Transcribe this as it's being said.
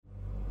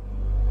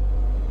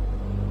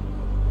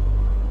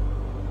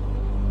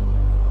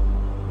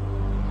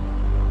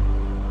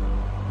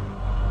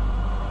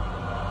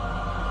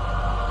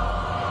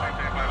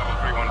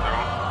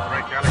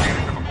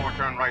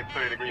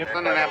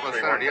Indianapolis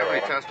Center, do you have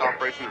any test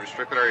operations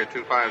restricted area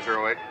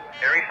 2508?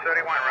 Aries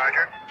 31,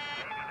 roger.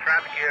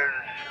 Traffic is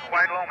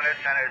quite luminous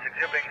and is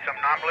exhibiting some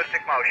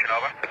non-ballistic motion,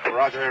 over.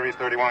 Roger, Aries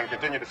 31.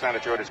 Continue to send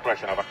at your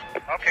discretion, over.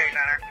 Okay,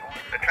 Center.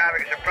 The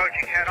traffic is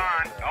approaching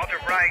head-on, ultra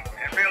bright,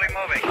 and really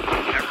moving.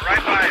 They're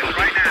right by us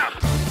right now.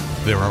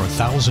 There are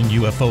 1,000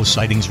 UFO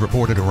sightings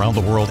reported around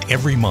the world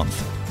every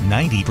month.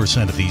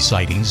 90% of these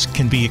sightings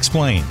can be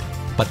explained,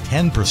 but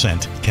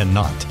 10%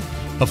 cannot.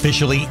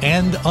 Officially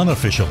and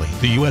unofficially,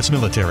 the U.S.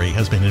 military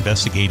has been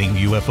investigating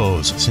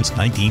UFOs since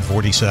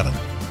 1947.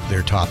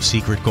 Their top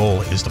secret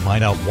goal is to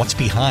find out what's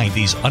behind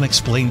these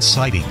unexplained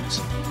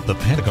sightings. The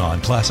Pentagon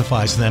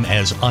classifies them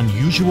as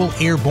unusual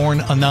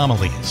airborne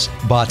anomalies,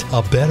 but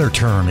a better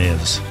term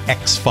is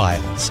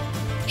X-Files.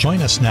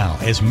 Join us now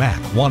as Mac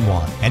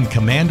Wanwan and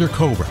Commander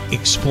Cobra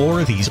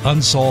explore these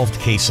unsolved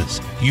cases,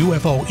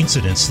 UFO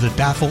incidents that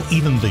baffle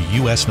even the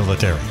U.S.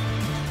 military.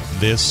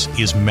 This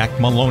is Mac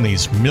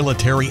Maloney's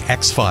Military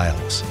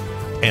X-Files.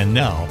 And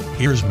now,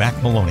 here's Mac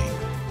Maloney.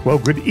 Well,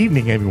 good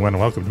evening, everyone, and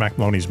welcome to Mac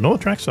Maloney's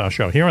Military X-Files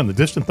show here on the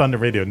Distant Thunder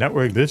Radio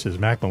Network. This is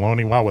Mac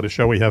Maloney. Wow, what a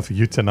show we have for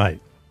you tonight.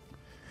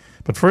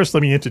 But first,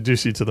 let me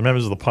introduce you to the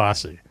members of the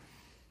posse.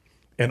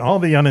 And all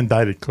the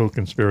unindicted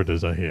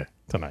co-conspirators are here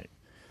tonight.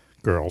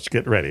 Girls,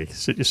 get ready.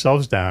 Sit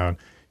yourselves down.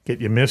 Get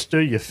your mister,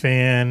 your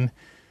fan,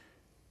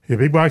 your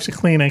big box of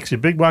Kleenex, your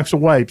big box of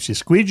wipes, your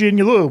squeegee, and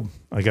your lube.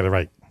 I got it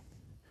right.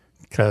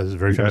 Because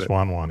very famous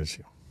Wanwan is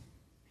here.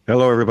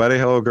 Hello, everybody.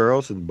 Hello,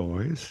 girls and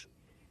boys,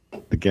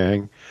 the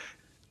gang,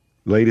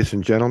 ladies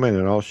and gentlemen,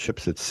 and all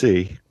ships at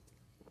sea.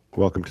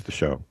 Welcome to the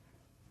show.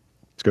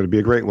 It's going to be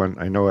a great one.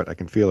 I know it. I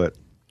can feel it.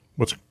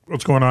 What's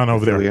going on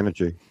over there? The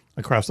energy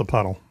across the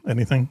puddle.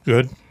 Anything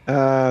good?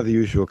 The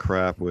usual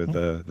crap with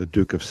the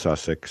Duke of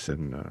Sussex,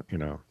 and you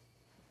know.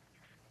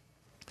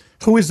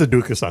 Who is the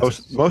Duke of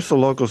Sussex? Most of the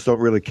locals don't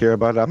really care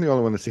about it. I'm the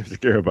only one that seems to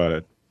care about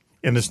it.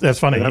 And that's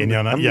funny. I'm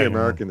the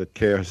American that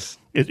cares.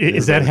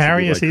 Is that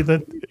Harry? Is he the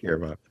care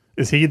about?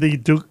 Is he the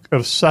Duke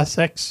of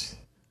Sussex?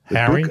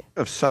 Harry? Duke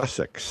of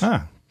Sussex.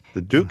 Huh.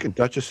 The Duke and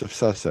Duchess of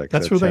Sussex.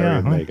 That's who they Harry are.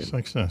 and Huh? Meghan.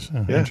 Success.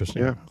 Yeah, Yeah,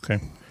 interesting. yeah. Okay.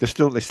 They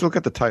still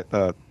got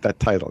that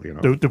title, you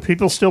know. Do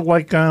people still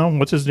like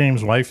what's his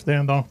name's wife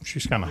there though?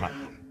 She's kind of hot.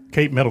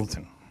 Kate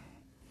Middleton.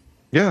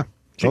 Yeah.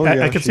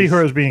 I could see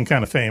her as being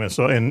kind of famous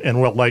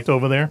and well liked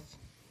over there.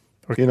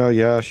 You know,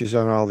 yeah, she's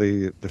on all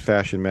the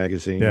fashion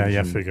magazines.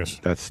 Yeah, figures.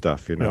 That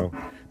stuff, you know.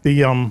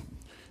 Yeah.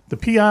 The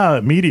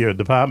PR media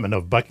department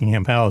of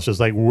Buckingham Palace is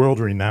like world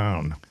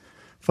renowned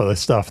for the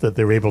stuff that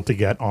they're able to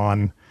get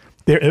on.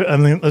 I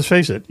mean, let's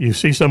face it, you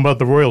see something about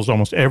the royals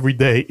almost every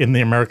day in the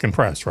American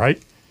press,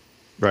 right?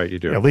 Right, you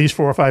do. At least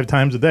 4 or 5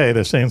 times a day,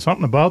 they're saying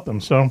something about them.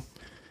 So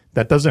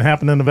that doesn't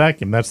happen in a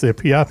vacuum. That's their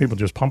PR people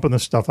just pumping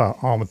this stuff out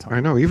all the time.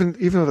 I know, even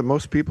though that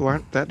most people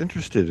aren't that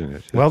interested in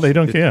it. Well, they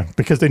don't care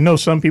because they know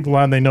some people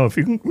are, and they know if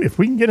we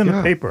can get in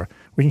the paper,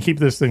 we can keep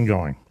this thing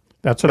going.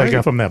 That's what I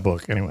got from that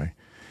book, anyway.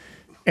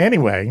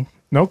 Anyway,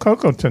 no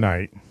Coco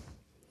tonight.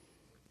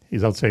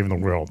 He's out saving the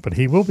world, but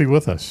he will be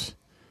with us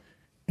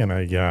in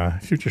a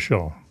future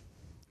show.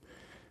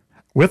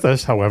 With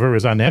us, however,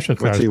 is our national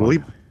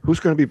correspondent. Who's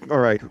going to be, all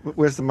right,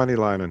 where's the money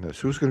line on this?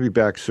 Who's going to be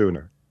back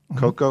sooner,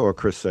 Coco or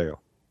Chris Sale?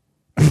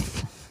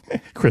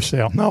 Chris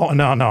Sale. No.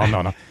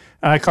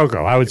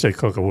 Coco. I would say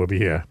Coco will be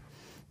here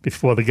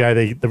before the guy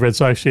the Red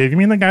Sox gave. You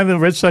mean the guy the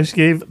Red Sox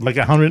gave like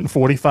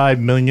 $145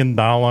 million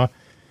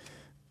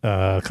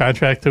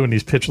contract to, and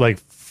he's pitched like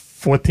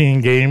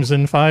 14 games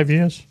in 5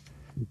 years?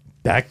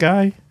 That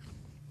guy?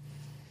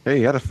 Hey,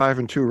 he had a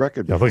 5-2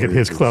 record. Yeah, look at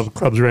his club.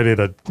 Club's ready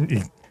to.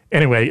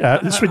 Anyway,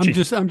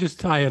 I'm just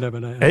tired of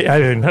it. I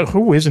mean,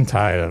 who isn't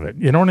tired of it?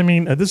 You know what I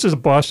mean? This is a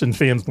Boston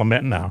fan's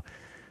lament now.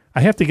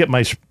 I have to get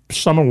my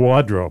summer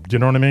wardrobe. Do you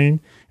know what I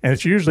mean? And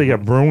it's usually a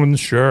Bruins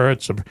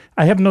shirts.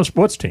 I have no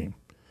sports team.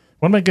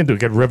 What am I going to do?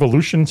 Get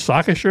Revolution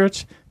soccer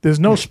shirts? There's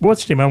no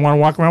sports team I want to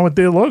walk around with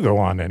their logo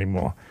on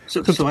anymore.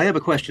 So I have a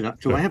question.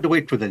 Do I have to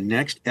wait for the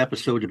next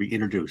episode to be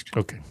introduced?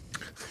 Okay.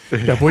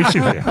 Yeah, boy,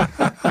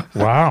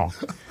 wow.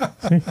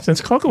 See,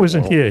 since Coco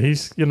isn't here,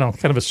 he's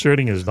kind of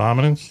asserting his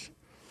dominance.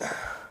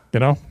 You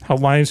know how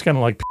lions kind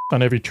of like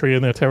on every tree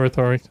in their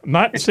territory.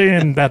 Not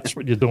saying that's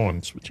what you're doing.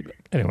 It's what you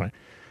anyway.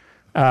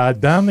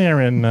 Down there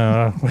in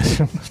I'm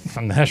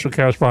the national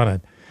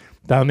correspondent.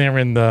 Down there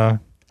in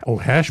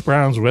Hash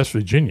Browns, West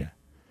Virginia.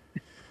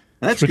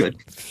 That's good.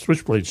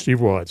 Switchblade,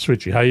 Steve Ward.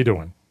 Switchy, how you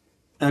doing?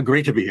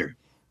 Great to be here.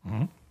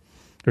 Mm-hmm.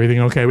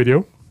 Everything okay with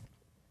you?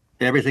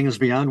 Everything is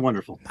beyond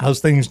wonderful. How's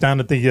things down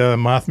at the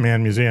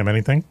Mothman Museum?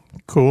 Anything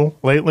cool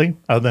lately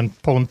other than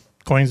pulling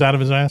coins out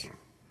of his ass?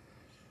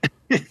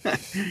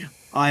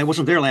 I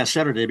wasn't there last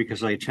Saturday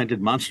because I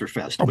attended Monster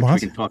Fest, which we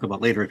can talk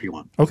about later if you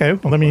want. Okay,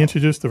 well, let me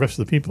introduce the rest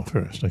of the people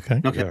first,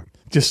 okay? Okay. Yeah.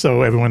 Just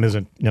so everyone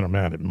isn't,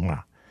 mad at me.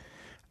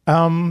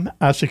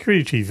 Our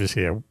security chief is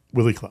here,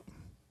 Willie Clubb.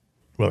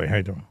 Willie, how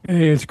you doing?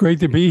 Hey, it's great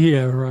to be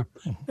here.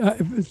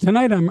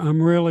 Tonight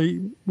I'm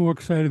really more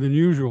excited than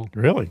usual.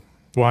 Really?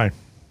 Why?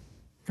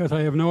 Because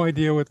I have no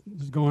idea what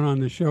is going on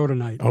in the show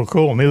tonight. Oh,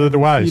 cool. Neither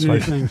do I.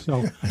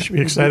 So I should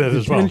be excited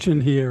as well. The tension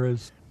here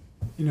is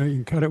you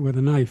can cut it with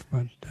a knife.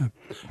 But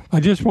I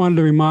just wanted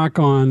to remark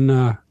on,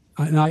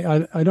 and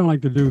I don't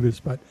like to do this,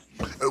 but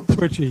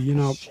Twitchy,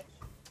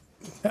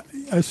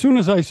 as soon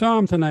as I saw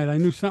him tonight, I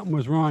knew something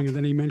was wrong. And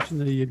then he mentioned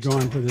that he had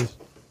gone to this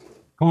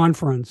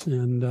conference,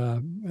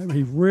 and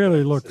he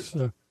really looks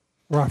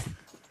rough.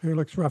 He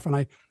looks rough, and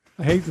I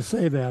hate to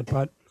say that,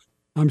 but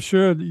I'm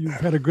sure that you've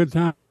had a good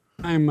time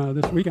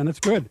this weekend. That's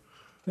good.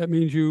 That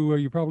means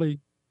you probably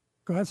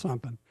got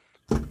something.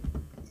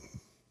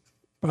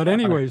 But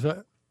anyways, I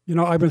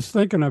was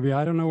thinking of you.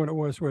 I don't know what it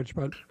was, Rich,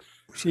 but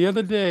the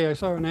other day I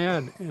saw an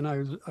ad, and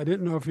I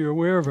didn't know if you were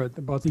aware of it,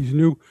 about these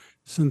new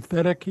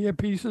synthetic hair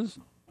pieces.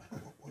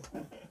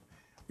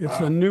 It's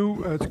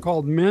it's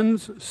called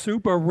Men's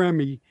Super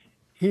Remy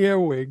hair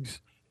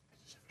wigs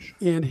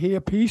and hair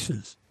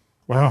pieces.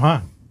 Wow,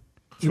 huh?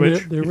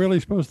 They're really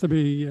supposed to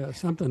be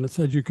something that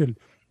said you could,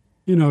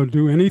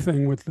 do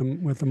anything with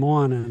them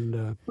on.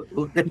 And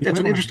that's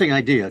an interesting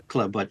idea,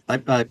 Club. But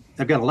I've got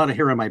a lot of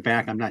hair on my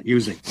back I'm not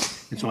using,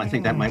 and so I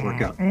think that might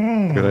work out.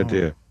 Good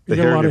idea. You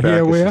got a lot of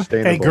hair where?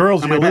 Sustainable. Hey,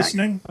 girls, On you're my back.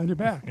 listening? On your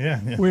back. Yeah.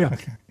 Where?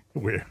 Okay.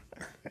 Where?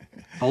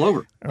 All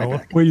over. My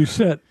back. Where you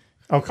sit.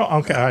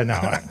 Okay. I know.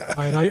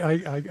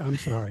 I'm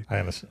sorry. I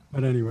understand.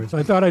 But anyways,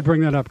 I thought I'd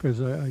bring that up because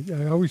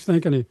I always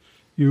thinking of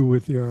you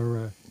with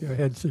your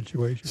head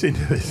situation. See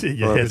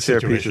your Well, head the hair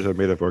situation. pieces are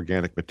made of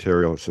organic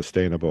material,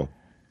 sustainable,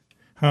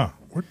 Huh.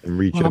 and Well,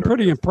 regenerative. I'm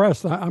pretty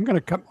impressed. I'm going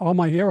to cut all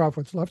my hair off,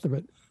 what's left of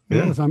it,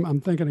 because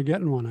I'm thinking of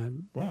getting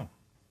one. Wow.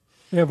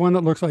 They have one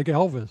that looks like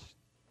Elvis.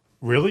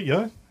 Really?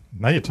 Yeah?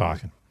 Now you're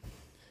talking.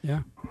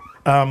 Yeah.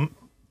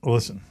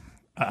 Listen,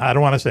 I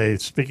don't want to say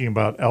speaking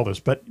about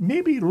Elvis, but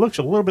maybe it looks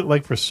a little bit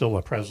like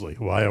Priscilla Presley,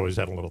 who I always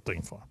had a little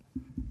thing for.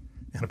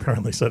 And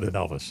apparently so did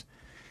Elvis.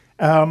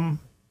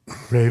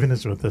 Raven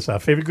is with us. Our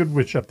favorite good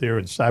witch up there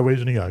in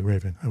Sideways, New York.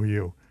 Raven, how are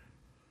you?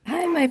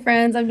 Hi, my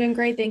friends. I'm doing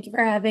great. Thank you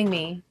for having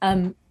me.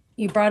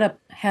 You brought up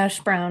Hash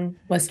Brown,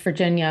 West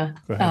Virginia.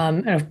 Go ahead.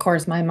 And of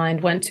course, my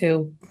mind went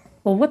to,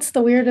 well, what's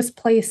the weirdest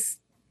place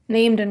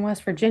named in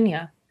West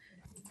Virginia?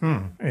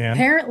 And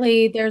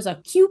Apparently, there's a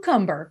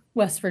Cucumber,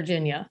 West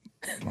Virginia.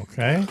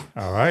 okay,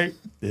 all right.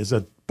 There's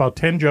about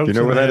 10 jokes. Do you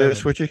know in where that there.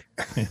 is, Switchy?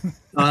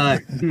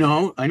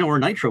 No, I know where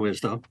Nitro is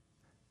though.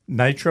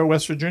 Nitro,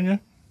 West Virginia?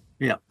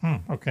 Yeah.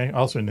 Okay,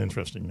 also an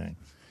interesting name.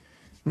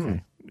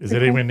 Okay. Is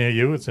it anywhere near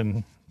you? It's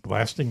in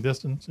blasting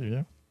distance of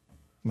you?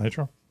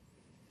 Nitro?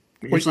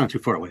 It's not too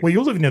far away. Well,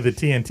 you live near the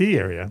TNT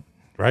area,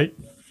 right?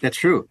 That's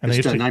true. And they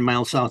It's used to- 9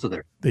 miles south of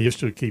there. They used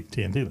to keep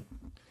TNT there.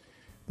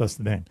 That's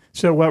the name.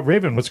 So,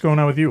 Raven, what's going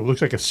on with you? It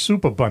looks like a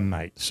super bun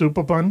night.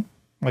 Super bun?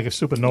 Like a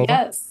supernova?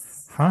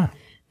 Yes. Huh.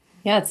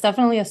 Yeah, it's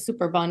definitely a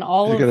super bun.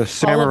 All You of got a all of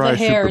samurai the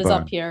hair super is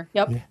bun. up here.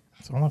 Yep. Yeah,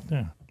 it's all up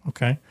there.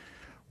 Okay.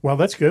 Well,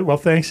 that's good. Well,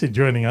 thanks for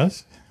joining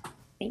us.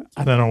 Thank you.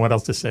 I don't know what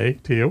else to say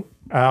to you.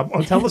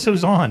 Tell us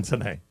who's on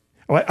today.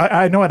 Well,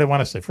 I know what I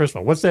want to say. First of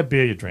all, what's that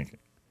beer you're drinking?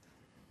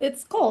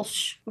 It's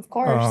Kolsch, of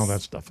course. Oh,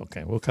 that stuff.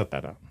 Okay, we'll cut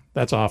that out.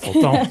 That's awful.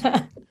 Don't.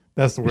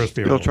 That's the worst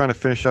beer. Still ever. trying to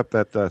finish up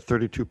that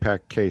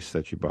 32-pack case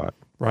that you bought.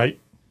 Right?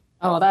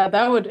 Oh,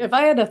 that would, if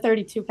I had a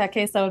 32-pack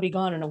case, that would be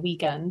gone in a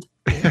weekend.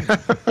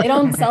 They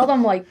don't sell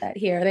them like that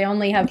here. They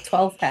only have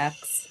 12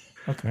 packs.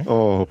 Okay.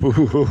 Oh,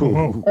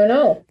 Whoa. I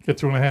know. Get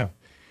 2.5.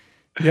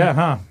 Yeah,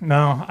 huh?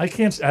 No, I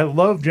can't. I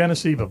love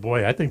Genesee, but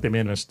boy, I think they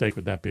made a mistake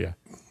with that beer.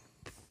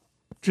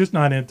 Just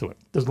not into it.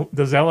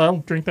 Does LL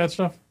drink that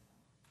stuff?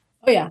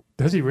 Oh, yeah.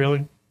 Does he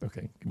really?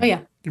 Okay. Oh, yeah.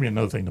 Give me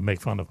another thing to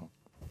make fun of him.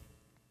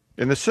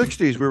 in the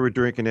 60s, we were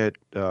drinking it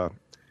on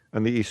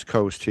the East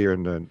Coast here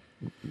in the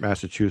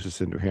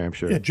Massachusetts and New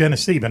Hampshire. Yeah,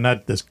 Genesee, but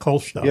not this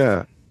Kolsch stuff.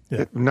 Yeah.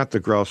 Yeah. Not the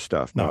gross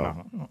stuff.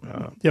 No.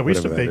 Yeah, we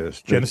used to whatever pay that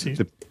is. Genesee.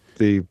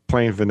 The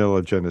plain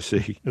vanilla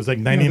Genesee. It was like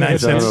 99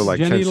 it's cents. like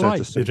Jenny 10 Light.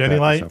 cents a The six Jenny pack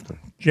or Light, something.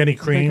 Jenny I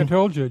think I Cream.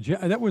 told you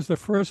that was the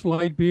first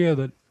light beer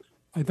that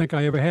I think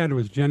I ever had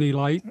was Jenny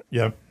Light.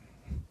 Yeah.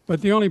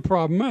 But the only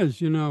problem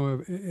is,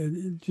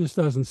 it just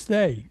doesn't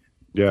stay.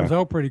 It Yeah. goes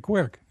out pretty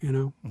quick,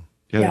 You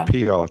had Yeah. to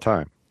pee all the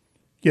time.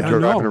 Yeah. You're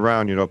know. driving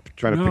around,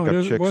 trying to No, pick it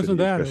up chicks, and wasn't you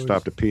that. got to It stop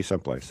was- to pee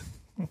someplace.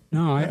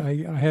 No, I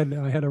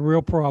had a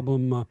real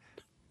problem.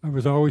 I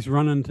was always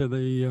running to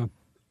the,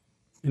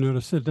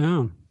 to sit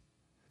down.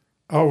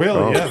 Oh, really?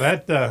 Oh. Yeah,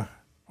 that,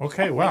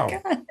 okay, wow.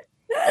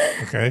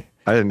 Okay.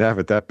 I didn't have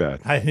it that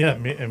bad.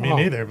 Me Oh,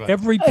 neither, but.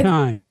 Every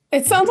time.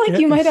 It sounds like Yeah,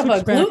 you might have a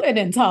six-pack. gluten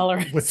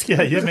intolerance.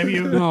 Yeah, maybe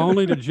you. No,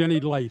 only to Jenny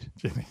Light.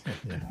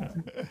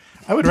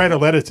 I would write a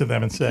letter to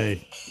them and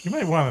say, you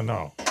might want to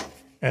know.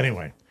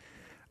 Anyway,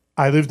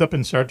 I lived up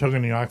in Saratoga,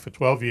 New York for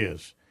 12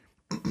 years.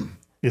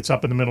 It's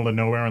up in the middle of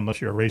nowhere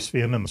unless you're a race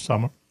fan in the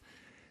summer.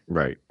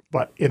 Right.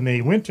 But in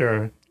the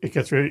winter, it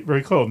gets very,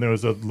 very cold. And there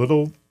was a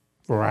little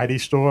variety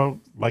store,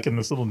 like in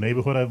this little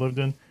neighborhood I lived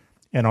in,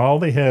 and all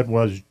they had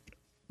was,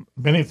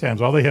 many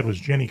times, all they had was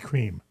Jenny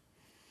Cream.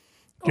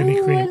 Jenny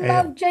Ooh, I Ale,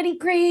 love Jenny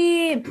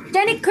Cream.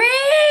 Jenny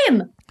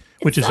Cream.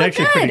 which is so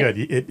actually pretty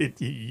good. good.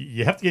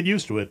 You have to get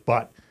used to it,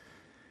 but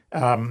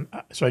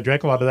so I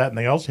drank a lot of that, and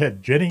they also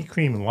had Jenny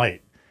Cream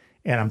Light,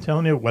 And I'm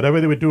telling you, whatever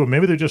they would do,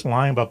 maybe they're just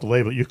lying about the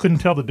label. You couldn't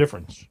tell the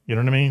difference. You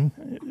know what I mean?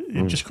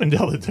 You just couldn't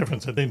tell the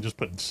difference. I think just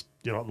put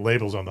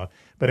labels on the.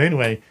 But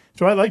anyway,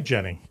 so I like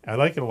Jenny. I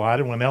like it a lot.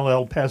 And when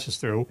LL passes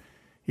through,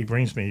 he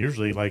brings me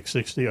usually like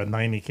 60 or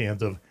 90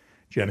 cans of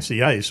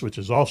Genesee Ice, which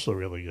is also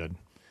really good.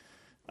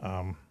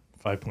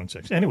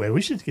 5.6. Anyway,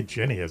 we should get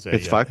Jenny as a.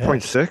 It's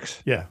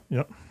 5.6? Yeah.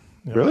 Yep.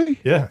 Really?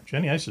 Yeah.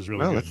 Jenny Ice is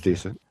really good. That's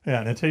decent. Yeah,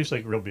 and it tastes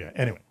like real beer.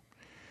 Anyway,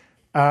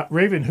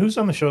 Raven, who's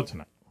on the show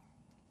tonight?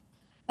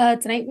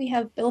 Tonight we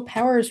have Bill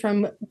Powers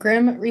from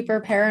Grim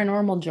Reaper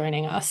Paranormal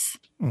joining us.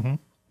 Mm-hmm.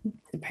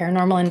 The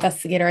paranormal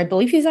investigator. I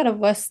believe he's out of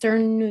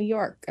Western New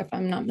York, if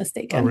I'm not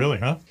mistaken. Oh, really?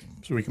 Huh?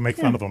 So we can make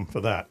fun of him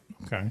for that.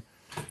 Okay.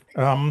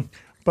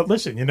 But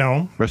listen,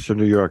 Western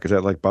New York, is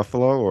that like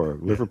Buffalo or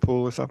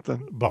Liverpool or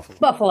something?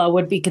 Buffalo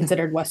would be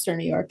considered Western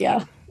New York,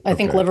 yeah. I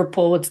think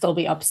Liverpool would still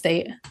be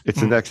upstate.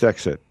 It's the next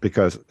exit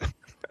because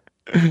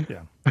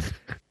yeah.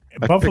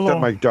 I picked up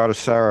my daughter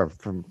Sarah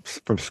from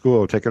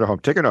school, taking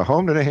her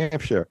home to New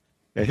Hampshire.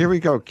 And here we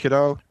go,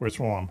 kiddo. Where it's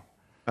warm.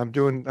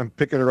 I'm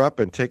picking her up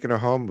and taking her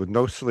home with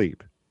no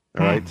sleep.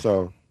 All right.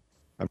 So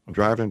I'm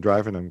driving.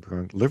 I'm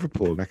going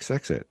Liverpool, next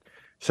exit.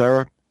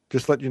 Sarah,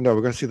 just let you know,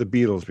 we're going to see the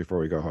Beatles before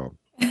we go home.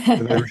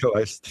 And I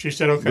realized she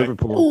said, okay.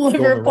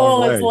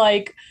 Liverpool is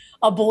like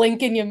a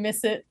blink and you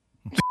miss it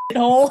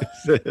hole.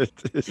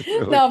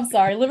 No, I'm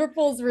sorry.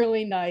 Liverpool's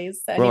really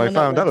nice. Well, I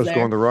found out I was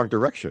going the wrong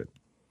direction.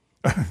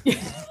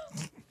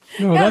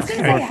 No, that's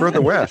going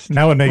further west.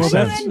 Now it makes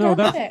sense. No,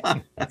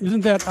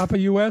 isn't that upper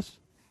U.S.?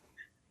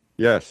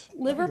 Yes.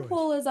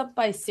 Liverpool is up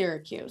by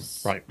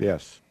Syracuse. Right.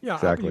 Yes. Yeah,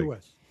 exactly. upper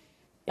U.S.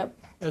 Yep.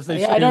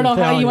 I don't know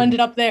how you ended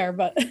up there,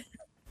 but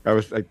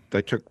I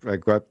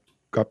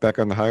got back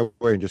on the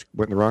highway and just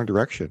went in the wrong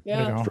direction.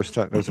 Yeah.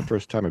 That was the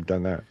first time I've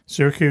done that.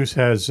 Syracuse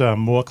has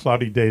more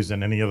cloudy days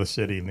than any other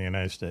city in the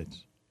United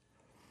States.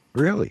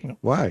 Really?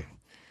 Why?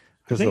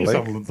 I think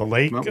it's the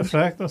lake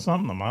effect or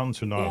something. The mountains,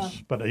 who knows?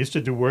 Yeah. But I used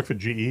to do work for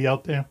GE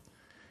out there,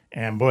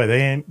 and boy,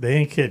 they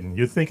ain't kidding.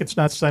 You think it's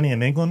not sunny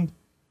in England?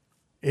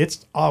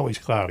 It's always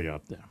cloudy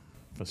out there.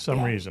 For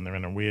some reason, they're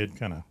in a weird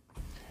kind of.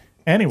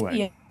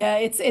 Anyway. Yeah,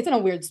 it's in a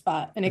weird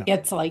spot, and it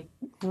gets like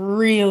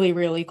really,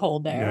 really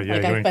cold there. Yeah,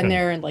 like I've been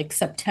there in like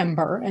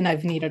September, and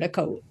I've needed a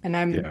coat, and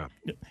I'm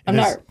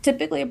not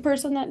typically a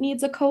person that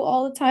needs a coat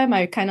all the time.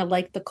 I kind of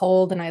like the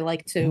cold, and I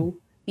like to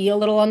be a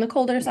little on the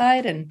colder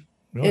side, and.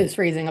 Really? It was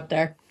freezing up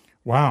there.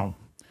 Wow.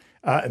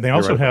 And they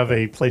also have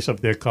a place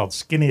up there called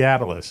Skinny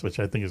Atlas, which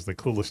I think is the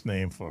coolest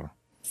name for.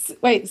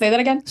 Wait, say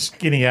that again?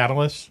 Skinny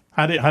Atlas.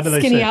 How do they say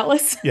it? Skinny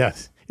Atlas?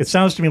 Yes. It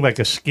sounds to me like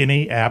a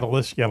skinny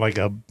Atlas. Yeah, like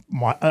a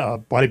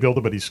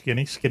bodybuilder, but he's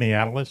skinny. Skinny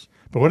Atlas.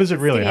 But what is it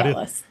really? How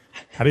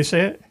do you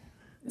say it?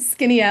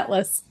 Skinny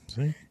Atlas.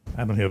 See?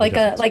 I don't hear like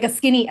a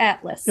skinny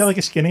Atlas. Yeah, like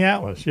a skinny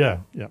Atlas. Yeah.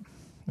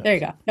 There you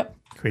go. Yep.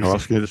 Crazy. How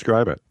else can you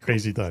describe it?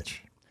 Crazy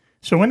Dutch.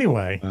 So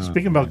anyway,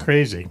 speaking about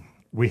crazy,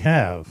 we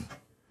have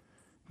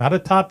not a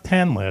top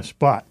 10 list,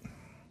 but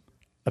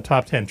a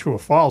top 10 true or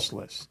false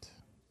list.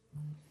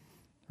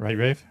 Right,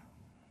 Rave?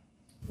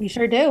 We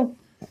sure do.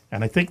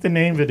 And I think the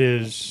name of it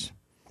is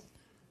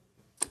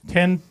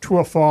 10 true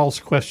or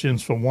false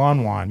questions for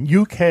Wan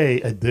UK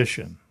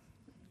edition.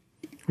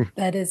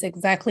 That is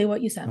exactly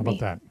what you sent me. How about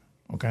that?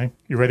 Okay.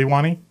 You ready,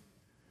 Wani?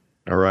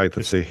 All right,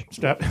 let's see.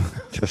 Step.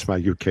 Just my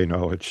UK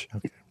knowledge.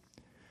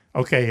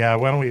 Okay,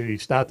 why don't we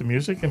start the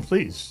music? And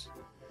please,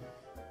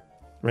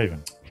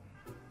 Raven.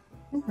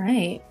 All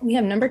right. We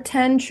have number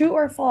 10, true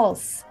or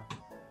false.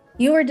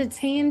 You were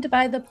detained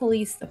by the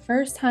police the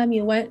first time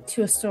you went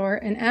to a store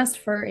and asked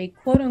for a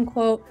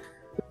quote-unquote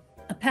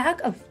a pack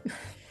of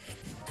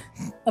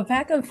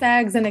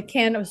fags and a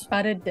can of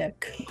spotted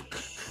dick.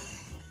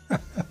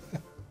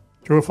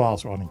 True or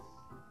false, Ronnie?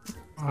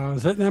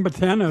 Is that number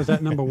 10 or is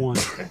that number 1?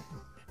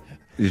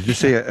 Did you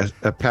say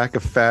a pack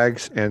of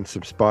fags and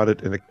some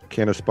spotted and a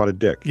can of spotted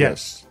dick?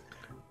 Yes.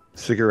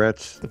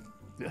 Cigarettes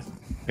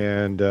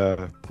and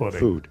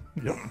food.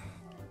 Yep.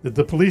 Did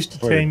the police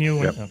detain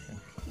you? Yep. Okay.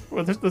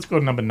 Well, let's go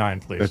to number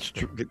 9, please. That's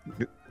true.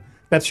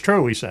 That's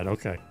true, we said.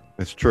 Okay.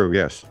 That's true,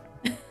 yes.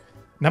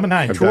 Number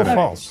 9, true or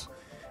false?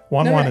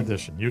 1-1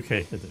 edition, UK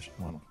edition.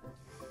 1-1.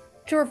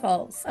 True or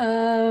false?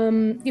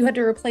 You had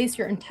to replace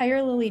your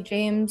entire Lily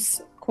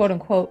James,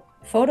 quote-unquote,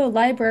 photo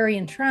library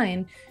and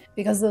shrine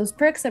because those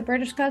pricks at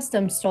British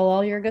Customs stole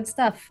all your good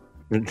stuff.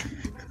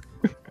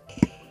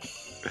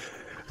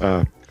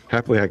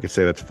 Happily, I could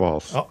say that's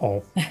false.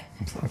 Uh-oh.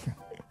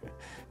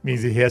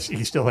 Means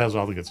he still has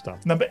all the good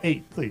stuff. Number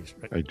 8, please.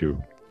 Right. I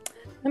do.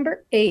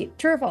 Number 8,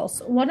 true or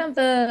false? One of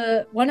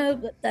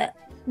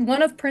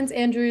Prince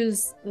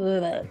Andrew's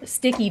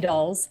sticky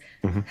dolls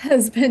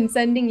has been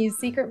sending you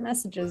secret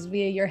messages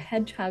via your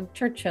hedgehog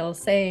Churchill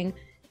saying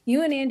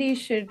you and Andy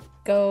should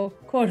go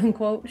quote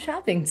unquote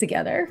shopping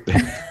together.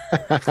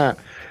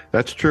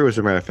 That's true, as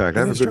a matter of fact.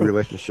 I have a good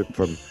relationship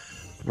from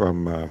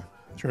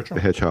Churchill?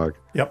 the hedgehog.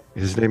 Yep.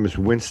 His name is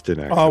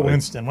Winston, actually. Oh,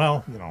 Winston.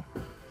 Well,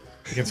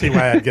 you can see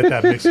why I'd get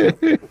that mixed up.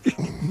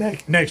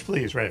 Next,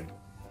 please, Ray.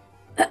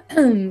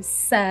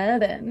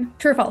 7.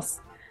 True or false?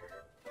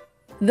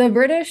 The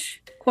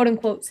British quote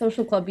unquote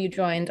social club you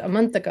joined a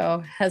month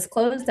ago has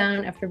closed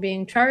down after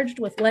being charged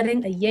with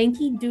letting a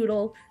Yankee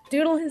doodle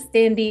his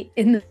dandy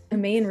in the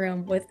main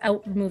room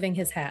without removing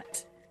his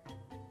hat.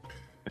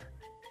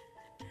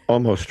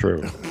 Almost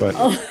true, but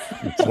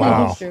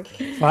wow.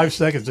 5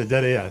 seconds of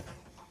dead air.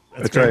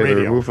 That's right. The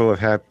removal of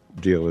hat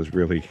deal is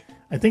really.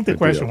 I think the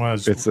question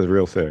was. It's the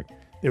real thing.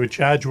 They would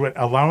charge with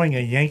allowing a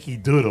Yankee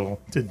doodle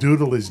to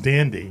doodle his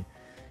dandy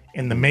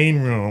in the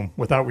main room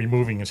without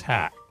removing his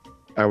hat.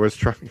 I was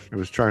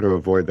trying to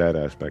avoid that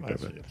aspect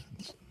of it.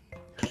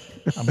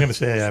 I'm going to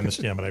say I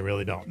understand, but I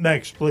really don't.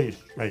 Next, please.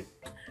 Right.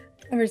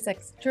 Number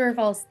 6. True or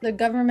false? The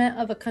government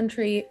of a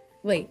country.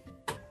 Wait.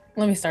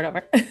 Let me start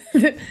over.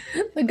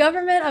 The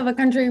government of a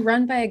country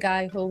run by a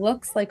guy who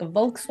looks like a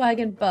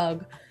Volkswagen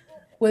Bug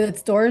with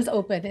its doors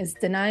open is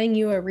denying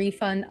you a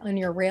refund on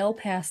your rail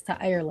pass to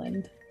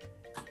Ireland.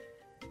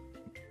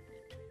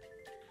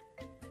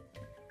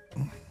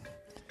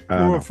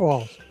 True or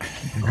false?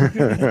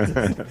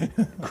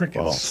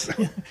 Crickets.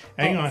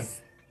 Hang on.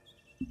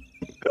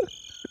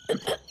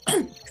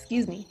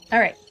 Excuse me. All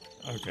right.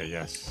 Okay,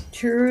 yes.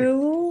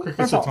 True Crickets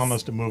or are false? telling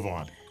us to move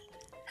on.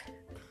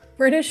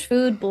 British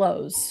food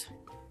blows.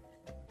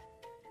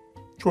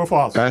 True or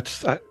false?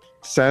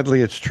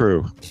 Sadly, it's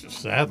true.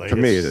 Sadly. To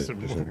me, it's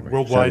anyway.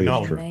 worldwide Sadly,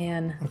 knowledge.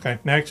 Man. Okay,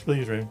 next,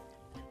 please, Ray.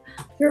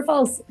 True or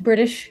false?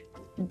 British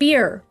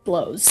beer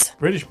blows.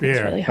 British beer.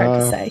 It's really hard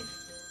to say.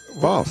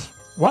 False.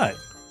 What?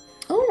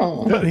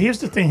 Oh. But here's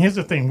the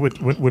thing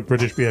with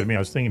British beer to me. I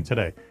was thinking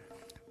today.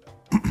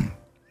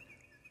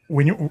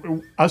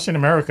 Us in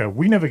America,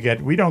 we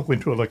don't go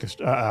into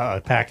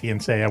a packy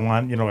and say, I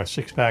want, a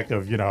 6-pack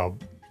of,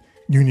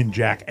 Union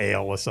Jack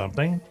Ale or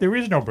something. There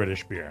is no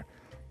British beer.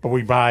 But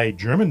we buy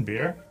German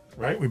beer,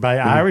 right? We buy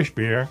Irish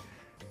beer,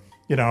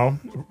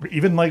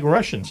 even like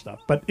Russian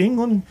stuff. But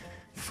England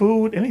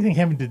food, anything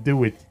having to do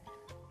with,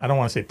 I don't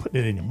want to say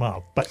putting it in your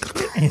mouth, but,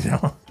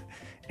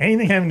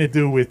 anything having to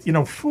do with,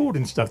 food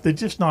and stuff, they're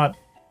just not.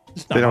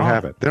 They don't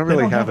have it. They don't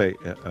really have a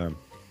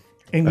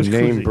English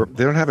name. cuisine.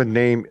 They don't have a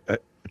name,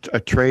 a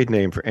trade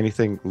name for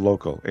anything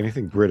local,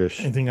 anything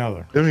British. Anything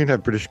other. They don't even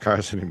have British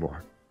cars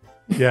anymore.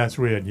 Yeah, it's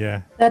weird.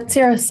 Yeah. That's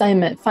your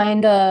assignment.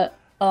 Find a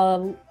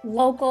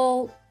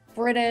local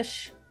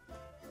British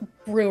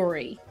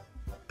brewery.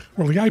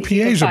 Well, the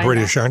IPAs are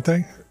British, aren't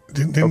they?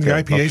 Didn't the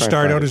IPA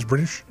start out as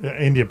British?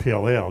 India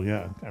Pale Ale,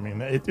 yeah. I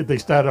mean, they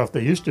started off,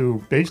 they used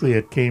to, basically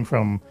it came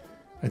from,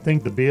 I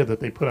think, the beer that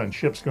they put on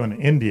ships going to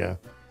India,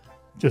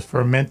 just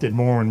fermented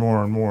more and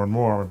more and more and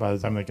more. And by the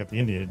time they got to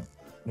India,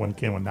 one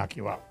can would knock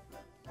you out.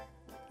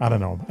 I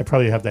don't know. I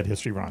probably have that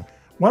history wrong.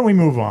 Why don't we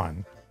move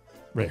on?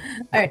 Right.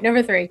 All right,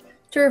 number 3.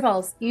 True or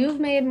false? You've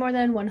made more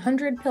than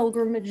 100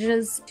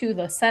 pilgrimages to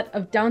the set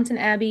of Downton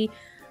Abbey,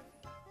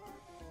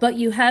 but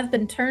you have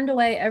been turned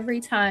away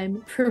every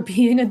time for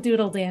being a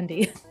doodle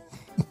dandy.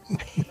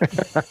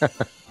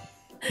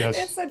 Yes.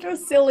 It's such a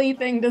silly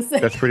thing to say.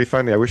 That's pretty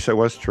funny. I wish that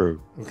was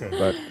true. Okay.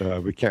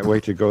 But we can't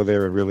wait to go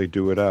there and really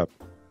do it up.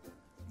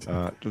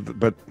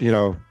 But,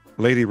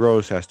 Lady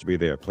Rose has to be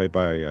there, played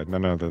by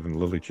none other than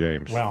Lily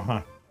James. Wow,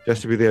 huh?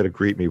 Just to be there to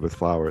greet me with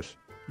flowers.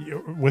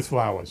 With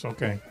flowers,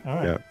 okay. All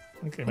right. Yeah.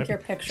 Okay. Like your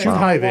picture She's on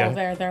high the wall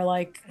there. there. They're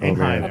like, Ain't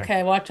high there.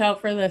 okay, watch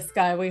out for this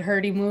guy. We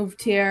heard he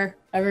moved here.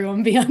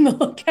 Everyone be on the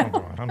lookout.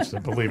 Oh, I'm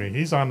still believing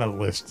he's on the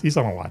list. He's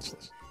on the watch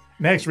list.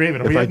 Next,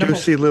 Raven. If I do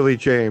see Lily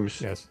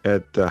James Yes.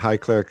 at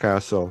Highclere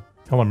Castle,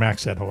 tell her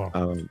Max said hello.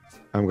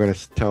 I'm going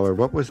to tell her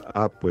what was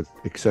up with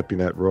accepting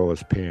that role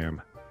as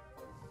Pam.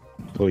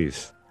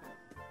 Please.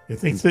 You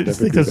think that's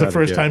the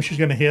first time she's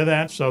going to hear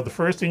that? So the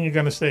first thing you're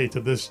going to say to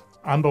this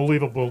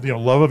unbelievable,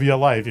 love of your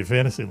life, your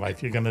fantasy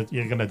life, you're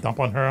gonna dump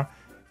on her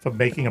for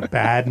making a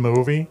bad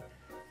movie.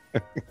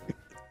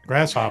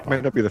 Grasshopper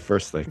might not be the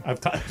first thing.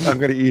 I'm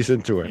going to ease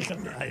into it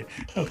okay.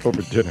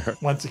 over dinner.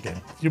 Once again,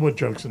 a few more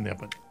jokes in there,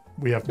 but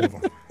we have to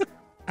move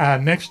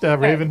on. Next,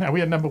 Raven. Are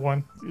we at number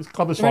 1? This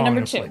club is falling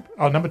number asleep. 2.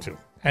 Oh, number 2.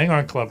 Hang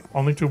on, club.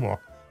 Only 2 more.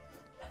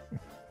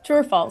 True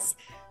or false?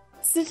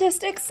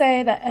 Statistics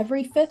say that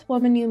every 5th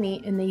woman you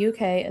meet in the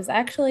UK is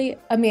actually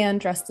a man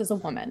dressed as a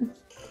woman.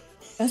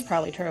 That's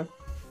probably true.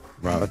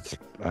 Well, that's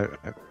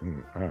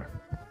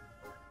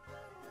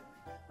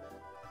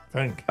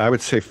Think. I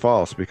would say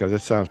false because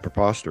it sounds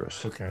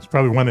preposterous. Okay, it's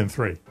probably 1 in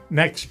 3.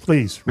 Next,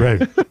 please, Ray.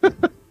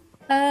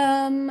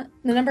 The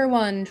number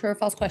 1 true or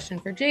false question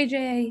for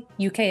JJ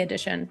UK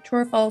edition.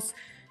 True or false?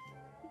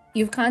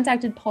 You've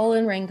contacted Paul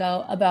and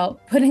Ringo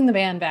about putting the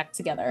band back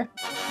together.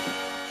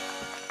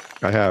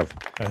 I have,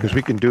 because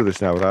we can do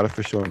this now with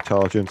artificial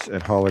intelligence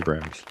and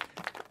holograms.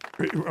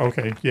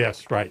 Okay,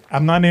 yes, right.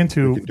 I'm not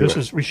into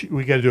this.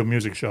 We got to do a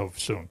music show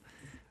soon.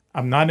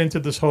 I'm not into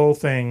this whole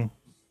thing.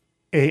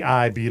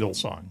 AI Beatles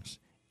songs.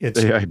 It's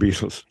AI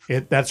Beatles.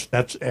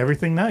 That's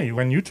everything now. You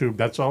on YouTube.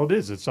 That's all it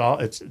is. It's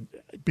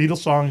Beatles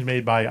songs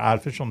made by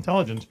artificial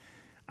intelligence.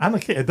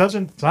 It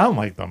doesn't sound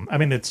like them. I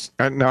mean, it's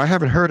no, I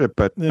haven't heard it,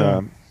 but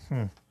Yeah.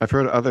 I've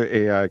heard other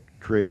AI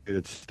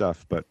created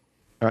stuff, but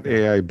not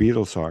AI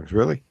Beatles songs.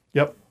 Really?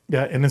 Yep.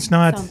 Yeah, and it's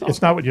not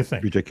Sounds what you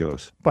think.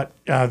 Ridiculous. But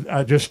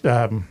just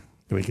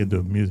We could do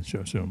a music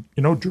show soon.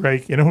 You know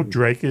Drake? You know who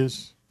Drake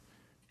is?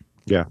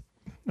 Yeah.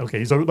 Okay,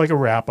 he's like a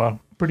rapper,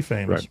 pretty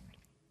famous. Right.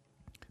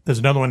 There's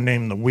another one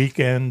named The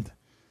Weeknd.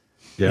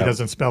 Yeah. He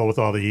doesn't spell with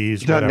all the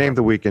E's. He's not whatever. named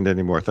The Weeknd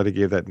anymore. I thought he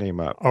gave that name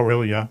up. Oh,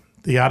 really? Yeah.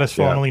 The artist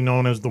formerly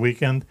known as The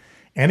Weeknd.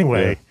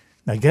 Anyway,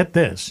 now get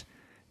this.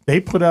 They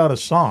put out a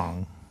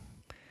song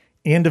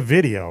and a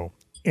video,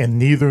 and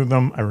neither of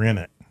them are in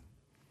it.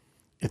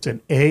 It's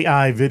an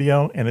AI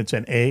video, and it's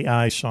an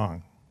AI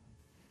song.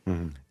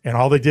 Mm-hmm. And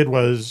all they did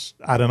was,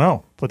 I don't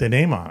know, put their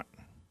name on it.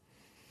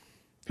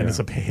 And it's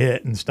a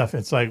hit and stuff.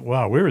 It's like,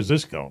 wow, where is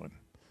this going?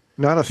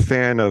 Not a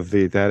fan of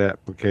that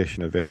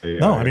application of AI.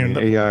 No, I mean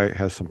AI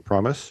has some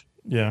promise.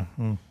 Yeah.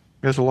 It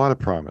has a lot of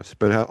promise,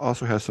 but it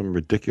also has some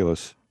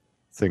ridiculous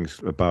things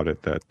about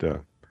it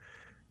that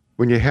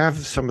when you have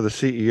some of the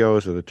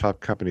CEOs of the top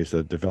companies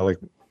that are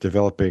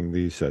developing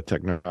these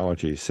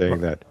technologies saying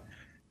that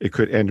it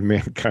could end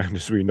mankind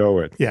as we know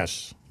it.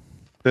 Yes.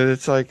 Then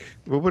it's like,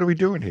 well, what are we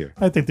doing here?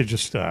 I think they're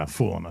just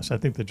fooling us. I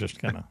think they're just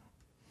kind of,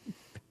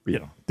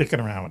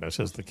 dicking around with us,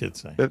 as the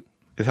kids say.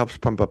 It helps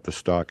pump up the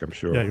stock, I'm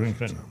sure. Yeah, you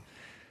can.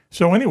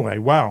 So anyway,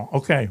 wow.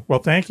 Okay. Well,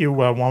 thank you,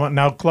 Walnut.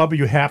 Now, Club, are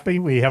you happy?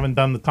 We haven't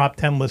done the top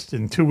 10 list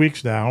in 2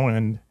 weeks now,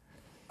 and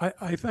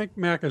I think,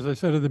 Mac, as I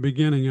said at the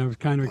beginning, I was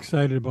kind of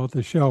excited about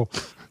the show.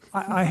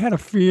 I had a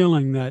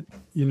feeling that,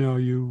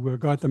 you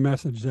got the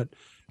message that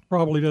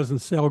probably doesn't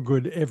sell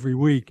good every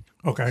week.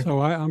 Okay.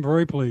 So I'm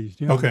very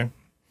pleased. Yeah. Okay.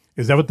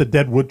 Is that what the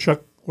dead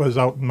woodchuck was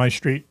out in my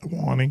street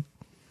warning?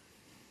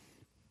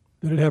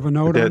 Did it have a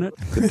note on it?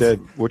 The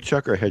dead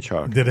woodchuck or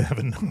hedgehog? Did it have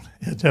a note?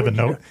 Did it have a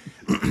note?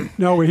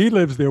 No, where he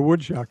lives, there are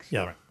woodchucks.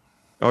 Yeah. Right.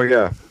 Oh,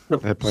 yeah.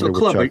 I had plenty of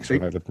Club, woodchucks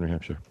when I lived in New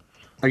Hampshire.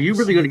 Are you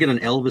really going to get an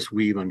Elvis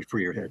weave for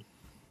your head?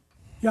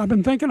 Yeah, I've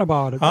been thinking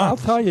about it. I'll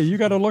tell you, you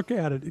got to look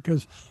at it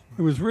because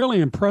it was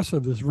really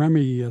impressive, this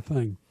Remy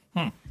thing.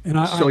 And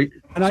I think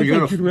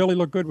you'd really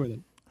look good with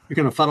it. You're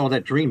going to follow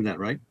that dream then,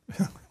 right?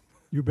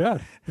 You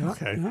bet. Yeah,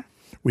 Okay. yeah.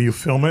 Will you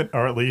film it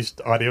or at least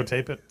audio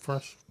tape it for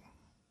us?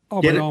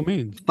 Oh, by all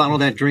means. Follow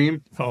that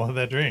dream. Follow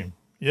that dream.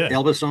 Yeah.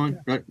 Elvis song.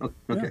 Right. Okay.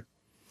 Yeah.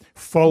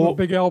 I'm a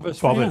big Elvis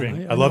Follow fan. That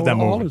Dream. I love that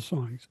know all movie. his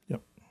songs.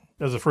 Yep.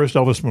 That was the first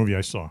Elvis movie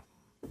I saw.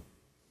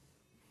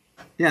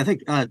 Yeah, I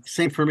think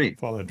same for me.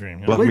 Follow That Dream.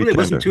 Yeah. Well, it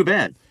wasn't too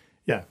bad.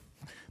 Yeah.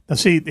 Now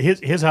see,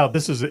 here's how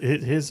this is.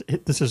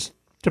 This is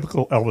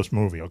typical Elvis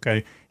movie.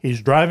 Okay,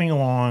 he's driving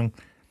along.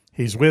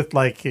 He's with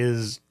like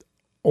his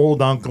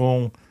old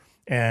uncle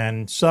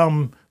and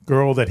some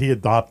girl that he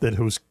adopted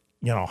who's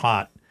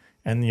hot,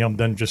 and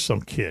then just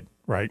some kid,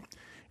 right?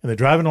 And they're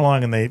driving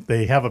along, and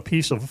they have a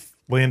piece of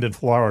land in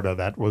Florida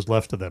that was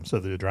left to them, so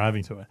they're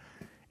driving to it,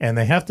 and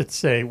they have to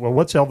say, well,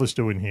 what's Elvis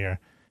doing here?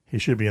 He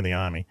should be in the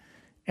Army,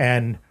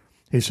 and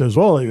he says,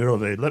 well,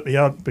 they let me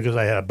out because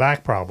I had a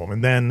back problem,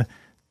 and then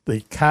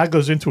the car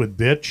goes into a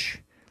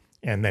ditch,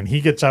 and then he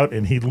gets out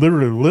and he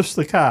literally lifts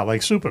the car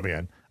like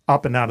Superman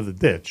up and out of the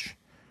ditch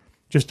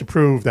just to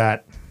prove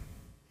that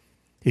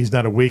he's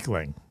not a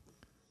weakling.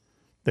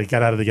 They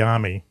got out of the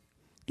Army.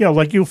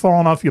 Like you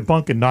falling off your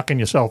bunk and knocking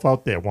yourself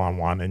out there,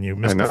 Juan, and you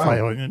missed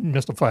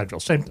the fire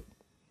drill. Same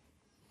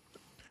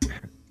thing.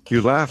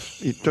 You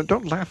laugh.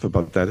 Don't laugh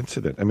about that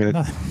incident. I mean,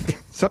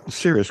 something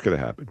serious could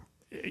have happened.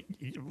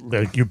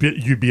 Like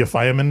you'd be a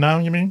fireman now,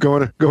 you mean?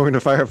 Going to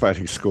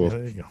firefighting school.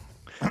 There you go.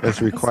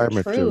 That's a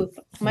requirement. Truth.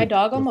 My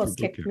dog almost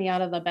kicked me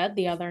out of the bed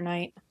the other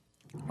night.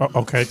 Oh,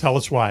 okay, tell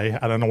us why.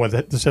 I don't know what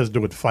this has to do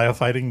with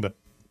firefighting, but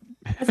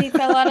because he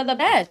fell out of the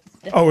bed.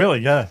 Oh, really?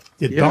 Yeah.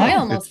 I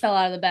almost fell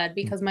out of the bed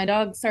because my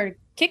dog started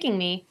kicking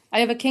me. I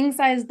have a king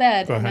size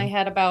bed, and I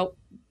had about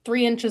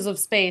 3 inches of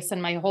space,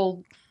 and my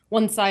whole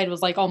one side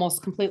was like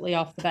almost completely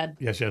off the bed.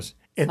 Yes.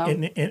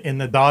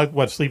 And the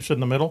dog, sleeps in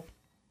the middle?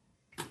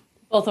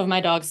 Both of my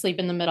dogs sleep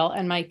in the middle,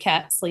 and my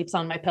cat sleeps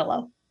on my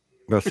pillow.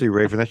 Well, see,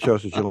 Raven, that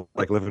shows that you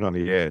like living on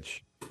the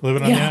edge.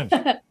 Living on the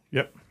edge.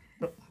 Yep.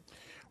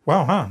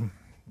 Wow, huh?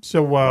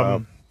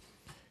 So,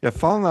 yeah,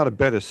 falling out of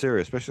bed is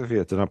serious, especially if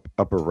it's an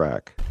upper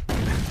rack.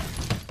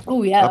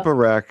 Oh, yeah. Upper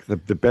rack, the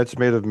bed's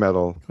made of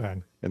metal,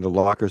 and the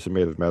lockers are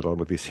made of metal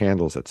with these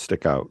handles that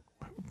stick out.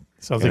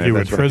 Sounds like you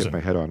were in prison. That's what I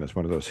hit my head on. It's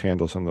one of those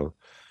handles on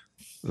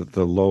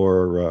the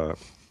lower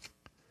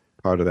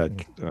part of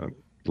that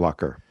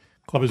locker.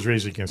 Club is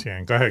raising his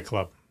hand. Go ahead,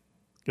 Club.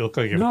 You look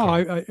like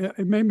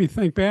it made me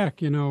think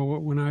back,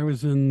 when I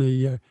was in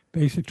the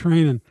basic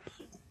training,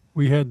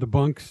 we had the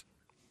bunks,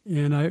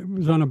 and I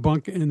was on a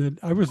bunk, and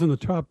I was in the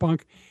top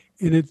bunk,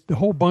 and the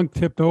whole bunk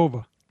tipped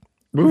over.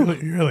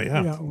 Really?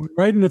 Yeah. Yeah,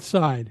 right in its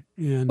side.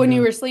 And when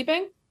you were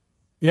sleeping?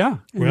 Yeah.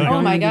 Really?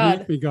 Oh my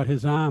God. He got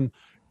his arm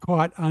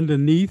caught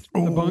underneath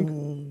the bunk.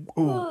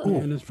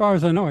 And as far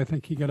as I know, I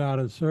think he got out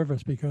of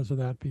service because of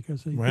that,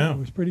 because it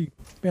was pretty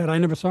bad. I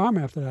never saw him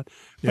after that.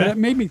 But it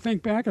made me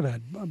think back of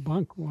that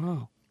bunk.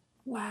 Wow.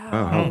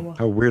 Wow.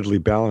 How weirdly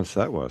balanced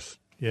that was.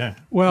 Yeah.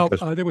 Well,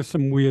 there was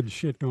some weird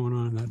shit going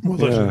on in that. Well,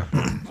 listen,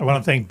 I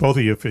want to thank both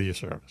of you for your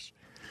service.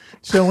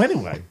 So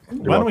anyway,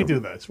 why don't we do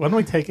this? Why don't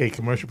we take a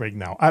commercial break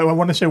now? I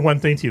want to say one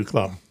thing to you,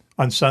 Club.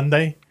 On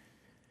Sunday,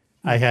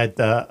 I had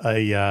 2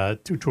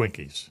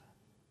 Twinkies.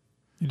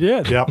 You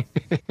did? Yep.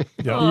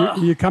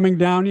 You coming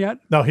down yet?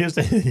 No, here's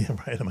the yeah,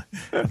 right.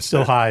 I'm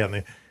still high on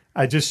the.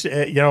 I just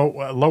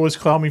Lois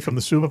called me from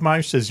the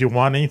supermarket. Says, "You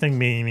want anything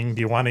meaning?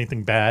 Do you want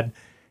anything bad?"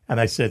 And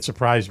I said,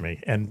 "Surprise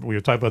me." And we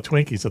were talking about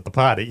Twinkies at the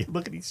party.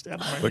 Look at these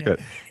stuff. Look at.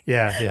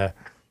 Yeah.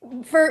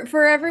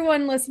 For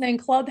everyone listening,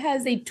 Club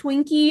has a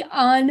Twinkie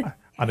on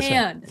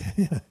hand,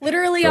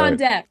 literally on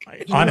deck,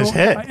 on his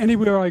head.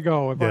 Anywhere I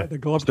go, the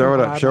gloves. Show it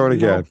up. Show it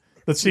again.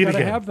 Let's see it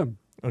again. Have them.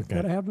 Okay.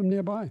 Gotta have them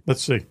nearby.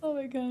 Let's see. Oh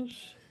my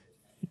gosh.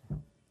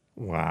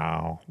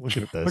 Wow. Look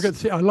at this. Look at.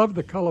 See, I love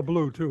the color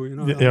blue too. You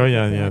know.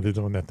 Yeah. They're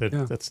doing that.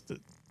 That's the.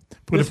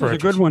 This is a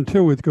good one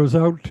too. It goes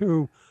out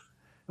to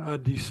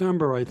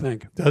December, I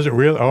think. Does it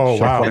really? Oh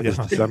wow! It's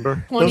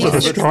December. Those are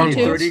the strong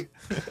ones.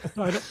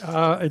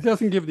 It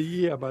doesn't give the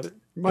year, but it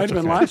might have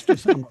been last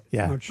December.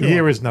 Yeah, Not sure.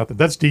 year is nothing.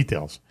 That's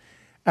details.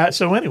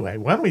 So anyway,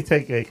 why don't we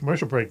take a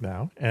commercial break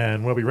now,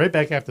 and we'll be right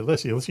back after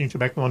this. You're listening to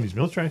Mac Maloney's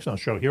Military on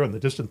show here on the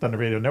Distant Thunder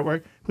Radio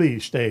Network.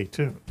 Please stay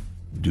tuned.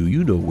 Do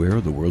you know where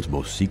the world's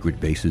most secret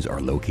bases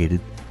are located?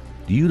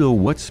 Do you know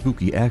what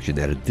spooky action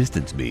at a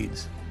distance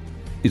means?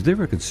 Is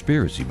there a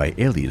conspiracy by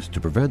aliens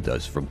to prevent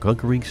us from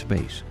conquering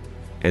space?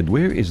 And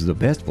where is the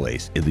best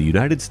place in the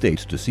United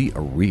States to see a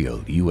real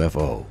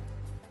UFO?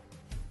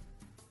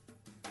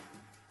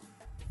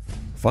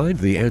 Find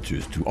the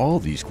answers to all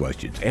these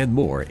questions and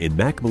more in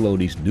Mac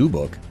Maloney's new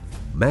book,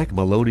 Mac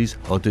Maloney's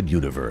Haunted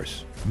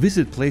Universe.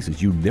 Visit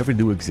places you never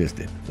knew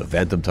existed: the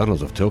Phantom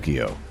Tunnels of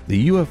Tokyo,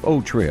 the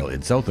UFO Trail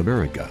in South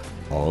America,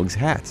 Ong's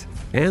Hat,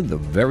 and the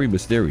very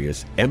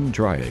mysterious M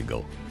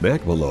Triangle.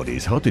 Mac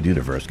Maloney's Haunted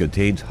Universe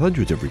contains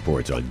hundreds of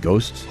reports on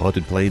ghosts,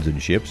 haunted planes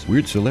and ships,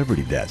 weird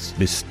celebrity deaths,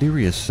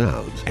 mysterious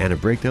sounds, and a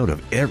breakdown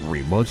of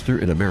every monster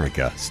in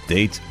America,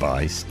 state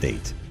by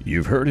state.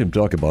 You've heard him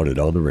talk about it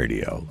on the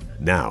radio.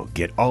 Now,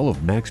 get all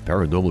of Mac's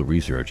paranormal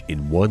research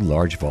in one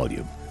large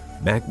volume.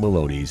 Mac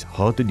Maloney's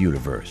Haunted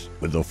Universe,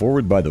 with a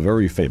foreword by the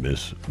very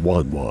famous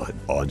Juan Juan.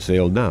 On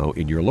sale now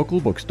in your local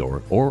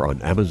bookstore or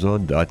on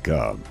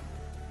Amazon.com.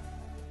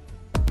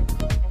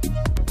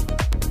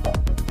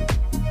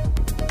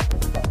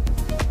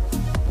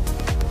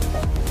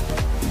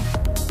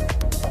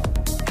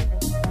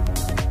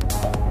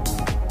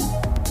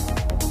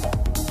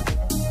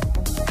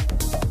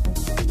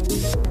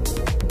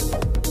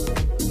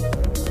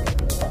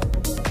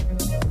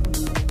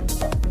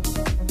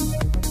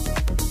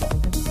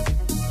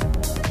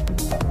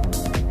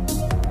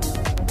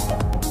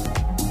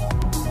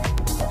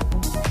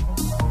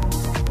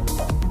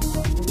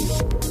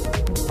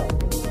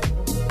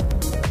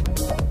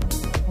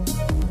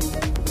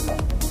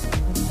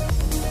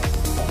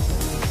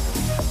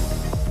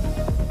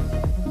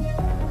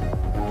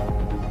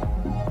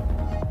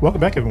 Welcome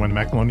back, everyone, to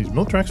Mac Maloney's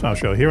Military Now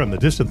show here on the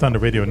Distant Thunder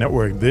Radio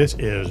Network. This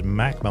is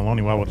Mac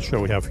Maloney. What a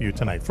show we have for you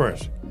tonight.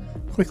 First,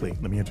 quickly,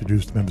 let me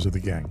introduce the members of the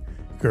gang.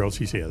 Girls,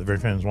 he's here. The very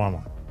famous Juan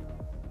Juan.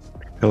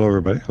 Hello,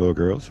 everybody. Hello,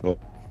 girls. Hello,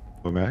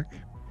 Mac.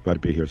 Glad to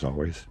be here as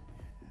always.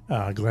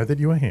 Glad that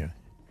you are here.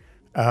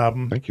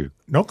 Thank you.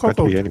 No Coco.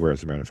 Glad to be anywhere,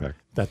 as a matter of fact.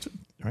 That's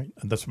right.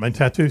 That's what my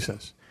tattoo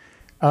says.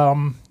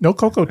 No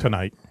Coco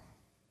tonight,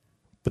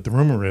 but the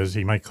rumor is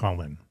he might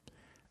call in.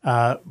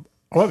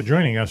 However,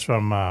 joining us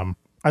from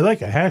I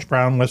like it, Hash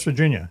Brown, West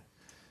Virginia.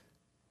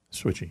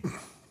 Switchy.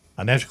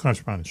 A national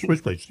correspondent.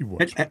 Switchblade.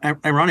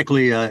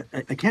 Ironically, I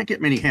can't get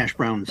many hash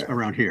browns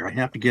around here. I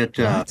have to get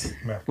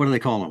what do they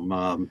call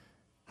them?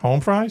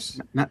 Home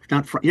fries?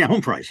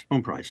 Home fries.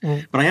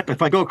 But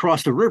if I go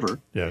across the river,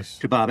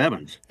 to Bob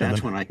Evans,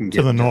 that's when I can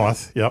get to the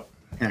north. Yep.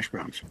 Hash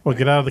browns. Well,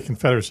 get out of the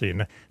Confederacy.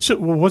 So,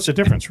 what's the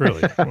difference,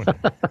 really?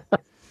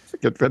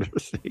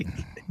 Confederacy.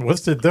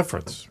 What's the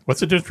difference?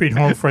 What's the difference between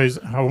home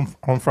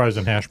fries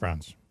and hash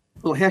browns?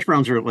 Well, hash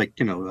browns are like,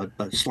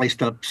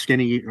 sliced up,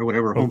 skinny or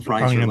whatever. Home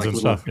fries are like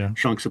little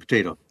chunks of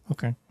potato.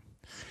 Okay.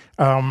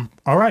 All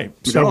right.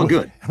 So all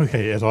good.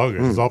 Okay, it's all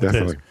good. It's all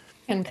potatoes.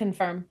 Can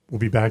confirm. We'll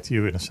be back to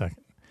you in a second.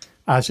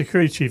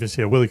 Security chief is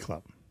here, Willie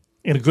Club.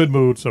 In a good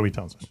mood, so he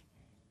tells us.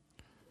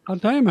 I'll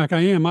tell you, Mac,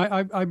 I am.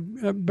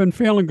 I've been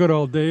feeling good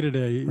all day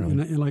today. Really?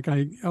 And like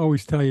I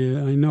always tell you,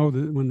 I know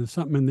that when there's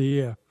something in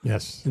the air.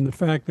 Yes. And the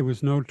fact there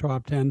was no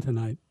top 10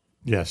 tonight.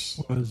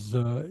 Yes. Was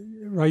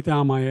right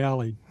down my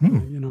alley.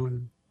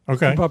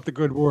 Okay. Keep up the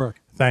good work.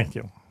 Thank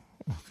you.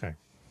 Okay.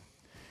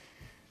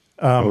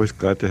 Always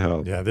glad to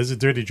help. Yeah, there's a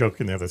dirty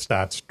joke in there that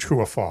starts true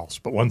or false.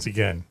 But once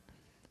again,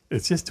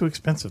 it's just too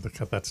expensive to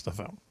cut that stuff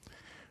out.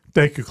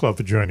 Thank you, Club,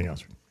 for joining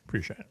us.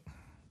 Appreciate it.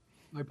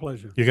 My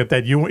pleasure. You got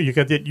that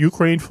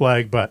Ukraine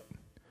flag, but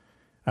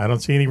I don't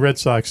see any Red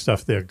Sox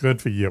stuff there.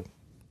 Good for you.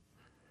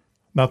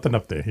 Nothing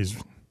up there. He's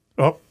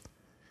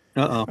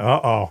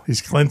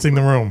He's cleansing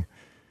the room.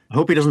 I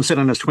hope he doesn't sit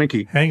on his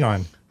Twinkie. Hang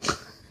on.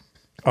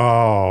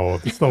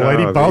 Oh, it's the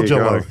Whitey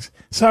Bulger legs.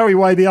 Sorry,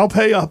 Whitey, I'll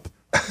pay up.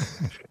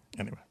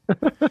 Anyway.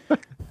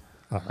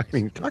 I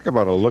mean, talk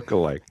about a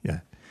look-alike.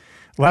 Yeah.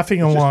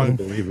 Laughing along.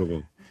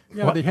 Unbelievable.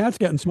 Yeah, the hat's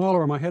getting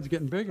smaller and my head's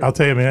getting bigger. I'll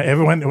tell you,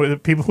 man,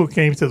 people who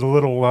came to the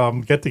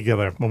little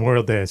get-together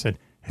Memorial Day, I said,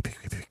 hey, be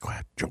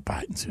quiet. Joe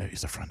Biden's here.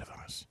 He's the friend of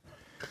ours.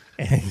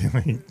 And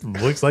he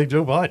looks like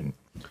Joe Biden.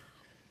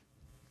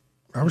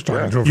 I was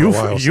talking to him for a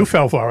while. You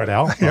fell for it,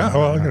 Al. Yeah,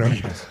 well, you know.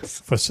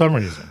 For some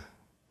reason.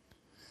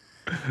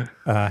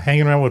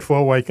 Hanging around with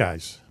 4 white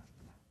guys.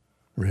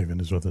 Raven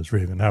is with us.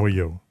 Raven, how are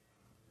you?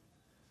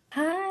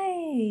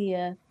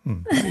 Hi.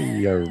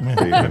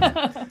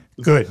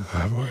 Good.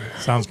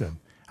 Sounds good.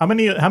 How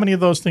many of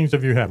those things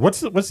have you had?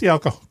 What's the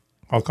alcohol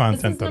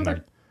content This is in there?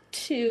 number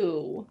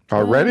 2.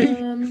 Already?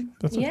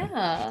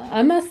 Yeah,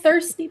 I'm a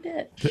thirsty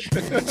bitch.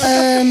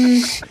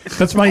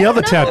 That's my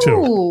other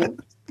tattoo.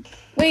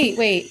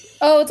 Wait.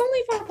 Oh, it's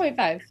only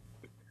 4.5.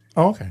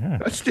 Oh, okay. Yeah.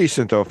 That's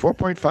decent, though.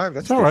 4.5.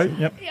 That's all right. decent.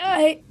 Yep.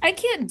 Yeah, I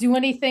can't do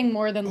anything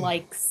more than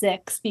like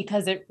 6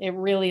 because it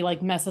really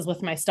like messes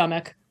with my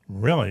stomach.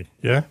 Really?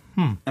 Yeah.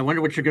 I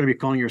wonder what you're going to be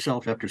calling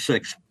yourself after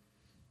 6.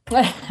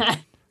 I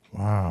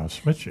Wow,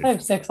 switchy.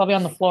 have 6. I'll be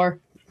on the floor.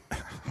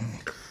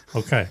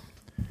 Okay.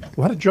 A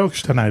lot of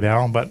jokes tonight,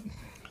 Al, but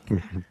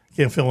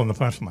can't fill in the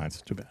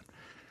punchlines. Too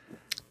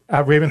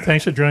bad. Raven,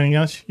 thanks for joining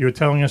us. You were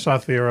telling us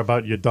off the air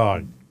about your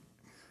dog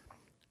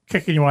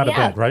kicking you out of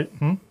bed, right?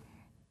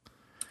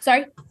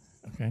 Sorry.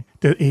 Okay.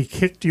 He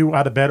kicked you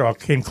out of bed or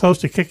came close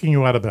to kicking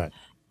you out of bed?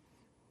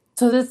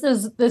 So this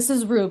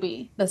is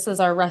Ruby. This is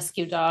our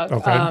rescue dog.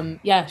 Okay.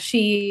 Yeah,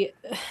 she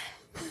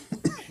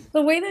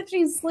the way that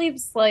she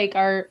sleeps, like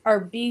our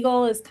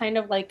beagle is kind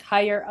of like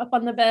higher up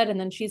on the bed, and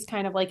then she's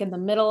kind of like in the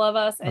middle of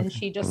us, and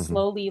she just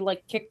slowly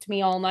like kicked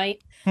me all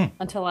night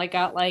until I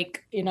got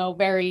like,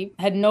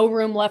 had no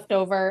room left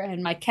over,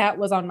 and my cat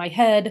was on my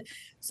head.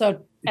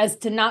 So as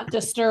to not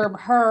disturb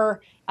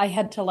her, I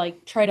had to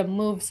like try to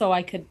move so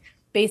I could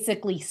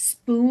basically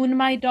spoon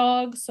my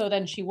dog so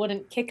then she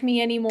wouldn't kick me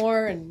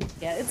anymore. And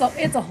yeah,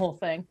 it's a whole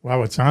thing.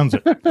 Wow, it sounds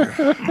it.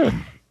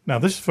 Now,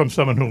 this is from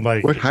someone who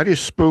like... How do you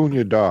spoon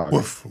your dog?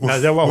 Woof, woof, I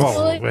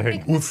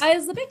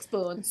was the big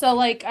spoon. So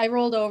like I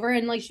rolled over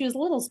and like she was a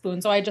little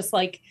spoon. So I just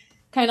like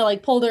kind of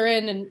like pulled her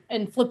in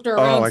and flipped her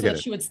around so that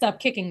she would stop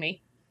kicking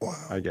me.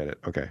 I get it.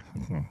 Okay.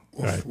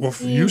 Woof,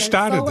 woof. You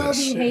started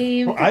this.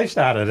 Well, I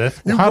started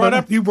it.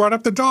 You brought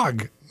up the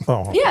dog.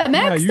 Oh. Yeah,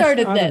 Max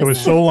started this. It was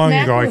so long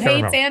Mac ago, I who can't hates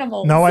remember.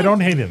 animals. No, I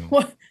don't hate him.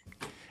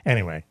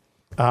 Anyway.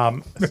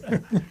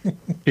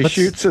 He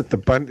shoots at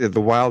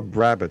the wild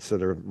rabbits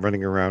that are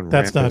running around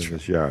rampant in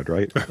his yard,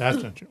 right?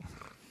 That's not true.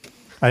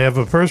 I have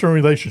a personal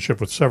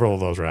relationship with several of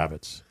those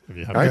rabbits.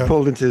 I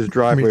pulled into his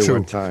driveway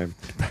one time,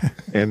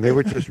 and they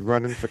were just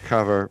running for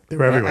cover. They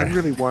were everywhere. I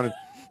really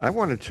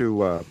wanted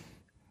to,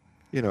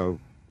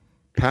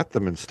 pat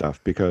them and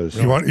stuff because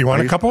You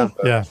want a couple?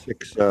 Yeah.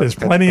 6, There's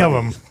pet plenty of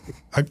bunnies.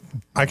 them.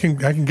 I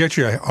can get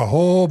you a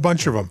whole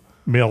bunch of them.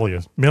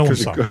 Millions.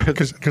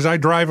 Because I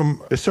drive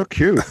them. They're so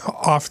cute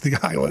off the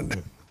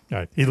island.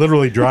 Right. He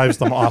literally drives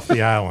them off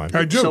the island.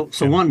 I do.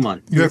 So one.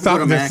 They're You go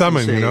to Mac and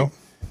thumbing, say,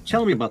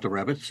 Tell me about the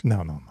rabbits.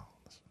 No.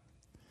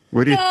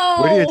 Where do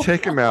you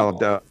take him, Al?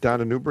 Down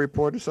to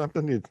Newburyport or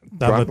something? You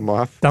drop them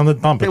off? Down the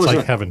bump. It's like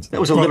a, heaven. That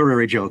was a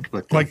literary joke,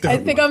 but like I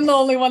think I'm the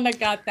only one that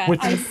got that.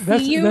 I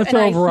see you that's and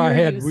over I our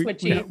hear head. you,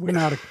 Switchy. We're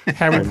not.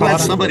 Harry I'm glad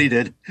Potter. somebody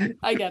did.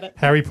 I get it.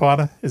 Harry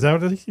Potter. Is that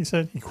what he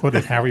said? He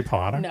quoted Harry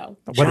Potter. No.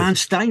 John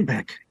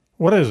Steinbeck.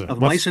 What is it? Of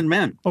Mice and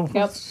Men. Oh,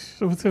 Yep.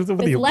 It's It's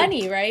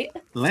Lenny, right?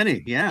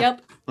 Lenny, yeah.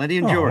 Yep. Lenny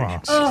and George.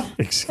 Wow. Oh,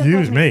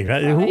 Excuse me.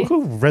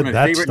 Who read One of my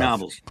that favorite stuff?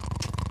 novels.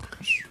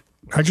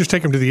 I just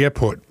take them to the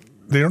airport.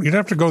 You don't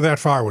have to go that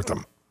far with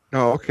them.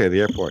 Oh, okay,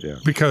 the airport, yeah.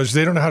 Because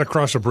they don't know how to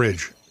cross a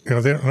bridge. They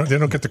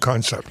don't get the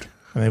concept.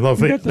 And they love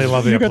You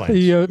airplanes. got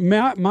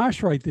the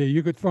marsh right there.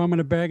 You could throw them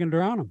in a bag and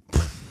drown them.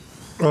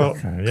 Well,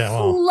 yeah,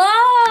 well,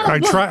 love.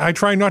 I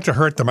try not to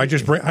hurt them. I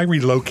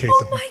relocate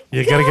them.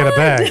 You got to get a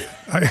bag.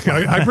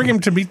 I bring them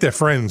to meet their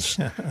friends.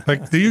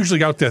 Like they're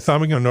usually out there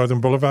thumbing on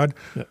Northern Boulevard.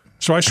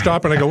 So I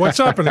stop and I go, "What's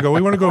up?" And I go,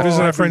 "We want to go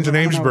visit our friends in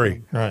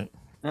Amesbury." Right.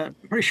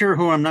 Pretty sure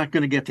who I'm not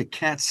going to get to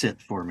cat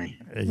sit for me.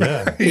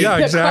 Yeah. Yeah,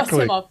 Cross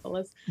exactly. him off the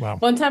list. Wow.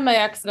 One time I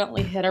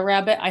accidentally hit a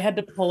rabbit. I had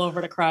to pull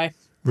over to cry.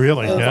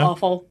 Really? It was Yeah.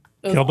 awful.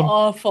 It was Killed him?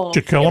 awful.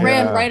 Did you kill him? It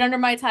ran Yeah. right under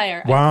my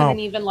tire. Wow. I couldn't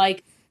even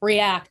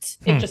react.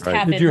 It just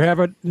happened. Did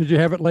you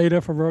have it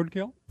later for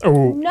roadkill?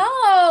 Oh.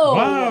 No.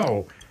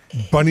 Wow.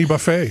 Bunny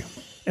buffet.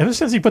 Ever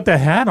since he put that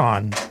hat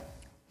on,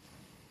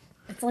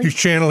 It's like He's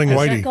channeling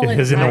Whitey. Jekyll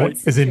and is in Hyde in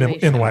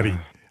situation. Whitey.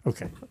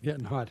 Okay.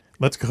 Getting hot.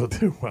 Let's go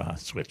to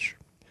Switch.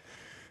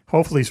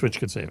 Hopefully, Switch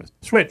can save us.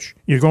 Switch,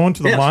 you're going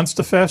to the Yes.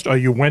 Monster Fest, or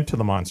you went to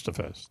the Monster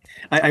Fest?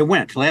 I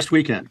went last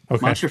weekend.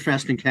 Okay. Monster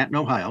Fest in Canton,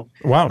 Ohio.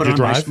 Wow, Put did you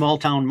on by drive? Small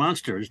Town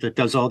Monsters that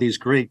does all these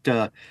great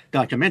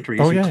documentaries,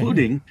 Oh, yeah,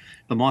 including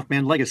The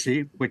Mothman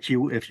Legacy, which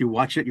if you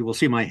watch it, you will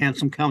see my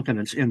handsome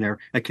countenance in there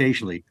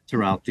occasionally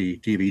throughout the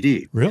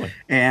DVD. Really?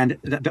 And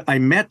I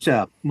met,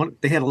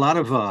 they had a lot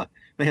of,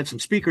 they had some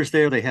speakers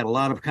there. They had a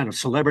lot of kind of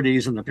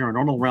celebrities in the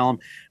paranormal realm.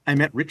 I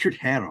met Richard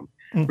Hatem.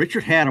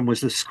 Richard Hatem was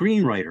the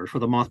screenwriter for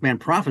the Mothman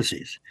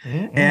Prophecies.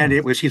 And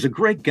he's a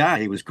great guy.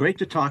 He was great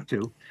to talk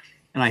to.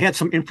 And I had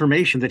some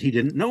information that he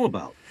didn't know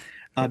about.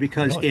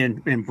 Because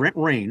in Brent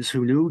Raines,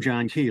 who knew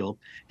John Keel,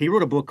 he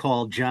wrote a book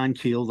called John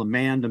Keel, The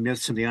Man, the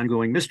Myths, and the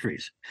Ongoing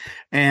Mysteries.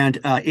 And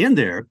in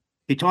there,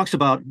 he talks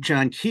about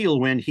John Keel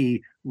when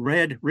he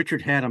read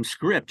Richard Hatem's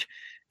script.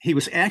 he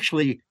was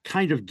actually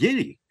kind of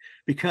giddy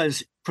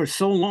because for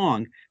so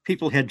long,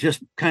 people had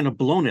just kind of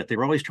blown it. They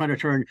were always trying to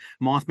turn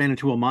Mothman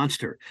into a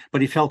monster,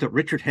 but he felt that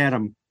Richard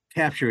Hatem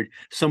captured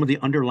some of the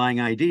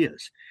underlying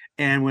ideas.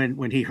 And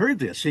when he heard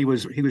this, he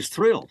was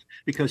thrilled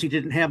because he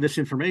didn't have this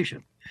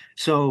information.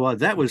 So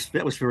that was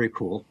very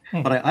cool.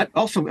 But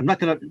I'm not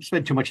going to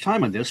spend too much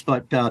time on this.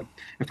 But a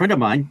friend of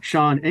mine,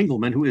 Sean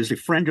Engelman, who is a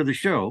friend of the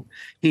show,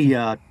 he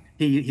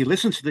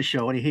listens to the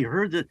show, and he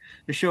heard that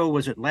the show,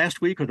 was it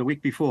last week or the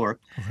week before,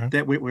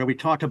 where we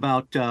talked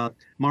about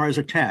Mars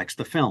Attacks,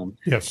 the film.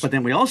 Yes. But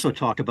then we also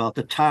talked about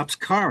the Topps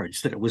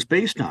cards that it was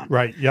based on.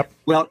 Right. Yep.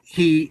 Well,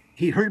 he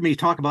heard me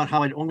talk about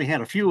how I'd only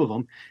had a few of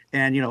them,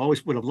 and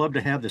always would have loved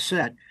to have the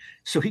set.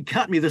 So he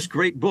got me this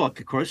great book.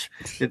 Of course,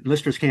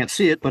 listeners can't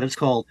see it, but it's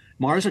called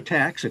Mars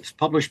Attacks. It's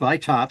published by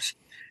Topps.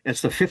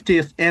 It's the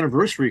 50th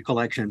anniversary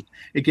collection.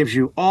 It gives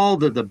you all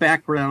the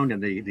background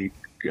and the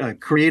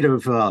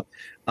creative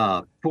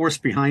force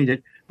behind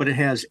it, but it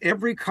has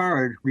every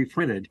card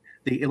reprinted,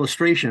 the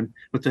illustration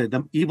with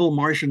the evil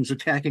Martians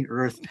attacking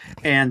Earth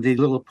and the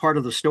little part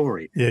of the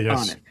story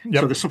on it.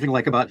 So there's something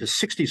like about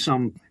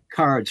 60-some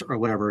cards or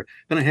whatever.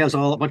 Then it has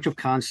a bunch of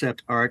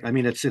concept art. I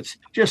mean, it's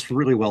just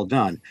really well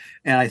done.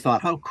 And I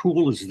thought, how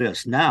cool is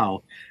this?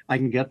 Now I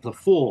can get the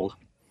full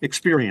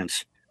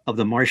experience of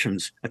the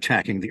Martians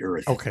attacking the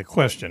Earth. Okay,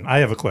 question. I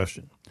have a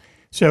question.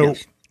 So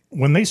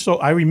when they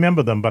sold, I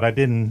remember them, but I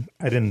didn't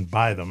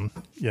buy them.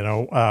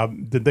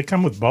 Did they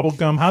come with bubble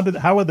gum?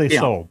 How were they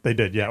sold? They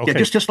did, yeah. Okay.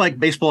 Yeah, just like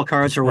baseball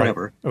cards or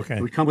whatever. Right. Okay.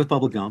 It would come with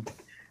bubble gum.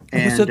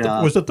 And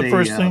was it the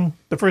first thing?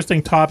 The first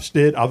thing Topps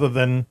did, other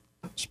than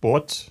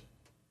sports?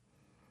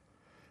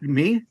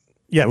 Me?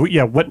 Yeah.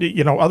 What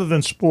other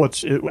than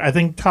sports, I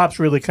think Topps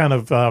really kind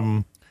of.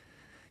 I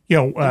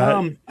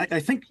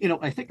think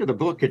of the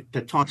book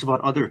that talks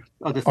about other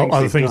things.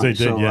 Other things they did,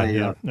 so They're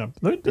I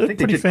think pretty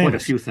they did famous. quite a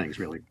few things,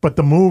 really. But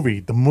the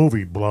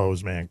movie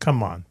blows, man.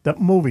 Come on, that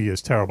movie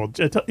is terrible.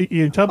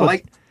 You talk about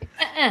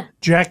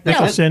Jack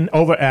Nicholson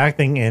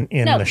overacting in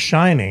The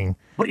Shining.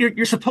 But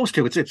you're supposed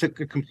to. It's a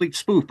complete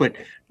spoof. But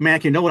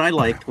Mac, what I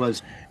liked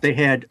was they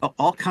had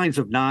all kinds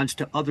of nods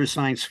to other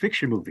science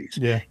fiction movies.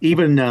 Yeah.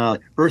 Even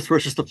Earth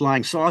versus the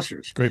Flying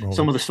Saucers. Great movie.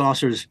 Some of the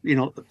saucers,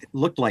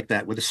 looked like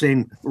that with the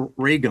same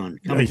ray gun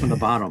coming from the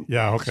bottom.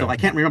 Yeah. Okay. So I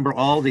can't remember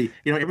all the.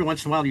 Every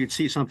once in a while you'd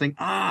see something.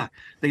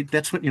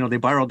 That's what they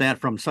borrowed that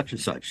from such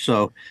and such.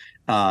 So,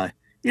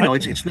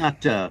 it's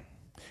not. Can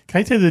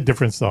I tell you the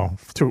difference though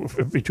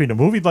between a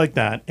movie like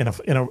that and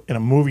a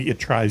movie it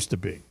tries to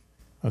be?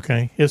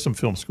 Okay, here's some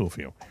film school for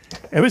you.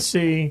 Ever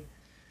see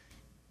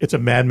It's a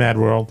Mad, Mad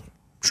World?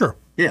 Sure.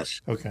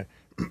 Yes. Okay.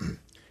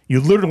 You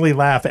literally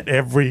laugh at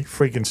every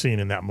freaking scene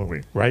in that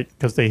movie, right?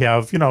 Because they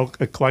have,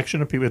 a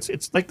collection of people.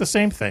 It's like the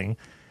same thing.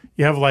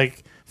 You have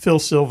like Phil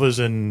Silvers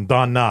and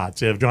Don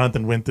Knotts. You have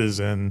Jonathan Winters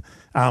and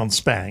Alan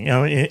Spang.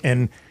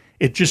 And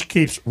it just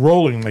keeps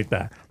rolling like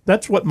that.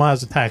 That's what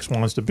Mars Attacks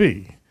wants to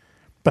be,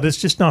 but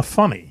it's just not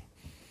funny.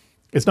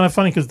 It's not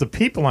funny because the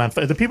people aren't.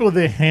 The people are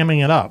there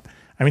hamming it up.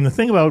 I mean, the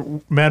thing about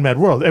Mad, Mad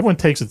World, everyone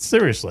takes it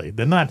seriously.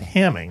 They're not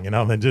hamming,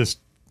 They're just,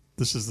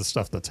 this is the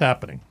stuff that's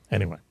happening.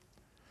 Anyway,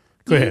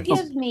 go ahead. You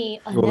give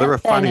me well, they were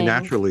funny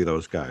naturally,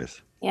 those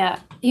guys. Yeah.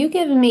 You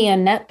give me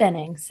Annette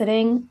Bening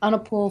sitting on a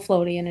pool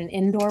floaty in an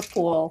indoor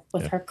pool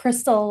with her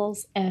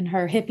crystals and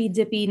her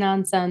hippy-dippy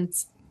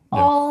nonsense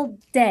all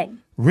day.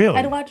 Really?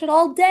 I'd watch it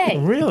all day.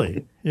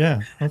 Really?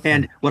 Yeah. Okay.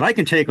 And what I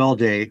can take all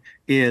day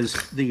is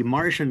the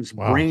Martians'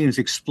 brains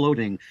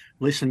exploding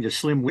listening to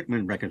Slim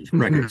Whitman records.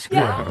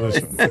 Yeah.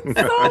 Listen.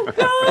 So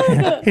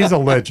good. He's a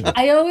legend.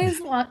 I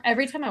always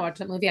every time I watch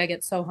that movie, I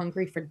get so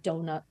hungry for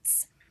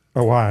donuts.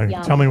 Oh, why?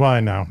 Yum. Tell me why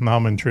now. Now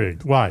I'm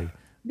intrigued. Why?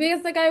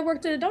 Because the guy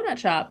worked at a donut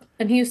shop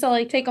and he used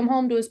to take them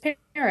home to his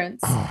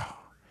parents.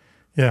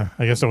 Yeah,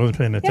 I guess I wasn't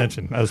paying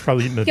attention. I was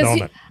probably eating a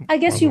donut. I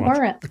guess you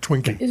weren't. A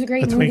Twinkie. It was a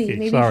great A movie. Twinkie.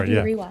 Maybe Sorry, you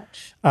should do a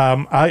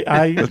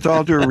rewatch. Let's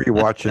all do a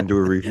rewatch and do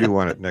a review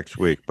on it next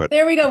week. But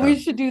there we go. We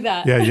should do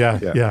that.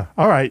 Yeah.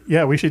 All right.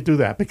 Yeah, we should do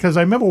that because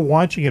I remember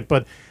watching it,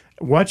 but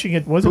watching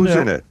it wasn't. Who's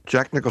in it?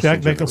 Jack Nicholson.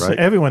 Right?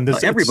 Everyone.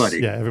 Everybody.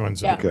 Yeah,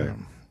 everyone's in it. Okay. Yeah.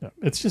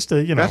 It's just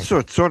That's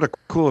what's sort of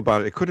cool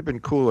about it. It could have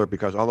been cooler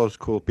because all those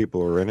cool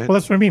people are in it. Well,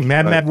 that's what I mean.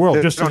 Mad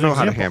World. Just don't as an know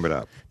how to example. ham it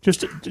up.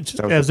 Just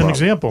as an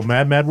example,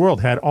 Mad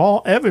World had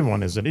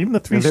everyone is in it. Even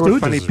the Three and they Stooges. were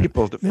funny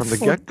people from the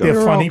get-go. They're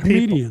They're funny all people.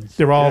 comedians.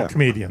 They're all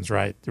comedians,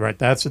 right? Right.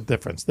 That's the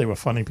difference. They were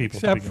funny people.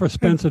 Except for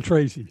Spencer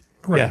Tracy.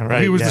 Right. Yeah,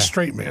 right. He was yeah. the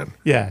straight man.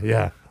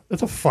 Yeah.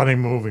 That's a funny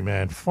movie,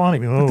 man. Funny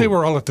movie. But they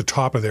were all at the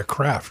top of their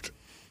craft.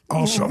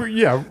 Also,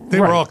 yeah, they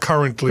were all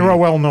currently. They were all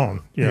well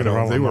known. Yeah,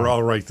 they were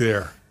all right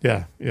there.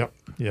 Yeah.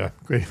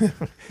 Great.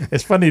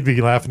 It's funny to be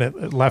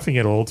laughing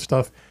at old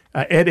stuff.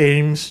 Ed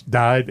Ames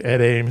died. Ed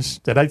Ames.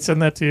 Did I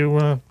send that to you,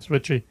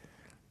 Switchy?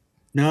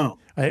 No.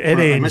 Ed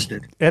I Ames. missed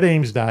it. Ed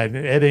Ames died.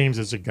 Ed Ames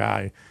is a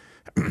guy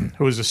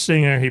who was a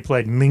singer. He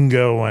played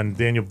Mingo on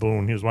Daniel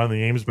Boone. He was one of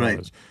the Ames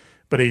brothers.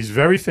 But he's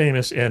very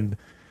famous in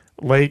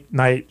late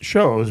night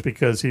shows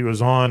because he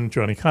was on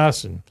Johnny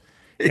Carson.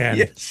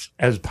 And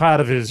as part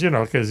of his,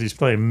 because he's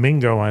playing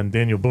Mingo on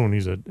Daniel Boone,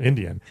 he's an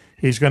Indian.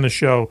 He's going to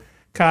show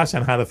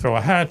Carson how to throw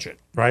a hatchet,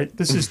 right?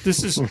 This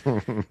is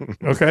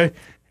okay,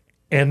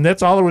 and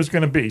that's all it was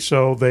going to be.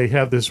 So they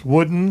have this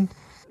wooden,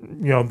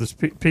 this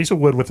piece of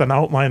wood with an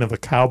outline of a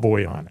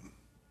cowboy on it,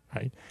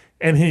 right?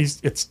 And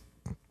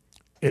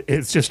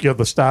it's just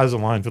the stars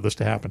align for this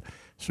to happen.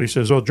 So he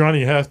says, "Oh, Johnny,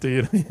 you have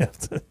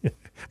to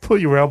pull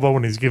your elbow,"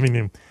 and he's giving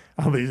him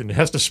all these, and he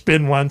has to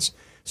spin once.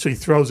 So he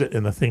throws it,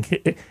 and the thing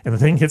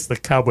hits the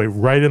cowboy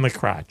right in the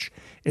crotch.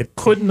 It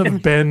couldn't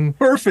have been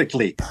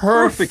perfectly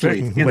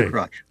in the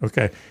crotch.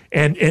 Okay,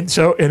 and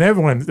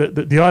everyone,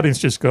 the audience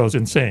just goes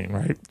insane,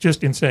 right?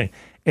 Just insane.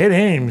 Ed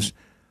Ames,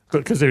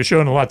 because they were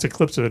showing lots of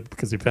clips of it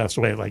because he passed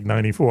away at like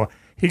 94.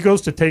 He goes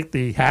to take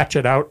the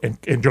hatchet out,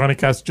 and Johnny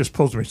Carson just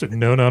pulls him. He said,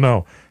 "No.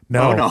 No.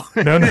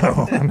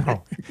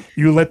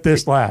 You let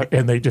this laugh."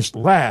 And they just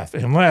laugh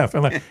and laugh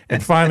and laugh.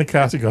 And finally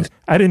Carson goes,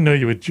 "I didn't know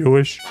you were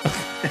Jewish."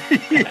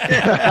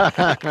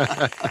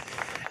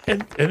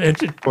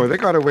 Boy, they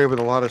got away with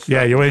a lot of stuff.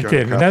 Yeah, you ain't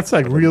kidding. And that's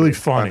like really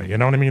funny. You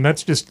know what I mean?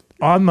 That's just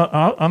on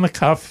the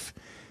cuff,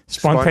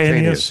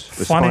 spontaneous,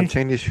 The funny.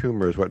 spontaneous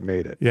humor is what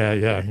made it. Yeah,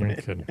 you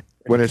ain't kidding.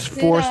 When it's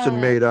forced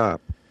and made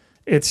up,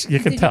 you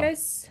can tell.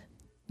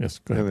 Yes,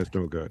 go ahead. Then it's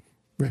no good.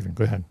 Raven,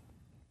 go ahead.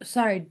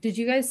 Sorry, did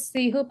you guys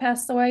see who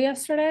passed away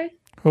yesterday?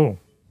 Who?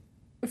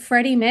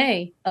 Freddie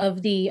May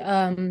of the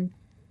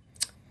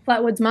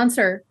Flatwoods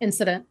Monster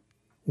incident.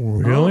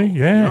 Really?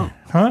 Yeah. No.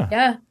 Huh.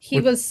 Yeah, he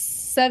was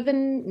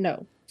 7.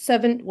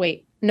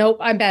 Wait, nope,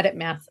 I'm bad at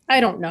math. I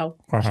don't know.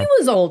 Uh-huh. He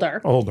was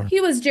older. He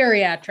was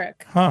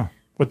geriatric. Huh.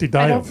 What did he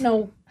die I of? don't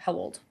know how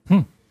old.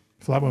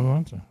 Flatwood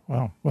Monster.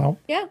 Wow. Well.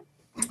 Yeah.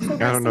 So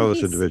I don't know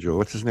this individual.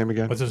 What's his name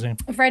again? What's his name?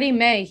 Freddie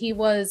May. He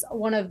was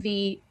one of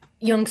the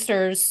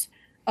youngsters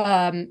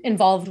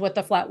involved with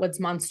the Flatwoods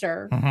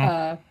Monster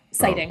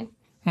sighting.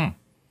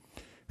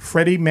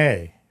 Freddie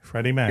May.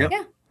 Yep.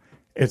 Yeah.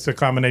 It's a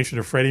combination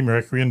of Freddie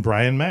Mercury and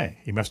Brian May.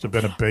 He must have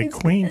been a big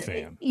Queen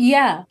fan.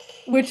 Yeah,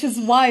 which is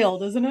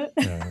wild, isn't it?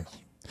 Yes.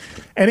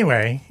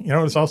 Anyway,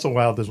 it's also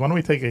wild is why don't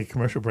we take a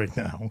commercial break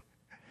now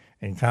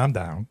and calm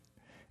down.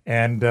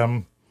 And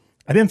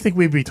I didn't think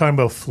we'd be talking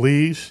about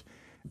fleas.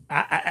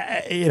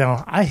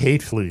 I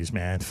hate fleas,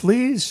 man.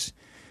 Fleas,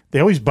 they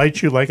always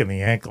bite you like in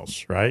the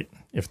ankles, right?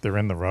 If they're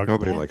in the rug.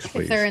 Nobody likes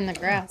fleas. If they're in the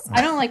grass.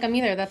 I don't like them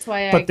either. That's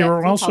why But I there get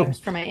were flea also- collars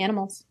for my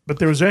animals. But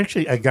there was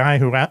actually a guy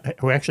who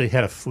actually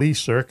had a flea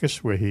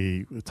circus where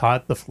he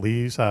taught the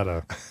fleas how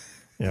to,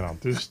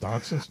 do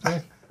stunts and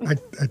stuff. I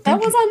think That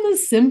was on The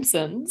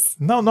Simpsons.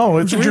 No,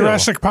 it's real.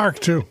 Jurassic Park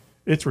too.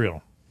 It's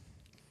real.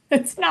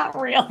 It's not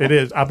real. It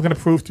is. I'm going to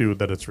prove to you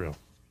that it's real.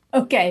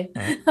 Okay.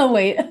 I'll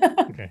wait.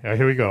 Okay,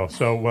 here we go.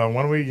 So why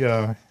don't we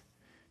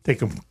take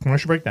a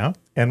commercial break now,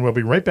 and we'll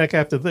be right back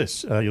after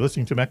this. You're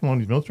listening to Mac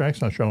Maloney's Military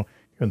Action Show here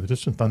on the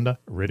Distant Thunder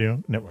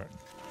Radio Network.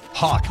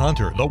 Hawk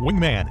Hunter, the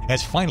wingman,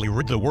 has finally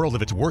rid the world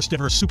of its worst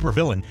ever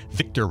supervillain,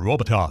 Viktor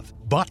Robotov.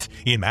 But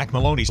in Mac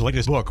Maloney's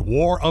latest book,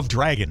 War of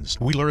Dragons,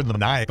 we learn the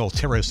maniacal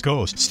terrorist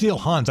ghost still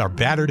haunts our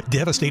battered,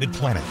 devastated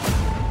planet.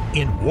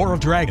 In War of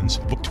Dragons,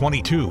 book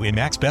 22 in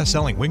Mac's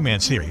best-selling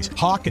Wingman series,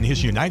 Hawk and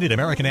his United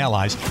American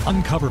allies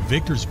uncover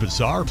Victor's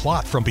bizarre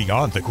plot from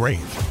beyond the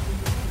grave.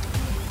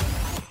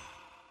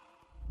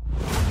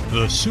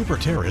 The super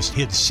terrorist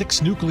hid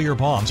 6 nuclear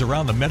bombs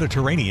around the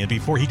Mediterranean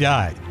before he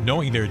died,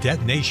 knowing their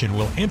detonation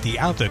will empty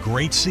out the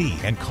Great Sea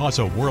and cause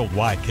a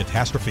worldwide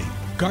catastrophe.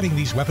 Guarding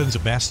these weapons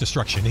of mass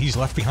destruction, he's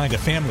left behind a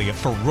family of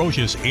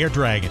ferocious air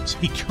dragons,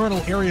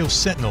 eternal aerial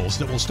sentinels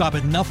that will stop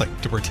at nothing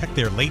to protect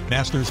their late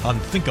master's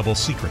unthinkable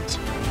secrets.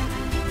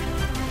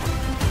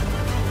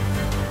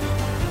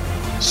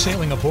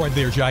 Sailing aboard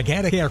their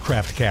gigantic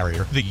aircraft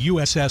carrier, the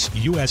USS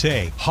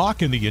USA,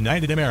 Hawk and the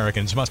United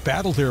Americans must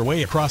battle their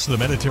way across the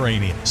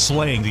Mediterranean,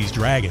 slaying these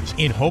dragons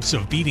in hopes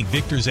of beating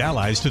Victor's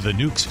allies to the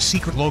nuke's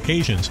secret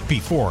locations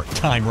before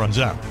time runs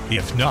out.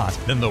 If not,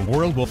 then the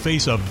world will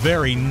face a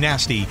very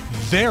nasty,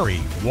 very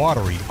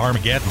watery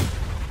Armageddon.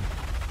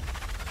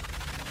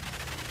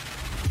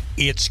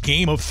 It's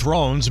Game of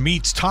Thrones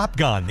meets Top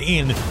Gun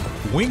in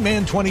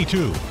Wingman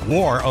 22,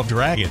 War of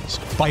Dragons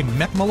by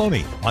Mac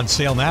Maloney, on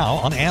sale now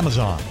on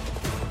Amazon.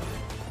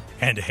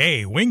 And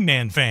hey,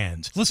 Wingman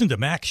fans, listen to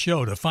Mac's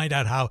show to find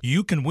out how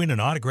you can win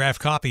an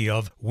autographed copy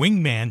of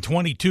Wingman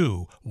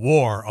 22,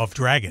 War of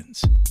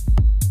Dragons.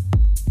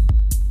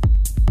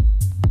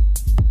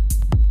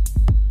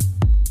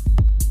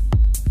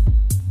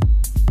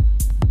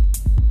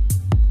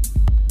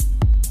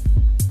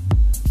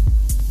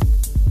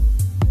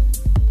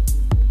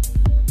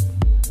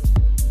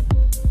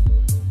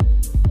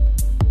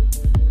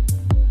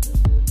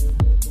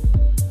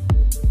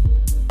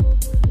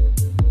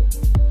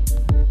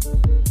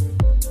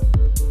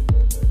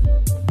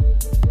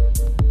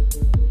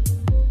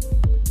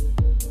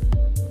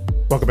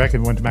 Welcome back,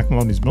 everyone, to Mac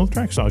Maloney's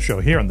Military Action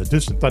Show here on the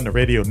Distant Thunder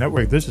Radio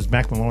Network. This is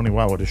Mac Maloney.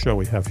 Wow, what a show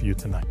we have for you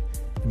tonight.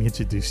 Let me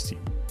introduce you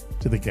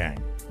to the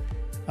gang.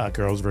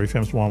 Girls, very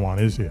famous Wan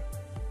is here.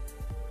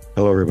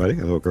 Hello, everybody.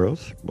 Hello,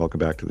 girls. Welcome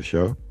back to the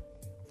show.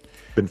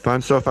 Been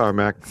fun so far,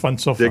 Mac. Fun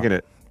so far. Digging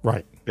it.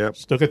 Right. Yep.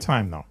 Still got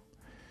time, though.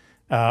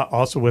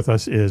 Also with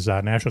us is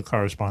national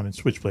correspondent,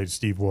 Switchblade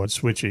Steve Ward.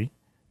 Switchy,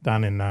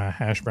 down in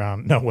Hash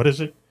Brown. No, what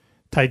is it?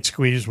 Tight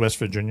Squeeze, West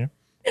Virginia.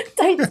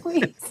 Tight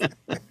squeeze.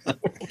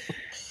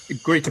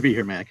 Great to be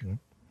here, Mac.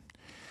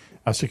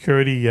 Our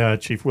security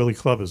chief, Willie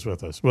Clubb, is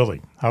with us.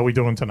 Willie, how are we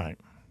doing tonight?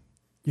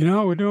 You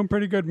know, we're doing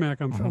pretty good, Mac.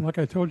 Like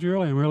I told you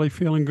earlier, I'm really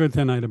feeling good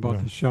tonight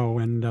about the show.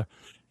 And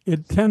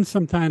it tends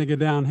sometimes to get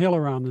downhill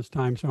around this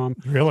time, so I'm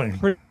really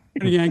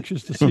pretty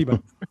anxious to see.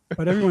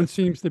 But everyone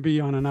seems to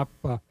be on an up.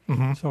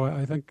 So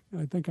I think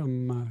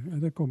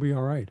we'll be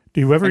all right.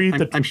 Do you ever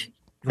eat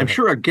I'm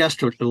sure our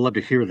guest would love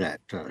to hear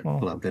that,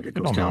 Club, that it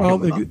goes down. Well,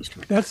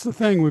 that's the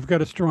thing. We've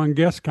got a strong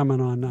guest coming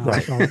on now,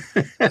 so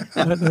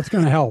that's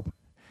going to help.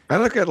 I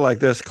look at it like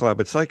this, Club.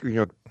 It's like,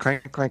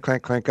 clank, clank,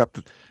 clank, clank up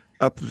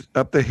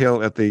the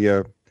hill at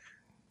the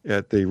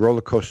roller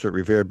coaster at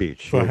Revere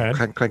Beach. Go ahead.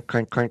 Clank, clank,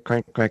 clank, clank,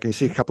 clank, clank. And you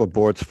see a couple of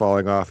boards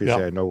falling off. You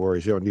say, no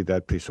worries. You don't need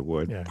that piece of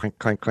wood. Yeah. Clank,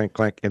 clank, clank,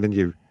 clank. And then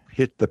you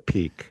hit the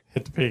peak.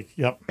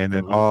 Yep. And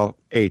then all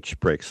H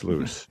breaks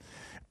loose.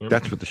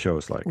 That's what the show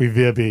is like.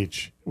 Revere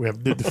Beach. We have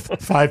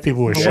 5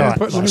 people were shot.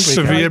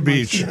 Severe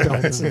Beach.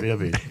 Severe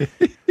Beach.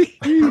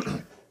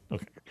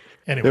 Okay.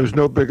 Anyway. There was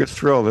no bigger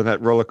thrill than that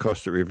roller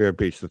coaster at Revere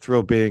Beach. The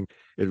thrill being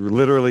it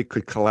literally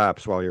could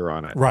collapse while you're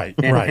on it. Right.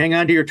 And hang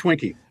on to your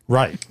Twinkie.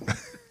 Right.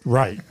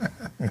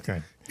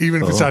 Okay.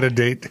 Even if it's out of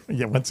date.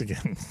 Yeah, once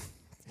again.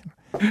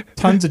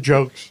 Tons of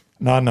jokes,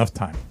 not enough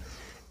time.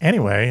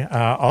 Anyway,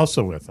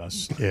 also with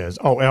us is,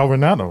 Al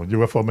Renato,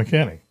 UFO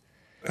mechanic.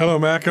 Hello,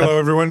 Mac. Hello,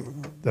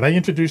 everyone. Did I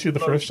introduce you the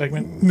first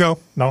segment? No.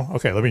 No?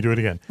 Okay, let me do it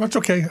again. That's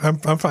okay. I'm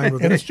fine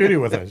with it. In the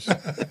studio with us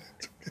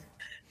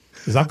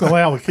is Uncle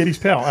Al, the kitty's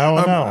pal. Al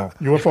Renato,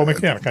 UFO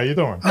mechanic. How you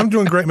doing? I'm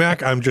doing great,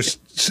 Mac. I'm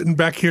just sitting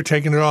back here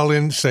taking it all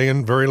in,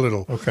 saying very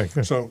little. Okay,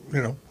 good. So,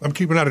 I'm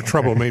keeping out of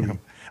trouble, maybe.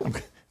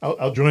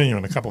 I'll join you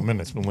in a couple of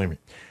minutes, believe me.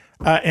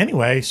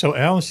 Anyway, so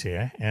Al's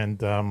here,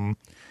 and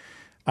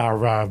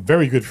our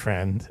very good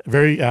friend,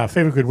 very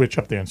favorite good witch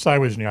up there in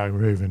Sideways, New York,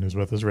 Raven, is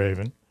with us.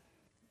 Raven.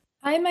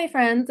 Hi, my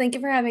friends. Thank you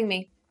for having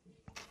me.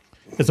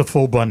 It's a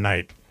full bun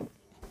night.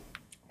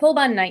 Full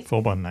bun night.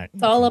 Full bun night.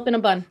 It's all up in a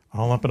bun.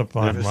 All up in a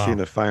bun. Never seen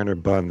a finer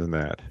bun than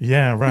that.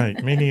 Yeah,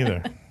 right. Me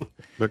neither.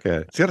 Look at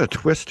it. It's got a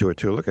twist to it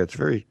too. Look at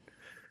it.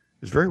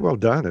 It's very well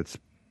done.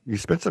 You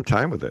spent some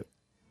time with it.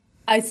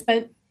 I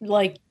spent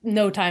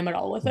no time at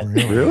all with it.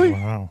 Really?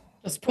 Wow.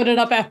 Just put it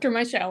up after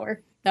my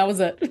shower. That was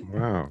it.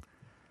 Wow.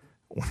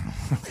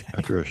 Okay.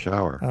 After a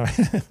shower.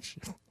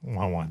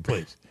 One,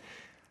 please.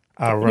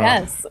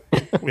 Yes.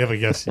 We have a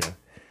guest here.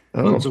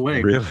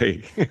 Away.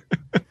 Really?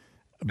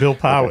 Bill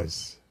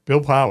Powers. Okay.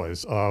 Bill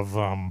Powers of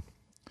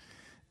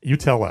You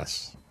Tell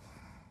Us.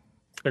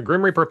 The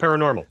Grim Reaper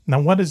Paranormal.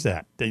 Now, what is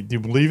that? Do you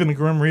believe in the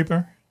Grim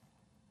Reaper?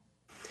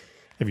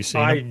 Have you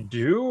seen it? I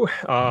do.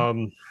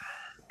 Trying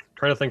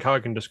to think how I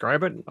can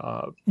describe it.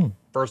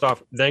 First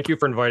off, thank you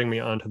for inviting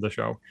me onto the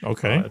show.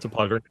 Okay. It's a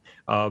pleasure.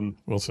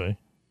 We'll see.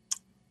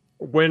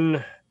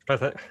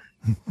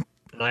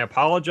 And I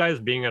apologize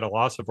being at a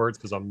loss of words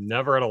because I'm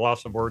never at a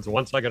loss of words.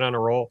 Once I get on a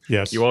roll,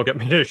 yes, you won't get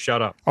me to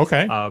shut up.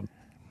 Okay.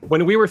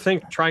 When we were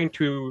trying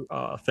to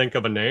think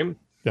of a name,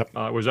 it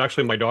was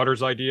actually my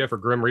daughter's idea for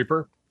Grim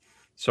Reaper.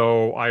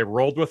 So I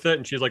rolled with it,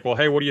 and she's like, well,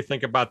 hey, what do you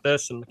think about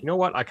this? And you know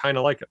what? I kind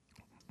of like it.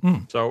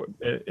 So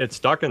it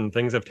stuck, and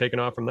things have taken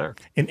off from there.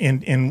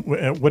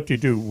 And what do you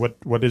do?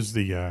 What is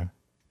the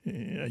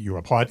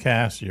your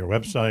podcast, your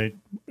website,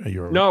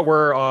 No,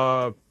 we're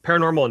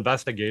paranormal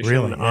investigation.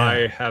 Really? Yeah.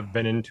 I have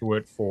been into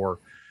it for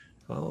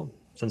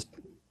since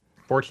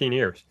 14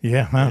 years.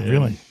 Yeah, wow,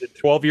 really.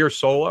 12 years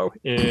solo,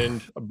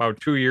 and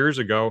about 2 years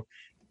ago,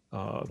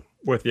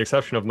 with the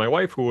exception of my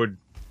wife, who would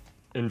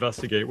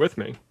investigate with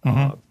me.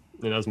 And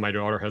as my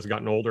daughter has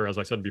gotten older, as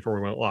I said before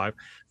we went live,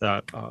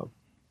 that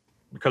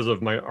because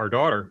of our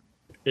daughter,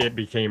 it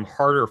became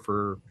harder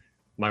for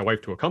my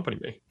wife to accompany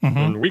me.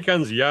 On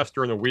weekends, yes.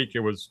 During the week, it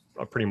was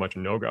pretty much a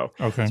no-go.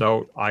 Okay.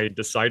 So I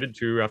decided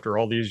to, after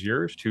all these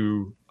years,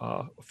 to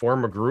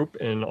form a group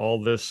in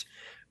all this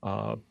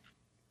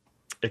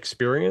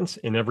experience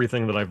and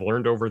everything that I've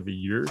learned over the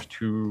years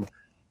to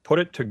put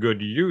it to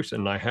good use.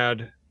 And I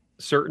had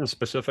certain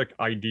specific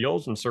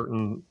ideals and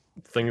certain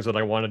things that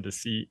I wanted to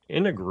see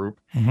in a group.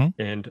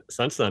 And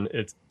since then,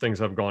 things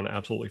have gone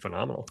absolutely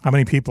phenomenal. How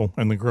many people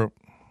in the group?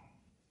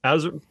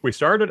 As we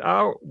started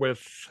out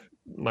with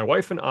my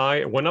wife and I,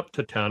 it went up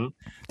to 10.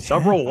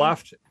 Several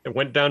left. It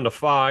went down to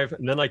 5.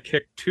 And then I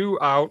kicked 2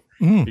 out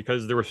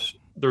because there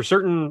were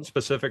certain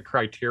specific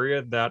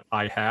criteria that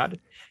I had.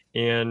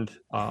 And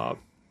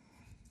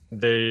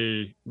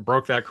they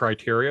broke that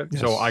criteria.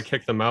 Yes. So I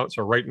kicked them out.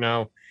 So right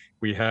now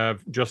we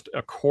have just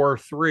a core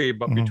 3,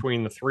 but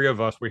between the 3 of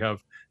us, we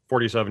have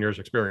 47 years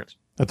experience.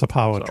 That's a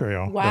power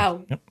trio.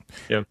 Wow. Yep.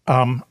 Yeah.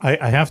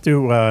 I have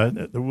to,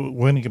 we're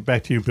going to get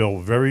back to you, Bill,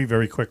 very,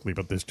 very quickly,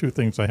 but there's 2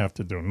 things I have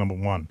to do. Number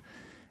 1,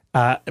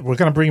 we're going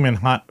to bring him in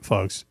hot,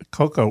 folks.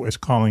 Coco is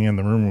calling in.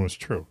 The rumor was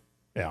true.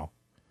 Al.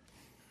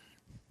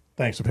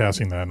 Thanks for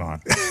passing that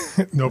on.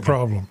 No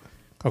problem.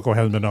 Coco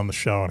hasn't been on the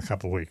show in a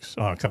couple of weeks,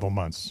 a couple of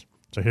months.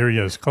 So here he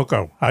is.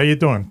 Coco, how are you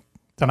doing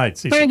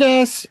tonight? Hi,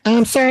 guys.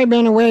 I'm sorry I've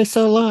been away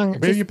so long.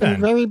 Where you been?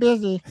 Very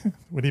busy.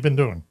 What have you been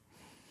doing?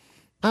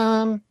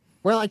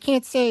 Well, I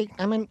can't say.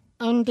 I'm an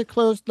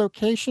undisclosed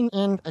location,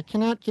 and I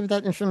cannot give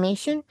that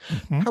information.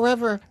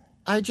 However,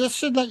 I just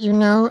should let you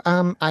know,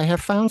 I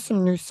have found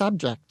some new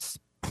subjects.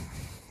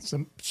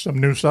 Some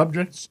new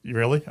subjects? You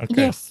really?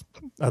 Okay. Yes.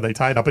 Are they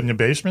tied up in your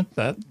basement?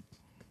 That?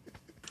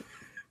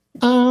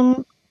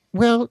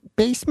 Well,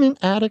 basement,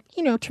 attic,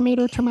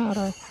 tomato.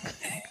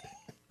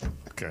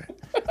 Okay.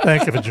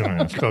 Thank you for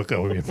joining us,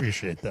 Coco. We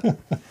appreciate that.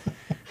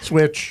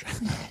 Switch.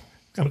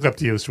 I'll look up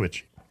to you,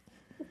 Switch.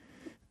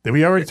 Did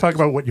we already talk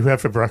about what you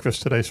had for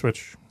breakfast today,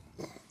 Switch?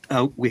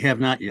 We have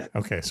not yet.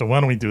 Okay, so why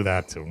don't we do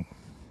that to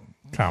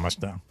calm us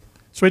down?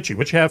 Switchy,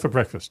 what you have for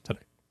breakfast today?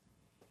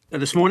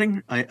 This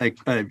morning, I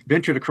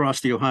ventured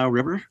across the Ohio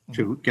River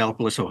to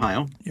Gallipolis,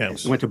 Ohio.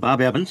 Yes. Went to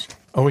Bob Evans.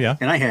 Oh, yeah.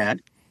 And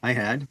I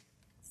had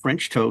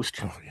French toast.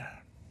 Oh, yeah.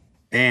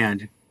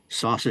 And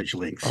sausage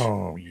links.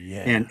 Oh,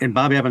 yeah. And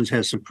Bob Evans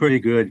has some pretty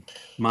good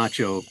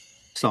macho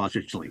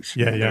sausage links.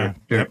 Yeah.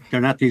 They're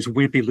not these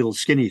wimpy little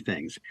skinny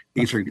things.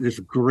 These are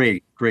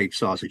great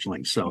sausage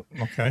links. So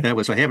okay.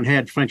 I haven't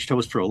had French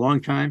toast for a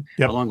long time,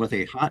 along with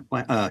a hot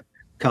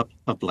cup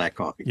of black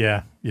coffee.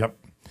 Yeah. Yep.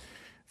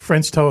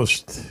 French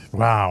toast.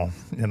 Wow.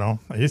 I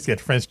used to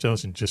get French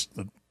toast and just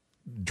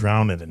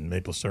drown it in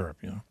maple syrup,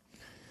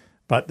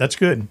 But that's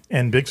good.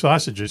 And big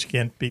sausages, you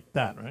can't beat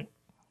that, right?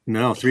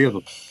 No, 3 of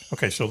them.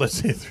 Okay, so let's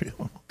say 3 of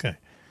them. Okay.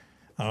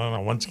 I don't know.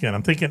 Once again,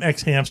 I'm thinking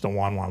ex-hamster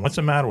 1-1. What's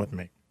the matter with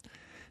me?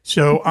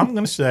 So I'm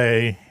going to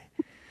say,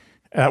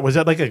 was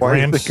that like a Why are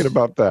you thinking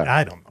about that?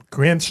 I don't know.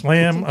 Grand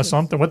Slam or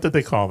something? What did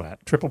they call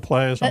that? Triple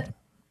play or something?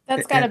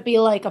 That's got to be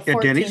like a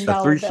 $14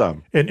 A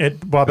threesome.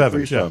 And Bob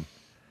Evans, yeah.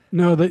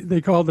 No,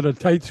 they called it a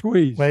tight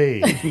squeeze.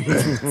 Wait.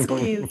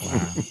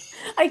 Squeeze.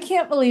 I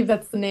can't believe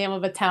that's the name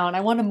of a town. I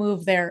want to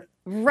move there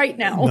right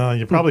now. No,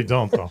 you probably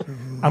don't, though.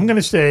 I'm going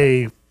to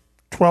say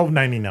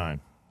 $12.99.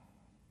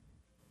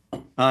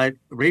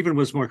 Raven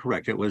was more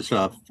correct. It was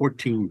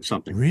 14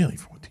 something. Really?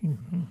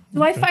 14?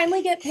 Do I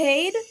finally get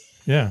paid?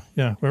 Yeah.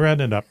 We're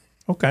adding it up.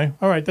 Okay.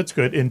 All right. That's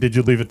good. And did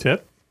you leave a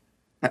tip?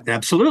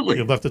 Absolutely.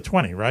 You left a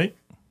 20, right?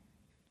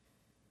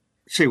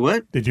 Say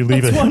what? Did you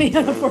leave a 20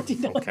 out of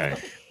 $14? Okay.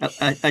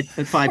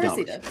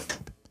 $5.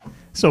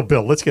 So,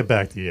 Bill, let's get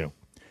back to you.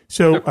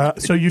 So, what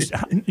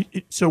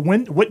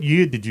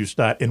year did you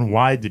start, and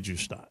why did you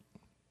start?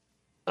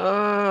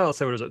 I'll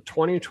say, what is it?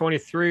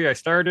 2023. I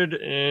started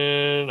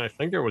in, I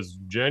think it was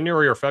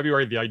January or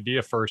February. The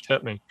idea first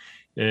hit me,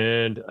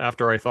 and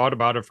after I thought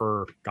about it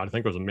for, God, I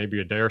think it was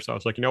maybe a day or so, I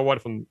was like, you know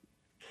what?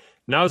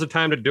 Now's the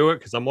time to do it,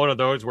 because I'm one of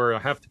those where I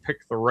have to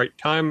pick the right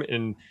time,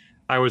 and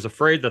I was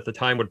afraid that the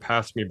time would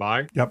pass me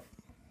by. Yep.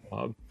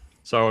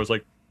 So I was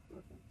like,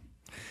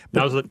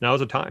 now's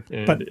the time,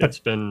 and it's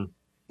been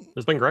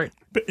great.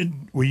 But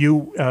were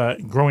you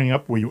growing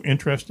up? Were you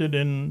interested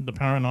in the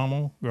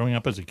paranormal growing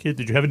up as a kid?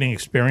 Did you have any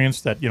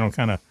experience that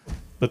kind of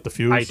lit the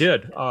fuse? I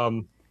did.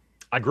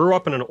 I grew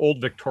up in an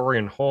old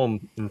Victorian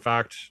home. In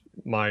fact,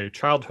 my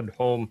childhood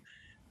home,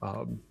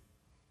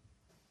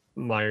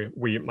 my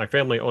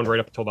family owned right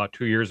up until about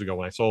 2 years ago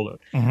when I sold it.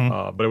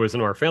 Mm-hmm. But it was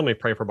in our family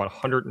probably for about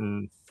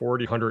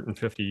 140,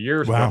 150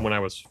 years. Wow. From when I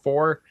was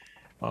 4.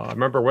 I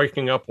remember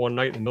waking up one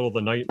night in the middle of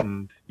the night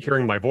and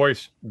hearing my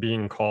voice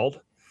being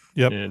called.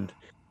 Yep. And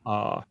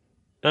I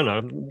don't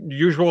know,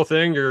 usual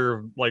thing.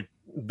 You're like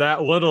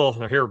that little.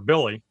 I hear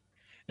Billy,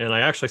 and I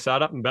actually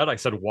sat up in bed. I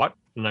said, "What?"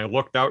 And I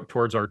looked out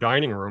towards our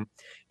dining room,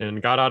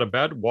 and got out of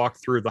bed,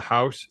 walked through the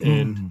house,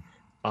 and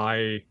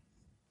I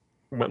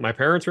went in my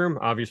parents' room.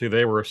 Obviously,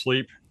 they were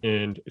asleep,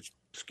 and it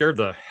scared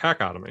the heck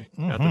out of me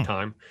at the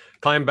time.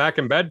 Climbed back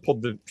in bed,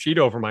 pulled the sheet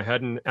over my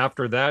head, and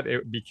after that,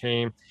 it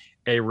became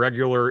a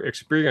regular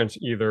experience,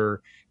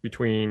 either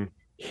between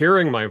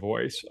hearing my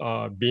voice,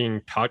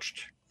 being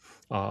touched,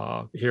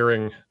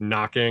 hearing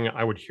knocking.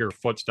 I would hear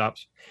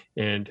footsteps,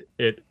 and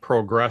it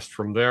progressed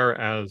from there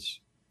as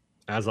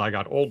I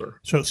got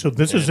older. So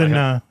this is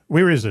in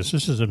where is this?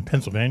 This is in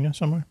Pennsylvania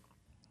somewhere?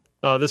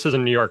 This is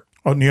in New York.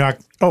 Oh, New York.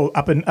 Oh,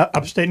 up in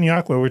upstate New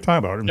York, where we're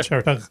talking about, in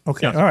Saratoga.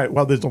 Okay, all right.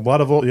 Well, there's a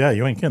lot of old. Yeah,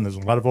 you ain't kidding. There's a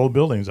lot of old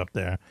buildings up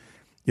there.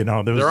 That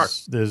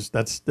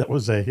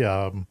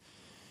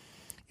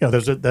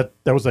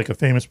was like a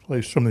famous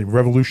place from the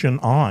Revolution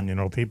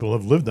on. People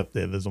have lived up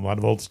there. There's a lot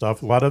of old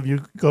stuff. A lot of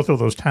you go through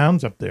those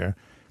towns up there,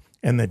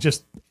 and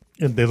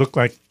they look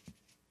like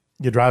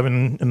you're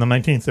driving in the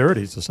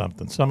 1930s or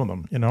something. Some of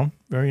them,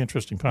 very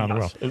interesting part of the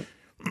world. And,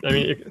 I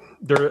mean,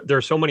 there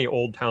are so many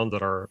old towns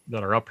that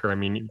are up here. I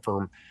mean,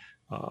 for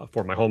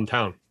my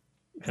hometown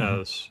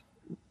has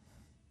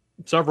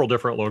several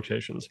different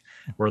locations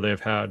where they've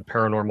had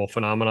paranormal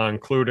phenomena,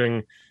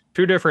 including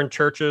 2 different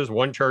churches.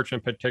 One church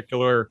in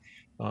particular,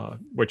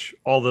 which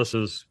all this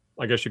is,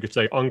 I guess you could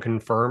say,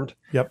 unconfirmed.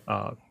 Yep.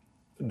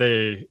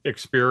 They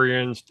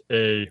experienced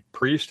a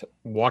priest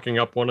walking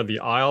up one of the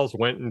aisles,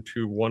 went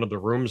into one of the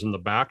rooms in the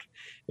back,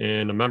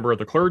 and a member of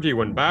the clergy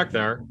went back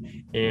there.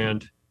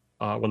 And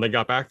when they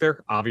got back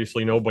there,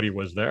 obviously nobody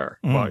was there.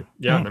 But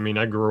yeah, I mean,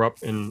 I grew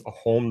up in a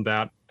home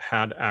that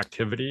had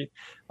activity.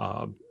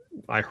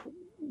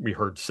 We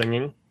heard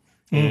singing.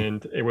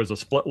 And it was a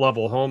split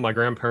level home. My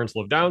grandparents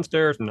lived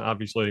downstairs, and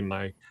obviously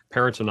my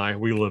parents and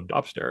we lived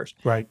upstairs.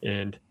 Right.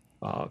 And,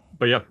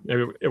 but yeah,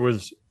 it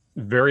was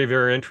very,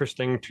 very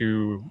interesting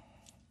to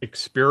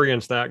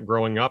experience that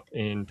growing up.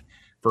 And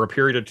for a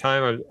period of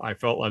time, I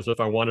felt as if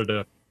I wanted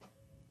to,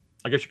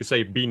 I guess you could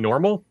say, be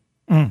normal.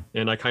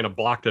 And I kind of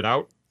blocked it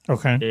out.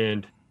 Okay.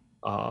 And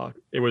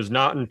it was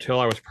not until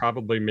I was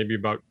probably maybe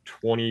about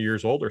 20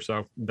 years old or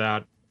so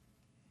that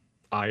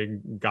I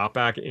got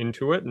back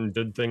into it and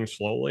did things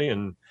slowly.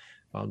 And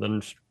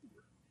then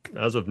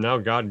as of now,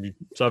 God,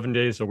 7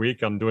 days a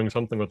week, I'm doing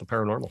something with the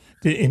paranormal.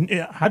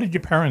 How did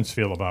your parents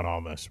feel about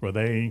all this?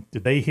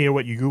 Did they hear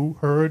what you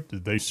heard?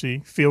 Did they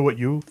feel what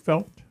you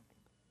felt?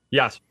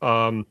 Yes.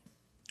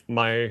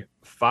 My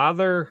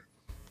father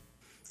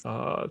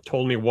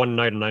told me one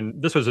night,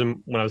 and this was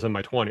when I was in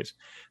my 20s,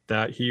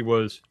 that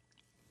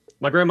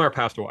my grandmother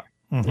passed away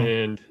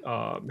and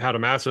had a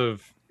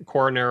massive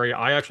coronary.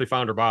 I actually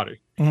found her body.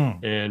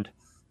 And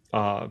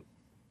a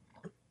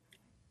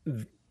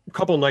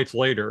couple nights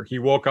later, he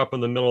woke up in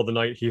the middle of the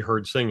night. He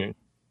heard singing,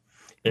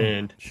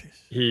 and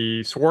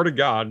he swore to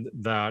God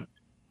that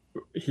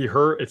he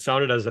heard it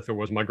sounded as if it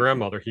was my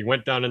grandmother. He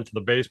went down into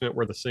the basement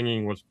where the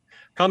singing was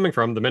coming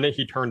from. The minute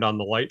he turned on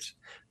the lights,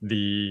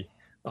 the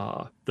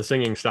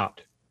singing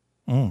stopped.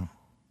 And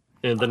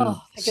then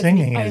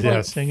singing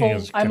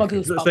is I'm a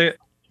goosebump.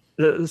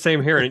 The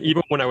same here. And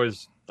even when I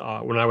was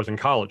in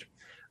college,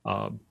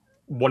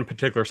 one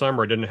particular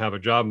summer I didn't have a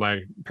job.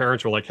 My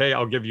parents were like, "Hey,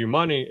 I'll give you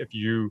money if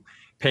you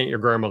paint your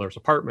grandmother's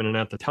apartment." And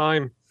at the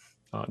time,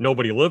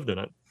 nobody lived in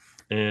it.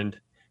 And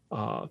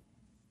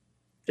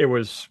it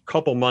was a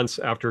couple months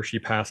after she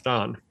passed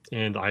on,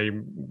 and I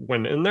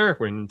went in there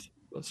and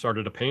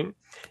started to paint.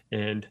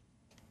 And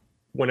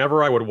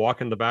whenever I would walk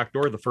in the back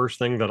door, the first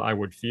thing that I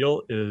would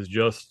feel is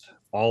just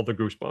all the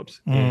goosebumps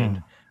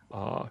and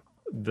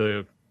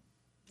the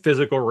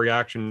physical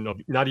reaction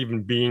of not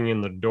even being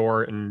in the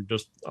door, and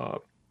just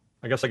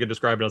I guess I could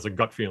describe it as a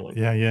gut feeling.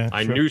 Yeah.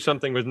 I knew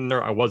something was in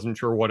there. I wasn't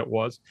sure what it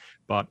was,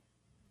 but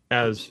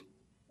as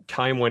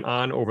time went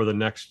on over the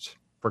next,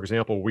 for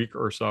example, week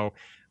or so,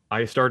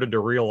 I started to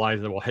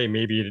realize that, well, hey,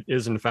 maybe it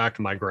is in fact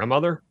my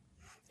grandmother.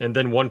 And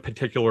then one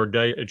particular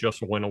day, it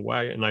just went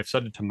away. And I've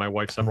said it to my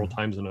wife several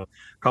times, and a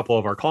couple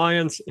of our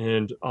clients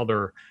and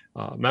other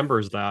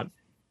members, that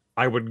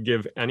I would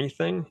give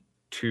anything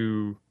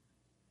to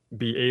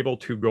be able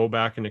to go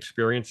back and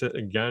experience it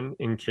again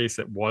in case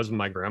it was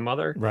my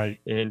grandmother. Right.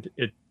 And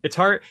it's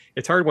hard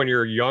when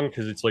you're young,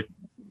 because it's like,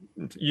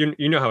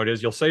 you know how it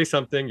is. You'll say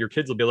something, your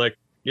kids will be like,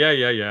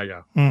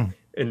 yeah.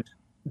 And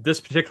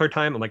this particular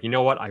time, I'm like, you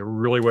know what? I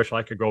really wish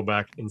I could go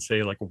back and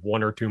say like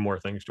one or two more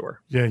things to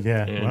her. Yeah.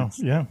 And, well,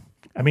 yeah.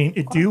 I mean,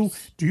 do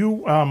you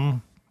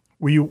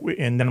were you?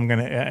 And then I'm going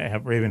to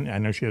have Raven. I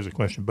know she has a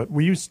question, but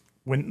were you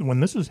when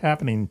this was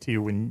happening to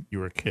you when you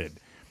were a kid?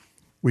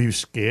 Were you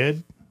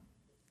scared?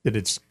 Did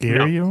it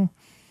scare you?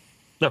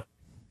 No,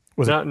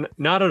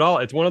 not at all.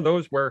 It's one of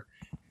those where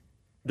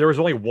there was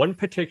only one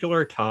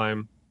particular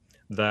time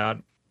that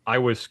I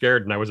was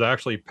scared, and I was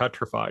actually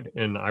petrified.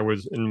 And I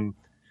was in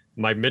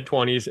my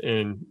mid-20s,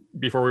 and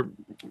before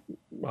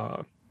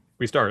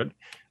we started,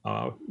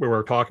 we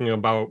were talking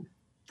about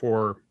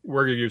for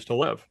where you used to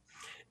live,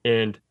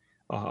 and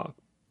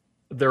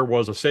there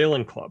was a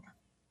sailing club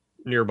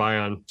nearby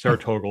on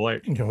Saratoga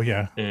Lake. Oh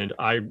yeah. And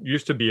I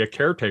used to be a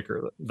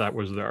caretaker that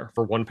was there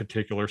for one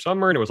particular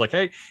summer, and it was like,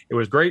 hey, it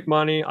was great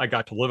money. I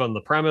got to live on the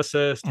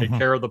premises, take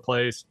care of the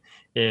place,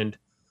 and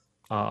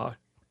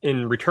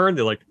in return,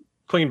 they like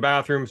clean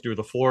bathrooms, do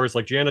the floors,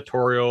 like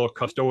janitorial,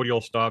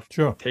 custodial stuff,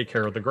 take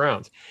care of the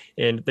grounds.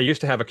 And they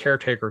used to have a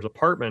caretaker's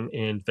apartment,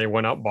 and they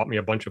went out and bought me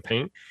a bunch of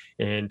paint.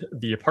 And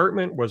the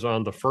apartment was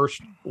on the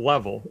first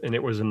level, and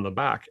it was in the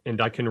back. And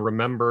I can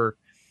remember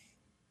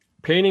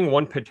painting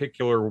one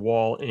particular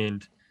wall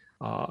and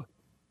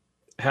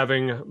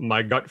having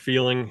my gut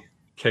feeling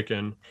kick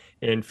in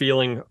and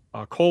feeling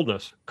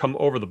coldness come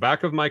over the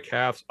back of my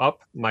calves, up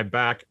my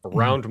back,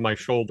 around my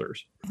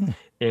shoulders.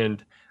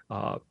 And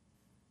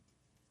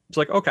it's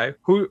like, okay,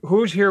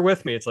 who's here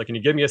with me? It's like, can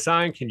you give me a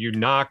sign? Can you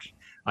knock?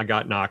 I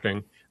got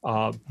knocking.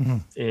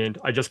 And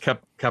I just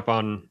kept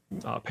on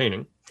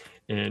painting,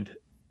 and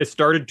it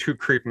started to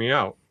creep me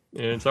out.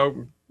 And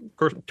so, of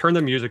course, turn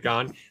the music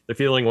on, the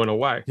feeling went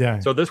away. Yeah.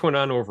 So this went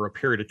on over a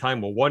period of time.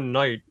 Well, one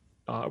night,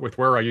 with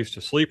where I used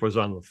to sleep was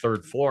on the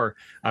third floor.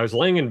 I was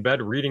laying in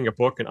bed reading a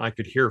book, and I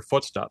could hear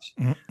footsteps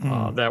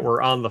that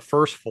were on the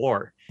first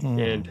floor.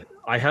 And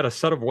I had a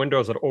set of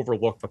windows that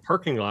overlooked the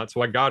parking lot.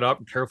 So I got up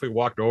and carefully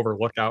walked over,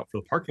 looked out for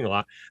the parking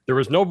lot. There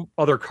was no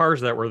other cars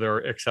that were there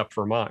except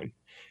for mine.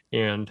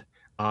 And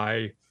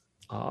I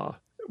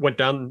went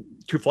down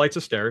 2 flights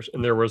of stairs,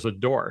 and there was a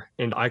door.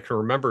 And I can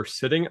remember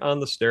sitting on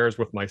the stairs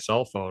with my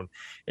cell phone,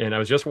 and I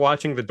was just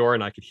watching the door,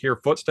 and I could hear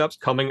footsteps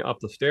coming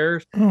up the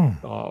stairs.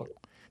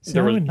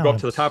 There was go up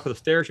to the top of the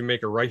stairs, you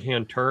make a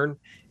right-hand turn,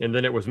 and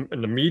then it was an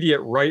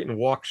immediate right and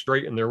walk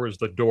straight, and there was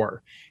the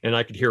door. And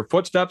I could hear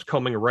footsteps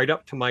coming right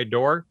up to my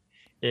door,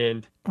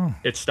 and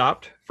it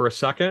stopped for a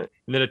second,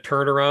 and then it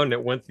turned around and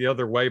it went the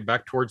other way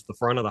back towards the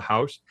front of the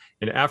house.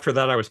 And after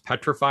that, I was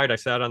petrified. I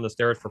sat on the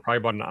stairs for probably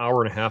about an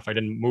hour and a half. I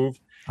didn't move.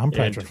 I'm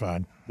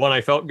petrified. When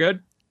I felt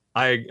good,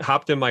 I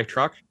hopped in my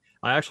truck.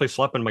 I actually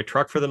slept in my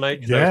truck for the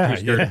night because Yeah, I was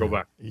too scared yeah. to go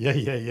back.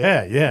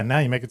 Yeah. Now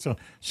you make it so.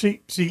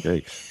 See,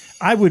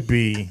 I would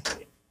be.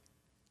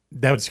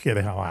 That would scare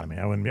the hell out of me.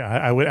 I wouldn't be.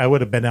 I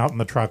would have been out in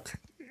the truck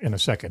in a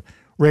second.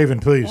 Raven,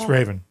 please, Yeah.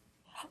 Raven.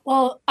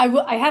 Well,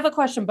 I have a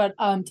question, but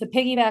to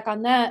piggyback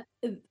on that,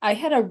 I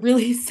had a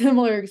really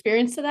similar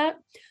experience to that.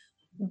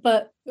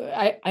 But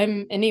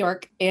I'm in New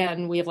York,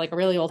 and we have like a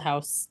really old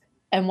house.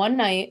 And one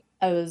night,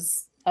 I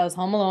was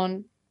home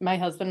alone. My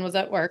husband was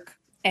at work,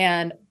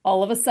 and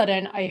all of a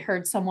sudden, I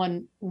heard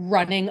someone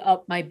running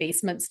up my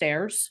basement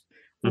stairs,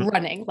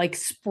 running like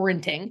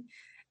sprinting,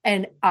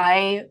 and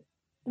I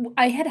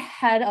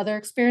had other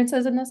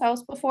experiences in this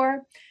house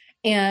before,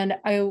 and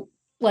I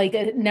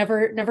like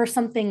never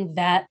something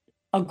that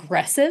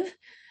aggressive.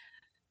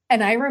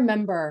 And I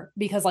remember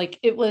because like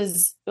it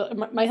was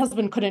my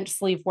husband couldn't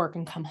just leave work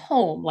and come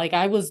home. Like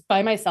I was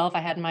by myself.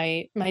 I had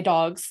my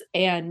dogs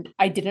and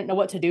I didn't know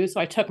what to do. So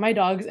I took my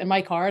dogs in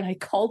my car and I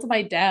called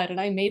my dad and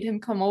I made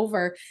him come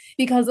over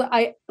because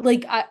I'm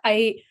like,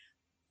 I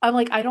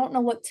don't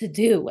know what to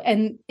do.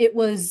 And it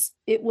was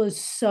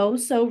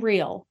so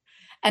real.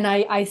 And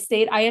I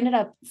ended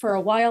up for a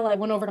while, I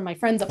went over to my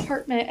friend's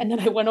apartment and then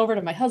I went over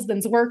to my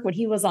husband's work when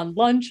he was on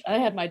lunch. I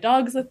had my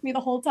dogs with me the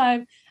whole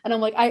time. And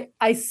I'm like,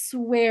 I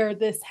swear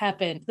this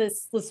happened.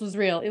 This was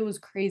real. It was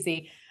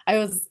crazy.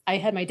 I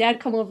had my dad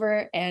come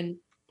over and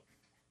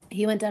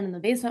he went down in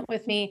the basement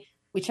with me.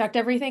 We checked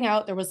everything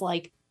out. There was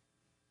like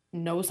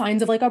no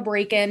signs of like a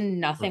break-in,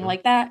 nothing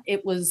like that.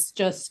 It was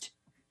just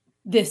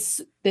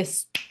this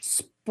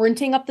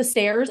sprinting up the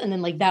stairs. And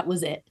then like, that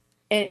was it.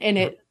 And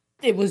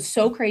it was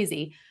so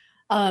crazy.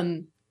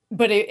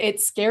 But it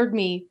scared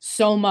me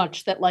so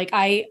much that like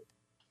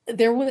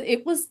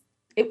it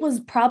was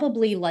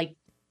probably like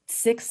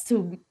 6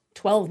 to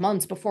 12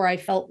 months before I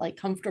felt like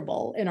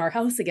comfortable in our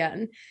house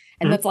again.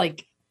 And that's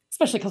like,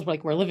 especially because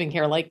we're living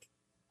here, like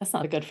that's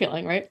not a good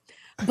feeling. Right.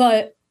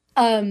 But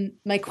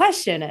my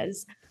question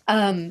is,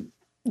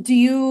 do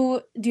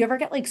you ever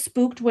get like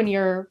spooked when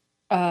you're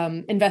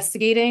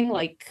investigating?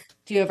 Like,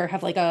 do you ever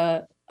have like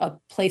a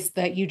place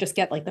that you just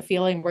get like the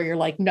feeling where you're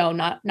like, no,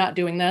 not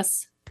doing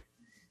this?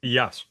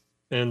 Yes.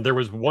 And there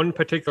was one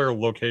particular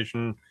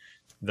location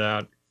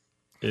that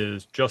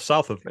is just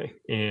south of me.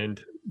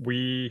 And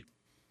we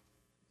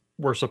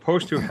were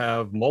supposed to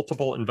have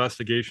multiple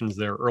investigations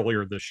there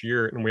earlier this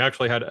year. And we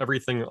actually had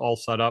everything all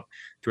set up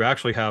to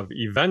actually have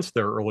events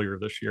there earlier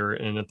this year.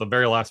 And at the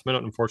very last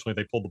minute,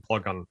 unfortunately, they pulled the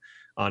plug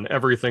on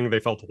everything. They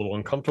felt a little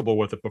uncomfortable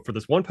with it. But for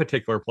this one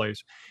particular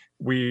place,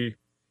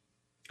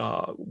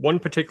 one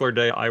particular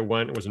day I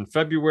went, it was in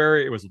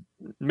February, it was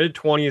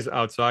mid-20s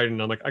outside,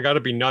 and I'm like, I got to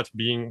be nuts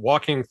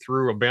walking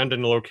through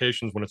abandoned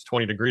locations when it's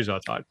 20 degrees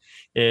outside.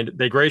 And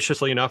they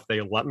graciously enough,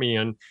 they let me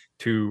in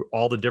to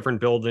all the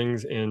different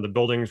buildings, and the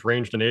buildings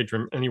ranged in age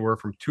from anywhere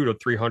from 200 to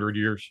 300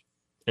 years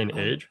in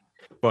age.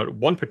 But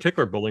one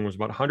particular building was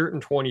about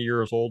 120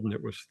 years old, and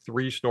it was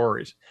 3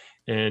 stories.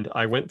 And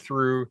I went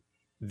through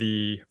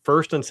the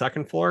first and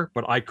second floor,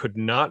 but I could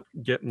not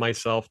get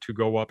myself to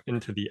go up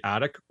into the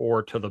attic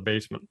or to the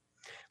basement.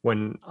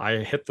 When I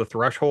hit the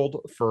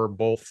threshold for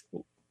both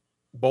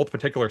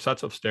particular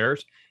sets of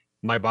stairs,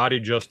 my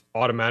body just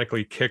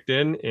automatically kicked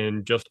in,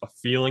 and just a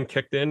feeling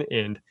kicked in,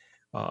 and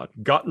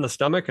gut in the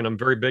stomach. And I'm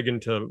very big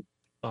into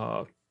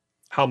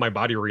how my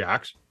body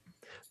reacts.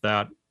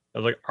 That I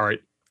was like, all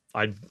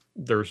right,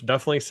 there's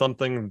definitely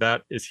something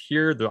that is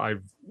here. That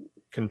I've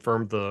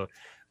confirmed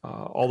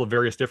all the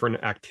various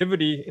different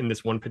activity in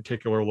this one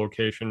particular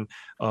location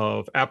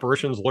of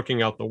apparitions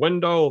looking out the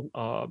window,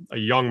 a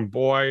young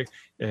boy,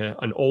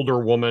 an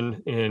older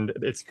woman, and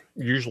it's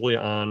usually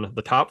on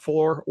the top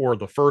floor or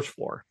the first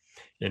floor.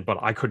 But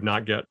I could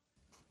not get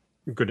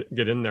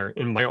in there.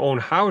 In my own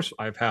house,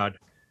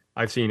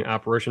 I've seen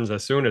apparitions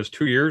as soon as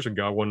 2 years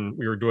ago when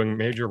we were doing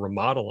major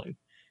remodeling.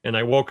 And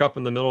I woke up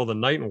in the middle of the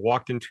night and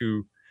walked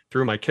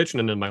through my kitchen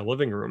and in my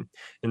living room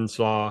and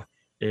saw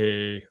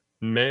a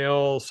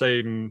male,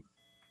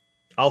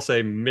 I'll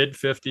say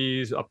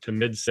mid-50s up to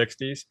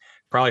mid-60s,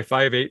 probably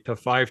 5'8" to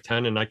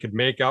 5'10", and I could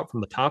make out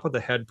from the top of the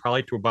head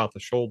probably to about the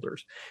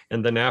shoulders.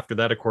 And then after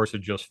that, of course,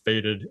 it just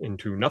faded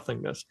into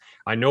nothingness.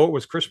 I know it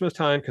was Christmas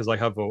time because I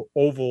have an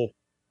oval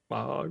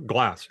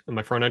glass in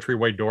my front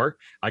entryway door.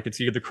 I could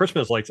see the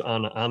Christmas lights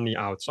on the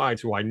outside,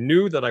 so I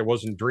knew that I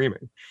wasn't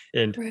dreaming.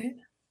 And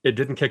it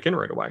didn't kick in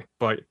right away.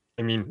 But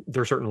I mean,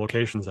 there are certain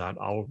locations that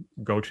I'll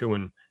go to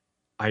and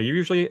I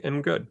usually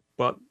am good,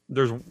 but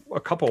there's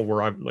a couple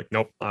where I'm like,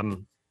 nope, I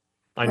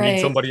need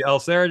somebody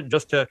else there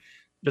just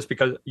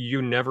because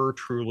you never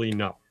truly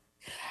know.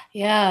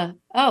 Yeah.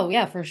 Oh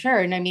yeah, for sure.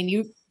 And I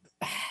mean,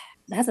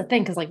 that's the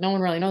thing. Cause like no one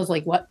really knows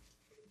like what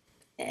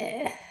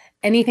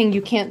anything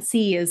you can't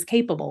see is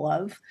capable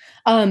of.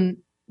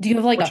 Do you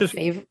have like a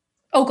favorite?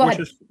 Oh, go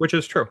ahead. Which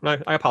is true.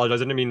 I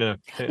apologize. I didn't mean to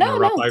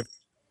interrupt.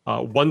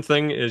 No. One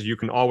thing is you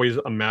can always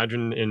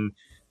imagine in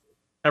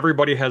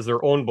everybody has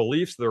their own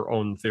beliefs, their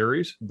own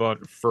theories.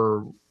 But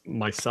for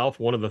myself,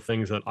 one of the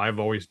things that I've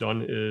always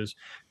done is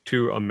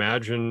to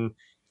imagine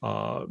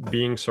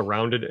being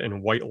surrounded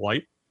in white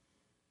light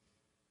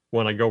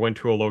when I go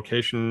into a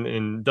location.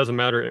 And doesn't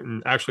matter.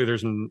 And actually,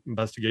 there's an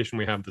investigation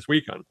we have this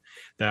weekend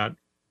that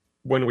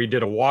when we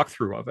did a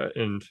walkthrough of it,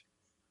 and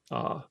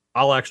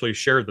I'll actually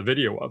share the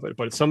video of it,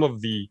 but some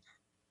of the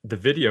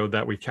video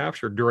that we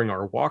captured during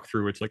our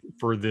walkthrough, it's like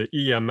for the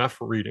EMF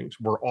readings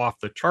were off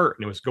the chart,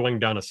 and it was going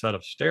down a set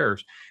of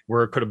stairs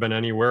where it could have been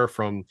anywhere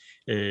from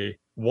a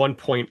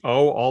 1.0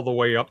 all the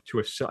way up to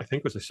I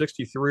think it was a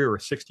 63 or a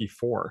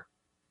 64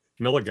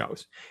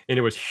 milligauss. And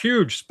it was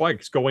huge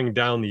spikes going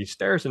down these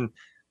stairs. And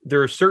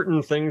there are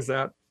certain things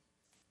that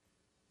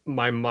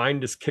my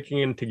mind is kicking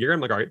into gear. I'm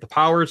like, all right, the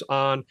power's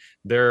on.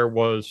 There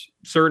was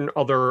certain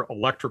other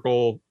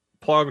electrical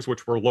plugs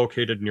which were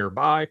located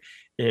nearby,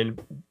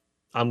 and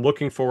I'm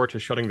looking forward to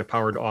shutting the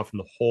power off in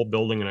the whole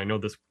building. And I know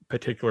this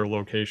particular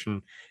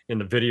location in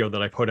the video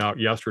that I put out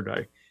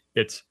yesterday,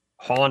 it's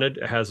haunted.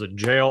 It has a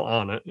jail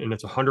on it, and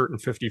it's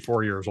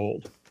 154 years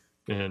old,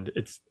 and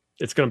it's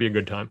going to be a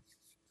good time.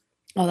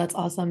 Oh, that's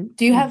awesome.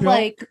 Do you have Bill?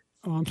 like?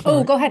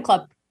 Oh, go ahead,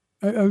 Club.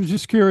 I was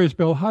just curious,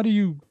 Bill.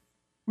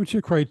 What's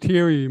your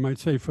criteria, you might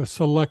say, for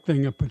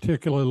selecting a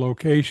particular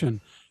location?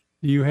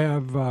 Do you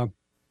have, do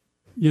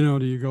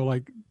you go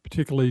like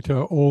particularly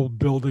to old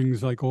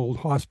buildings like old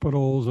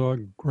hospitals or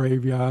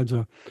graveyards,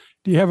 or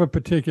do you have a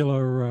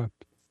particular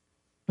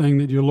thing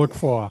that you look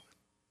for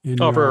in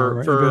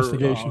your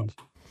investigations?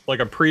 Like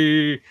a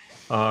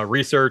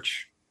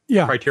pre-research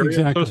criteria,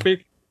 exactly. so to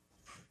speak.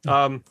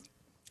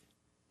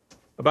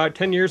 About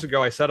 10 years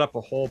ago, I set up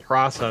a whole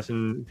process,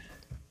 and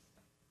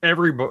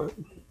everybody,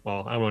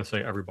 well, I don't want to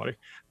say everybody,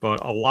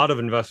 but a lot of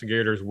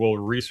investigators will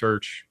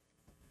research,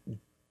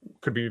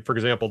 could be, for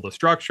example, the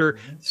structure,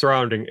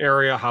 surrounding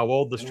area, how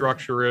old the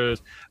structure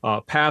is,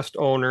 past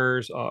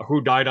owners,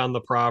 who died on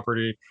the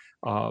property.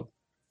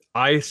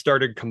 I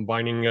started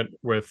combining it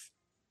with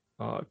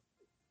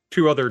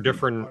two other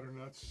different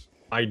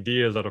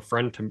ideas that a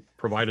friend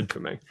provided to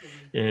me.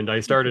 And I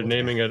started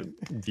naming it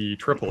the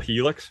triple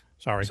helix,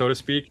 so to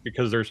speak,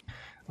 because there's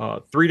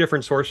 3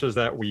 different sources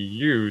that we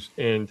use,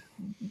 and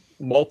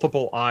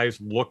multiple eyes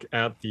look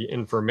at the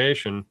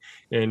information,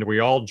 and we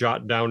all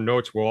jot down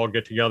notes. We'll all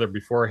get together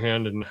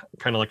beforehand and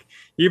kind of like,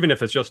 even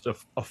if it's just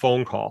a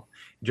phone call,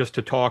 just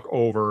to talk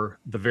over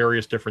the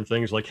various different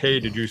things like, hey,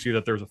 did you see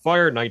that there's a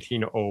fire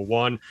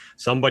 1901,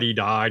 somebody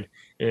died,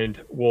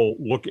 and we'll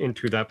look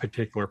into that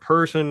particular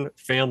person,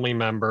 family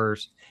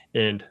members,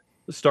 and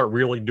start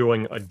really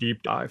doing a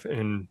deep dive.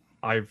 And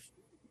I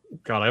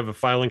have a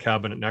filing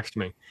cabinet next to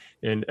me,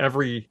 and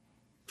every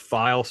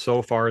file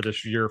so far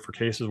this year for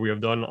cases we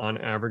have done on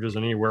average is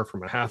anywhere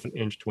from a half an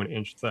inch to an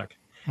inch thick.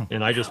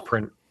 And I just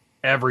print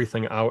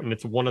everything out. And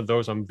it's one of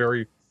those, I don't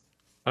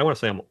want to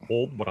say I'm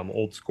old, but I'm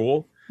old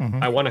school.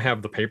 I want to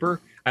have the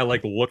paper. I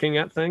like looking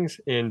at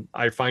things, and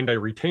I find I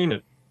retain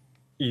it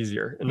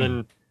easier. And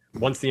then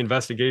once the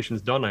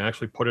investigation's done, I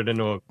actually put it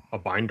into a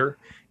binder,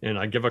 and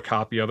I give a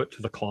copy of it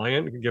to the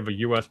client, give a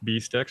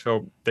USB stick.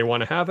 So they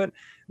want to have it,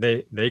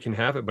 they can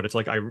have it. But it's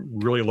like, I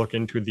really look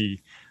into the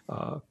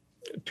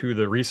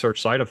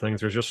research side of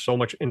things. There's just so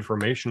much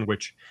information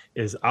which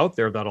is out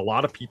there that a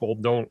lot of people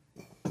don't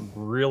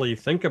really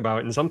think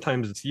about. And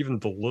sometimes it's even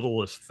the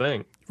littlest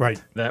thing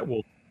that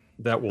will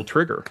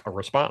trigger a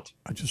response.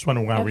 I just want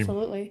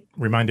to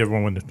remind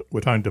everyone when we're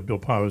talking to Bill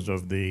Powers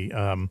of the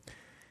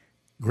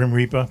Grim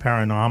Reaper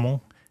Paranormal.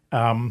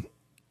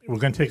 We're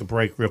going to take a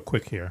break real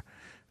quick here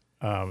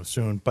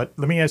soon. But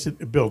let me ask you,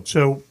 Bill,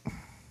 so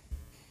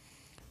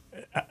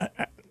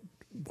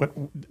what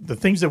the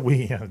things that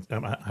we had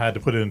to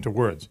put it into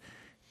words,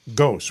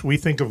 ghosts, we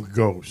think of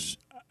ghosts.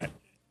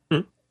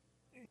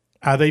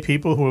 Are they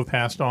people who have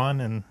passed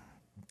on and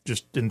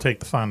just didn't take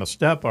the final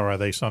step, or are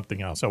they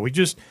something else? Are we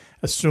just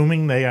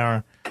assuming they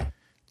are,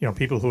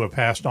 people who have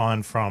passed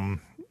on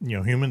from,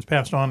 humans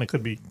passed on?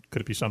 Could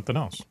it be something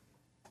else?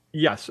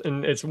 Yes,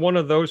 and it's one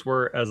of those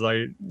where, as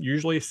I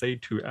usually say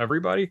to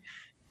everybody,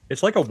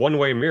 it's like a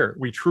one-way mirror.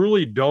 We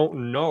truly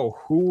don't know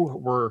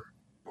who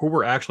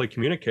we're actually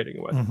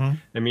communicating with.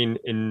 I mean,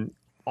 in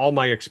all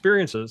my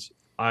experiences,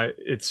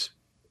 it's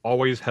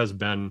always has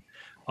been,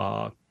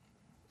 I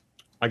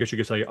guess you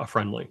could say, a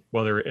friendly,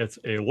 whether it's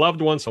a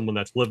loved one, someone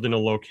that's lived in a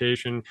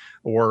location,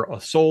 or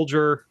a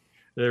soldier.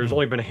 There's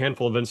only been a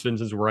handful of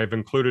instances where I've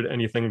included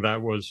anything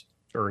that was,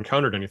 or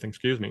encountered anything,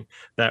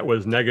 that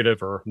was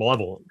negative or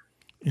malevolent.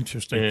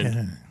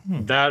 Interesting.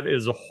 And that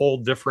is a whole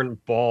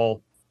different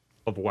ball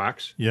of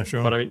wax. Yeah,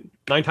 sure. But I mean,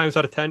 9 times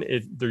out of 10,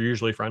 they're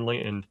usually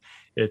friendly, and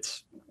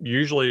it's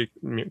usually,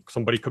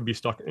 somebody could be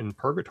stuck in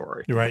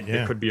purgatory. Right.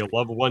 Yeah. It could be a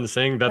loved one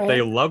saying that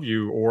they love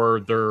you,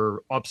 or they're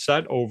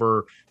upset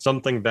over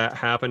something that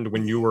happened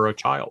when you were a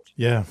child.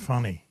 Yeah.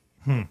 Funny.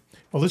 Well,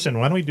 listen,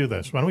 why don't we do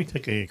this? Why don't we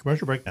take a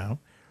commercial break now,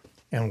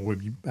 and we'll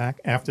be back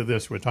after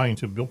this. We're talking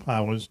to Bill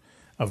Powers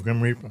of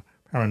Grim Reaper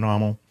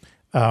Paranormal.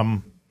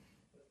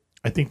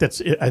 I think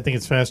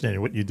it's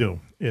fascinating what you do.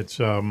 It's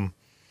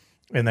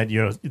and that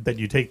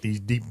you take these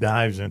deep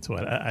dives into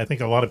it. I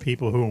think a lot of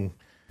people who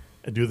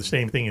do the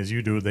same thing as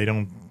you do, they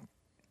don't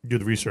do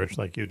the research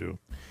like you do.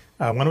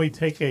 Why don't we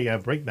take a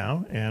break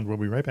now, and we'll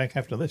be right back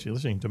after this. You're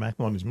listening to Mac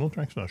Maloney's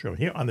Military Show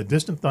here on the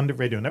Distant Thunder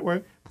Radio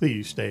Network.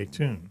 Please stay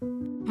tuned.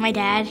 My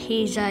dad,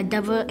 he's a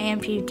double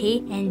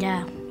amputee, and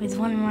he's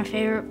one of my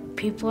favorite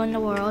people in the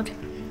world.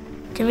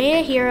 To me,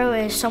 a hero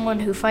is someone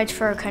who fights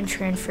for our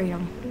country and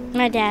freedom.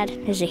 My dad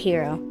is a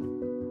hero.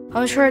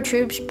 Homes for Our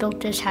Troops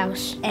built this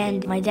house,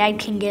 and my dad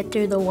can get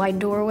through the wide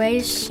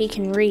doorways. He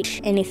can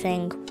reach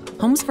anything.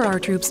 Homes for Our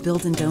Troops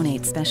builds and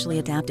donates specially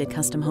adapted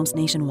custom homes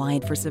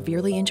nationwide for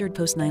severely injured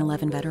post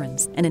 9/11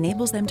 veterans and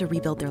enables them to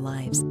rebuild their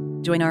lives.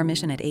 Join our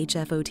mission at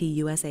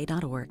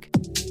hfotusa.org.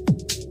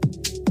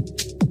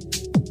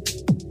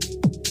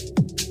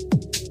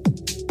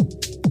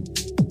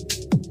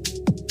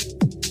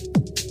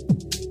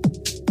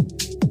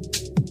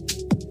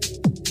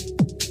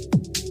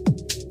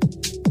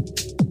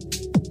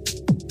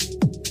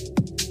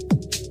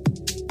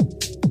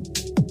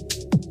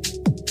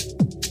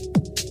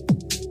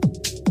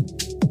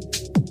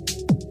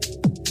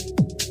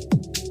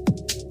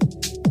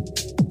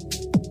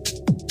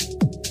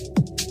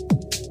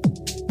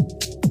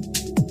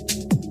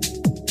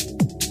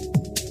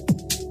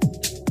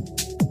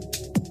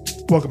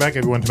 Welcome back,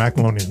 everyone, to Mac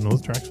Maloney's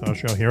Military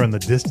Show here on the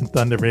Distant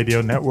Thunder Radio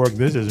Network.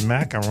 This is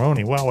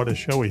Macaroni. Wow, what a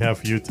show we have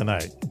for you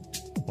tonight.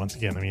 Once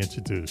again, let me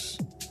introduce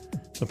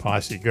the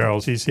Posse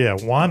Girls. He's here.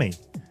 Wani.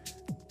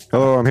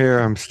 Hello, I'm here.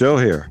 I'm still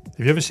here.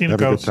 Have you ever seen a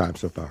Having ghost? a good time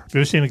so far. Have you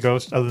ever seen a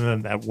ghost other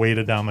than that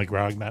waiter down the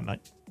grog that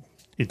night?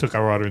 He took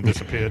our order and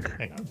disappeared.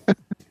 Hang on.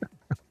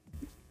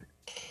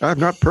 I've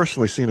not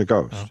personally seen a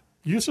ghost.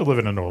 You used to live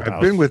in an old house.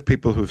 I've been with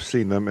people who've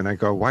seen them, and I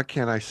go, why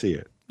can't I see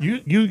it? You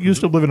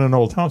used to live in an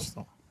old house,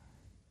 though.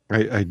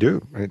 I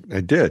do.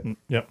 I did.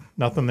 Yep.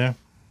 Nothing there.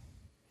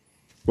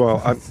 Well,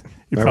 my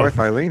probably- wife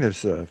Eileen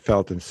has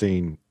felt and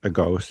seen a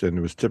ghost, and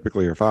it was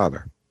typically her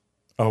father.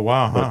 Oh,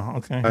 wow. But Huh?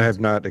 Okay. I have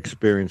not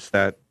experienced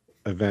that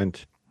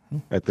event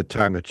at the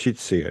time that she'd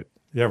see it.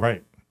 Yeah,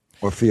 right.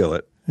 Or feel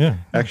it. Yeah.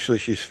 Actually,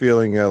 she's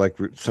feeling like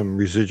some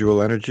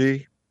residual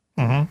energy.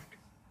 Mm-hmm.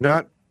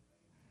 Not,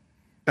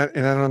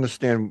 and I don't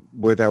understand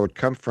where that would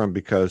come from,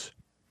 because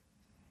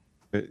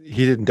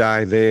he didn't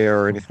die there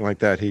or anything like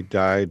that. He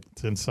died.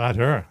 It's inside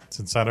her. It's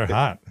inside her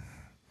heart.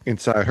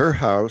 Inside her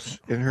house,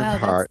 in her Wow,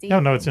 that's heart. deep.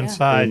 No, it's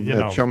inside,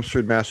 in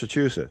Chelmsford,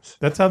 Massachusetts.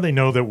 That's how they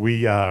know that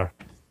we are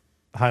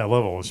higher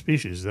level of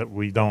species, that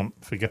we don't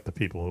forget the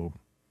people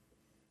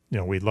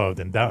who, we loved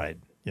and died.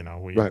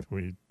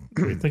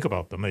 We think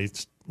about them.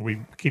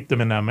 We keep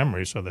them in our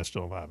memory, so they're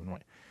still alive.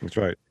 That's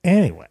right.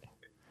 Anyway,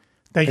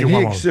 thank you. And he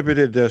One more.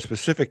 exhibited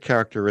specific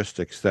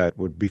characteristics that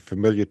would be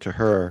familiar to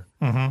her,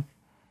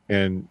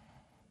 and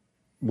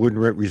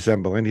wouldn't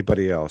resemble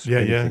anybody else or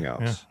anything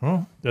else. Yeah.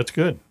 Oh, that's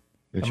good.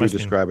 And That she would must mean-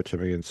 describe it to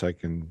me, and it's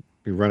like, and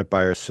we run it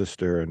by her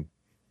sister, and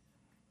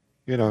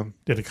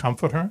Did it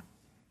comfort her?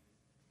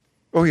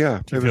 Oh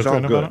yeah, Do you it was feel all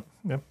good good. about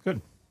it?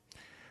 Yep,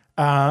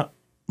 good.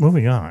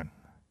 Moving on.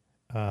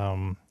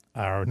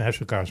 Our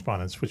national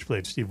correspondent,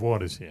 Switchblade Steve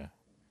Ward, is here.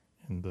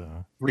 And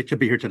great to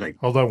be here today.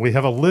 Hold on, we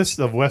have a list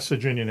of West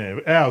Virginia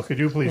names. Al, could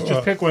you please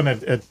just pick one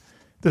at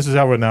this is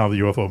Albert now, the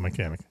UFO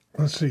mechanic.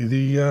 Let's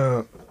see.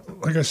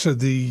 Like I said,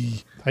 the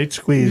Tight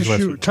Squeeze.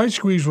 Tight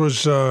Squeeze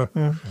was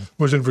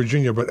in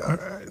Virginia, but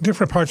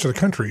different parts of the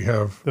country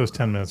have. That was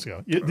 10 minutes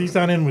ago. These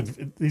aren't in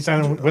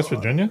West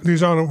Virginia?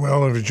 These aren't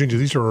in Virginia.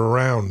 These are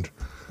around.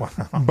 Wow.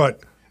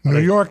 But New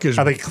York is.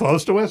 Are they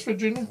close to West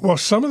Virginia? Well,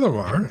 some of them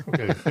are.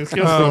 Okay. Let's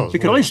get close. You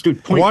can always do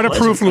Point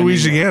Waterproof, Pleasant.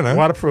 Louisiana.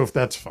 Waterproof,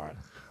 that's fine.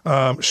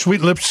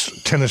 Sweet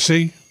Lips,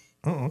 Tennessee.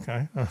 Oh,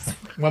 okay.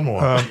 One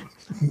more. All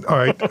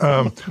right.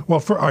 All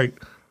right.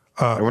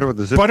 I wonder what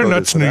the zip code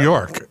Butternuts, is for New that.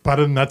 York.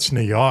 Butternuts, New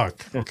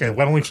York. Okay,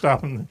 why don't we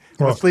stop and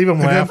let's leave them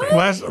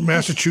laughing.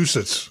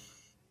 Massachusetts,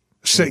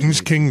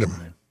 Satan's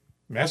Kingdom.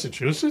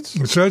 Massachusetts?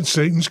 It said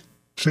Satan's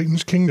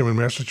Kingdom in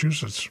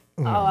Massachusetts.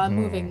 Oh, I'm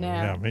moving there.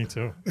 Yeah, me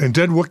too. And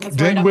Dead right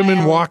up Women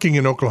my alley. Walking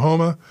in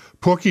Oklahoma,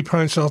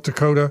 Porcupine, South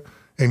Dakota,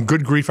 and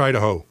Good Grief,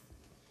 Idaho.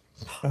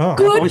 Oh.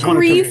 Good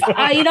grief,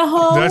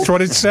 Idaho. That's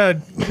what it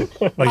said.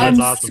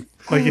 I'm awesome.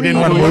 Like you didn't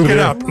want to Look move it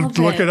there. up.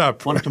 Look it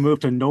up. Wanted to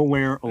move to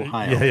Nowhere,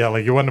 Ohio. Yeah,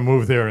 like you wanted to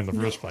move there in the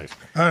first place.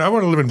 I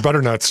want to live in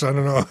Butternuts. I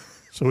don't know.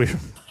 So we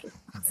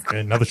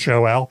another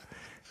show, Al.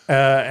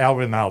 Al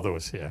Ronaldo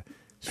is here.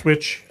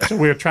 Switch. So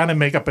we're trying to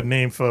make up a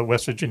name for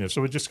West Virginia.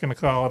 So we're just going to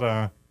call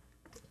it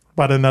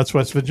Butternuts,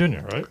 West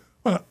Virginia, right?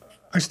 Well,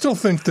 I still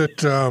think that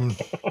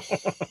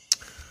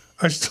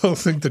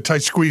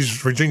Tight Squeeze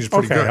Virginia is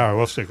pretty Okay, good. all right,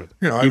 we'll stick with it.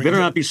 You better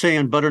not be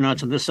saying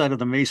butternuts on this side of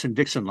the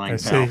Mason-Dixon line, I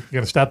see. pal. You're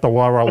going to start the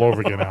war all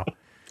over again, Al.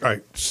 All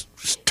right,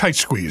 Tight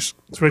Squeeze.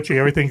 Switchy,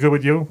 everything good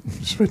with you?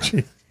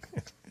 Switchy.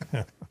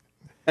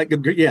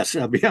 Yes,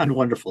 beyond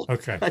wonderful.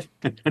 Okay.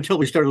 Until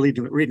we started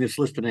reading this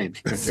list of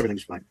names,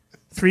 everything's fine.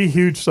 3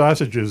 huge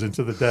sausages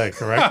into the day,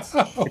 correct?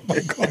 Oh my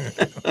God.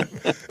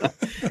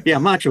 Yeah,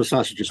 macho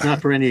sausages,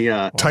 not for any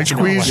tight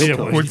squeeze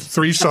with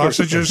 3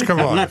 sausages. Come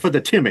on, not for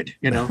the timid.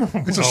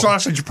 It's a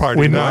sausage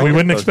party. We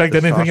wouldn't expect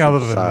anything other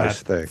than that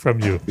thing from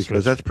you,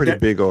 because that's pretty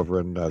big over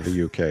in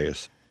the UK.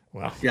 Is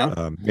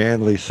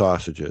Manly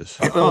sausages.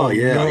 Oh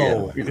yeah,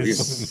 no.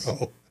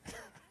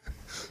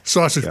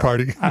 Sausage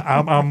party.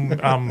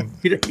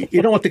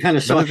 You don't want the kind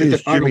of sausage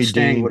that Arnold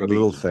Stang would have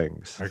little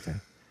things. Okay.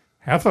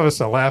 Half of us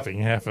are laughing,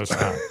 half of us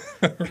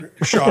aren't.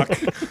 Shock.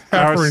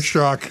 Half are in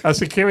shock. Our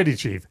security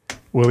chief,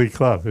 Willie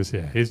Clough, is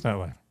here. He's not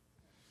laughing.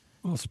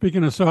 Well,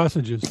 speaking of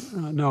sausages,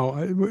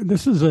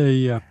 this is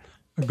a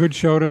good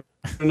show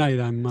tonight.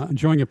 I'm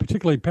enjoying it,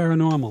 particularly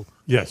paranormal.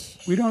 Yes.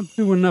 We don't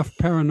do enough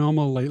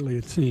paranormal lately,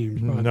 it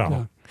seems. But,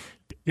 No.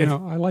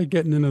 I like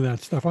getting into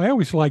that stuff. I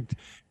always liked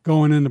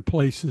going into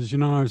places.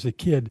 When I was a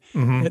kid,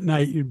 at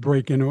night you'd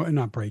break into it,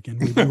 not break in.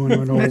 We're doing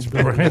an old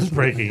It's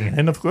breaking,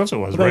 and of course it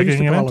was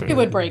breaking into. It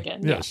would break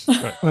in. Yes.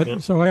 Yeah.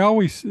 But so I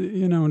always,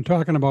 in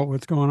talking about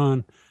what's going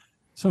on,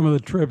 some of the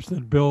trips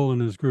that Bill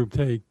and his group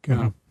take,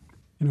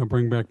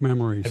 bring back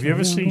memories. Have you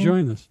ever seen?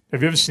 Enjoying this?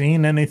 Have you ever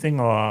seen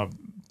anything or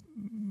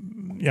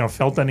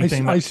felt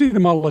anything? I see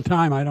them all the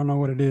time. I don't know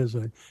what it is.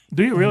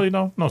 Do you really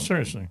know? No,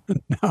 seriously.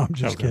 No, I'm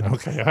just kidding.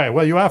 Okay, all right.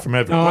 Well, you are from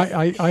Edmonton.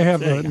 No, I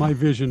have my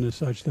vision is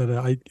such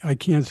that I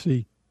can't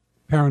see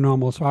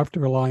paranormal, so I have to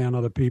rely on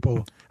other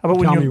people to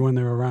tell me when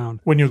they're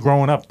around. When you're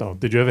growing up, though,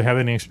 did you ever have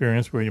any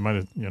experience where you might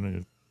have,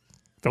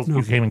 felt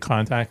you came in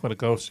contact with a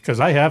ghost? Because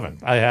I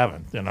haven't. No, I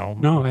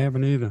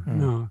haven't either.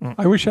 No,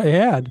 I wish I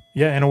had.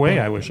 Yeah, in a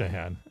way, I wish I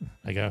had.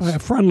 I guess a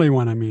friendly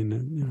one. I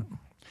mean,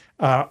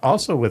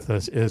 Also with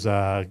us is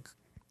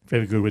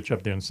Favorite Good Witch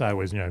up there in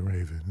Sideways. Yeah,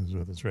 Raven is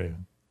with us.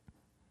 Raven.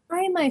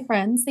 Hi, my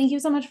friends. Thank you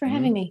so much for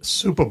having me.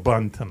 Super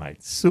Bun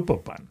tonight. Super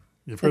Bun.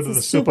 You've heard of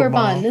the Super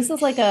Bun. This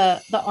is like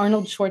the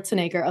Arnold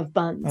Schwarzenegger of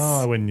buns.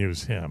 Oh, I wouldn't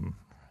use him,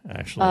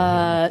 actually.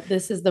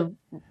 This is the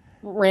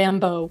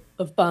Rambo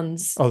of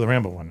buns. Oh, the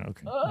Rambo one.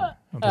 Okay. I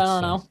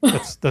don't know.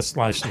 That's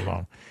Sly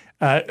Stallone.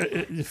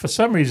 For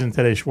some reason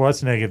today,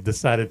 Schwarzenegger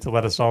decided to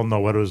let us all know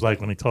what it was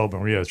like when he told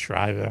Maria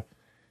Shriver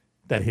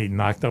that he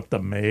knocked up the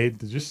maid.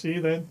 Did you see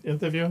that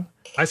interview?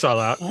 I saw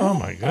that. Oh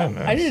my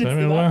goodness! I didn't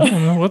see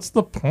that. What's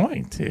the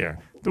point here?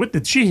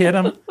 Did she hit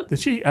him? Did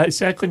she? I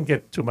couldn't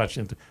get too much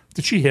into.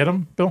 Did she hit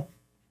him, Bill?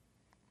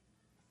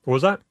 What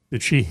was that?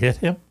 Did she hit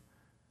him?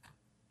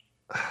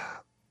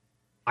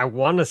 I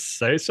want to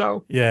say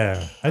so.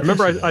 Yeah. I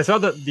remember I saw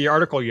the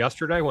article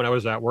yesterday when I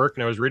was at work,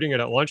 and I was reading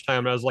it at lunchtime,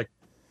 and I was like,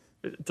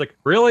 it's like,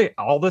 really?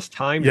 All this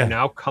time you're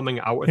now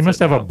coming out with He must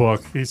have now? a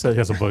book. He said he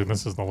has a book.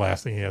 This is the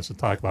last thing he has to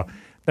talk about.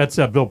 That's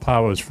Bill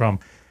Powers from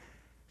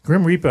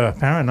Grim Reaper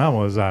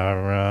Paranormal is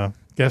our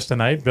guest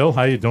tonight. Bill,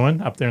 how you doing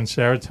up there in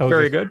Saratoga?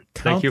 Very good.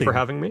 Thank you for County,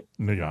 having me.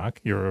 New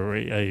York. You're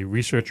a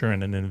researcher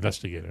and an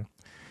investigator.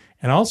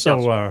 And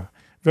also,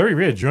 very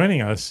rare,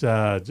 joining us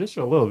just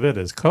for a little bit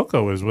is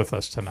Coco is with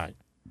us tonight.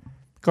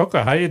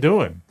 Coco, how you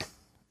doing?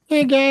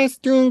 Hey guys,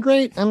 doing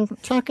great. I'm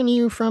talking to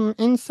you from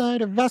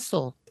inside a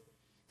vessel.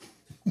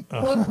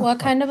 What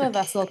kind of a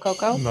vessel,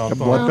 Coco? A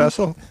blood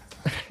vessel?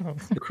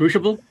 The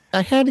crucible?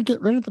 I had to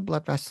get rid of the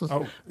blood vessels.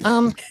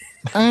 Oh.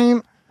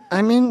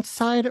 I'm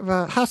inside of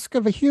a husk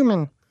of a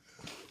human.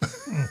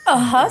 A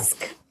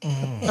husk?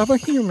 Of a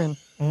human.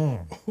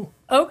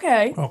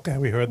 Okay. Okay,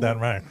 we heard that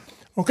right.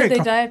 Okay. Did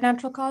they die of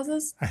natural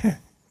causes?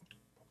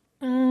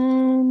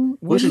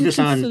 Wasn't this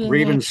on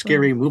Raven's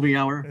Scary Movie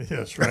Hour?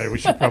 Yes, right. We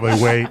should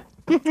probably wait.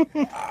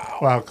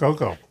 Wow,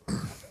 Coco.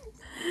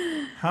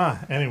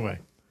 Anyway.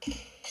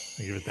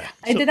 I'll give it that.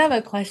 I did have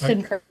a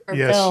question for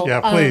yes, Bill. Yeah,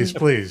 please.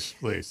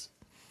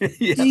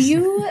 Yes. Do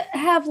you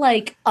have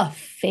like a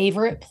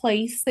favorite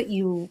place that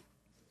you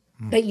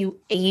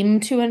aim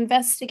to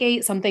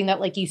investigate? Something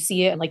that like you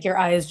see it and like your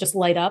eyes just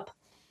light up?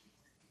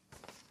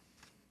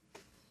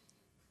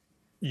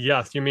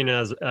 Yes, you mean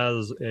as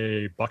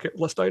a bucket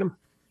list item?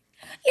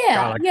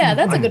 Yeah,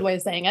 that's a good way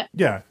of saying it.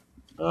 Yeah.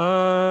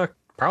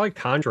 Probably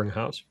Conjuring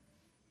House.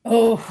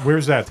 Oh.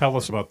 Where's that? Tell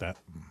us about that.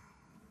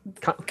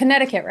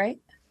 Connecticut, right?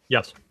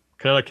 Yes,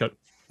 Connecticut.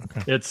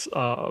 Okay. It's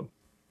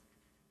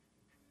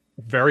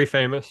very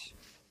famous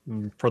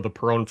for the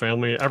Perron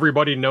family.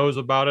 Everybody knows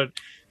about it.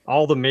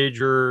 All the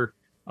major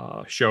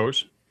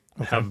shows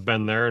have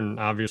been there, and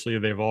obviously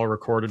they've all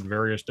recorded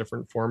various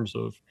different forms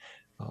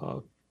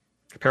of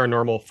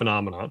paranormal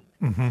phenomenon.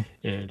 Mm-hmm.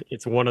 And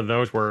it's one of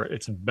those where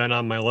it's been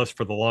on my list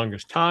for the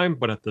longest time,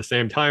 but at the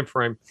same time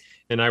frame.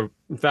 And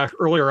in fact,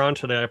 earlier on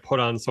today, I put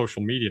on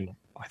social media,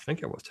 I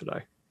think it was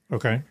today.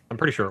 Okay. I'm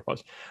pretty sure it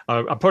was.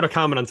 I put a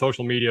comment on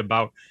social media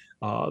about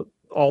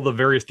all the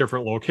various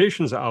different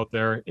locations out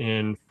there,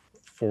 and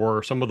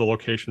for some of the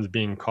locations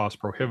being cost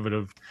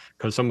prohibitive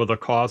because some of the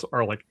costs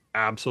are like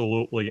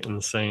absolutely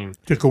insane.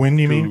 To go in,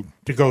 you mean?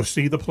 To go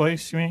see the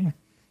place, you mean?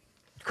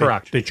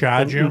 Correct. They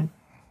charge you?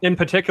 In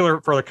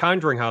particular, for the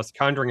Conjuring House,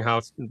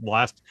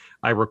 last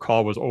I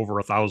recall was over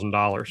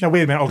 $1,000. Now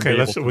wait a minute. Okay,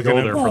 we're going to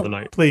go there for the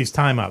night. Please,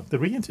 time out. Did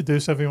we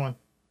introduce everyone?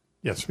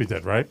 Yes, we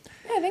did, right?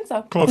 Yeah, I think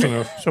so. Close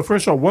enough. So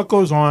first of all, what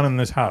goes on in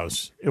this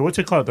house? What's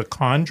it called? The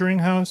Conjuring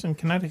House in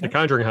Connecticut? The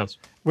Conjuring House.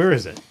 Where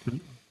is it?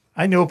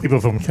 I know people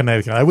from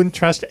Connecticut. I wouldn't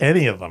trust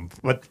any of them,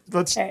 but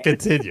let's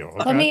continue.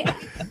 Okay?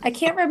 I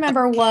can't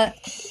remember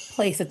what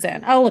place it's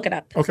in. I'll look it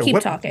up. Okay, Keep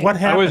what- talking. what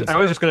happens? I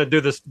was just going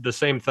to do the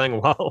same thing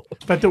while.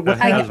 But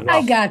what I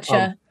happens?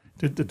 gotcha.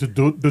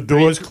 The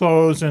doors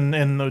close and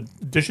the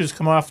dishes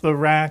come off the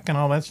rack and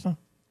all that stuff?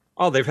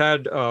 Oh, they've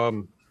had.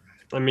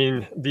 I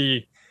mean,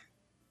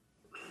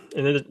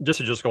 this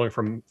is just going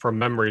from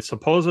memory.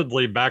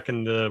 Supposedly, back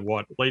in the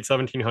late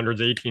 1700s,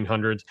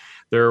 1800s,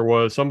 there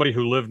was somebody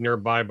who lived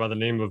nearby by the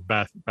name of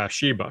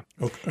Bathsheba,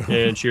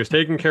 and she was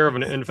taking care of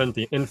an infant.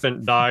 The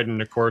infant died,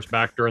 and of course,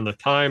 back during the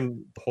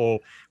time, the whole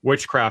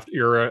witchcraft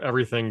era,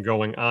 everything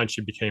going on,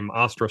 she became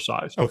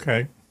ostracized.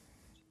 Okay.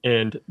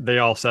 And they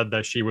all said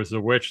that she was a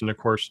witch, and of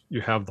course,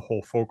 you have the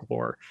whole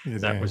folklore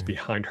that was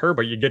behind her.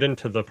 But you get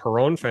into the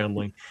Perron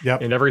family,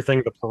 and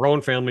everything. The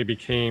Perron family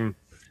became.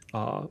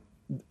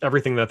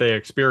 Everything that they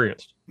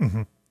experienced.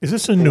 Mm-hmm. Is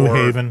this in New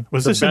Haven?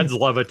 Was the this beds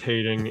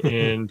levitating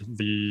and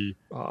the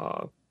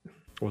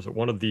was it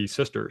one of the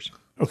sisters?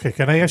 Okay,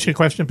 can I ask you a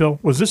question, Bill?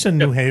 Was this in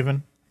New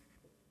Haven?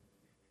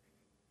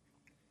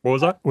 What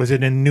was that? Was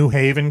it in New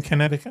Haven,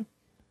 Connecticut?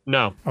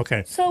 No.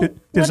 Okay. So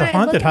There's a when I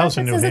haunted look it house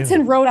up, in it New says Haven. it's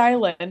in Rhode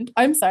Island.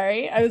 I'm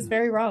sorry, I was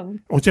very wrong.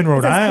 Oh, it's in Rhode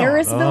It says Island.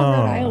 Harrisville,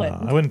 Rhode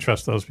Island. I wouldn't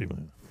trust those people.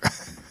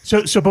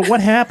 But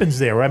what happens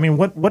there? I mean,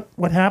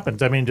 what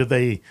happens? I mean, do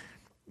they?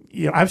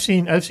 I've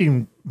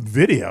seen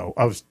video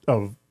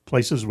of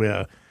places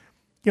where,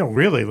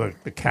 really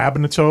like the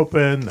cabinets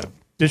open, the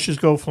dishes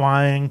go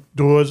flying,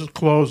 doors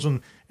close,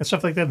 and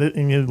stuff like that.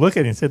 And you look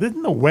at it and say, "There's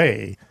no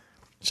way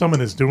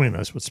someone is doing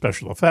this with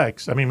special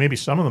effects." I mean, maybe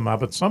some of them are,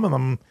 but some of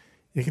them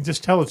you can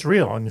just tell it's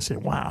real, and you say,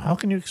 "Wow, how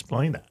can you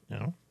explain that?"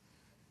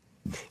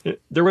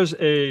 There was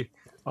a.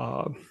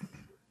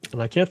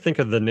 And I can't think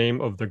of the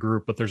name of the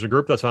group, but there's a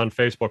group that's on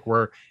Facebook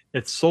where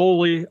it's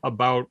solely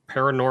about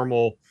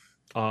paranormal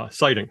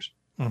sightings.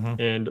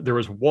 Mm-hmm. And there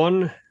was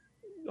one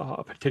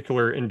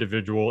particular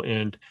individual,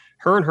 and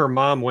her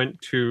mom went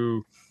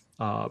to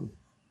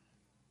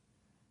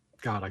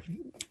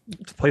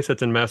it's a place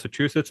that's in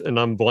Massachusetts, and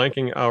I'm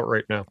blanking out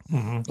right now.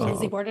 Mm-hmm.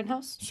 Lizzie Borden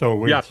House.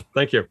 So yes,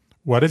 thank you.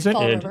 What is it?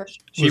 Fall And River.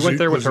 she went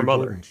there with her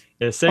mother. Borden.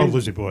 And it's saying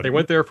Lizzie Borden. they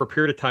went there for a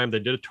period of time. They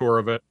did a tour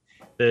of it.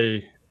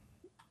 They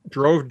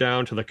drove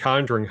down to the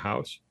Conjuring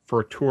House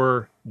for a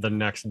tour the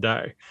next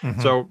day. Mhm.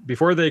 So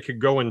before they could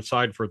go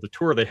inside for the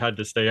tour, they had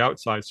to stay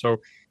outside. So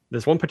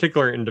this one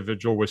particular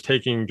individual was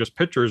taking just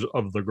pictures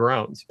of the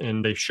grounds,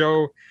 and they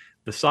show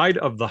the side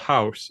of the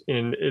house,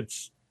 and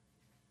it's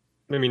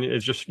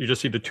just you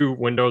just see the two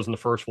windows on the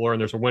first floor, and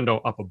there's a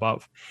window up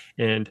above.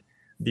 And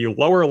the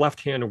lower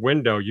left-hand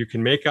window, you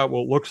can make out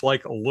what looks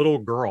like a little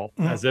girl,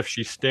 as if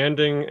she's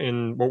standing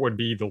in what would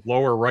be the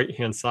lower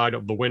right-hand side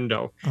of the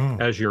window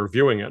as you're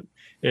viewing it.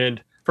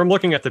 And from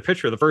looking at the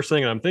picture, the first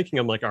thing I'm thinking,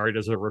 I'm like, all right,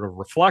 is it a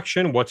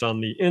reflection? What's on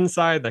the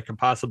inside that could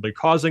possibly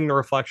causing the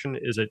reflection?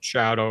 Is it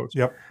shadows?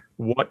 Yep.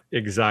 What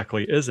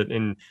exactly is it?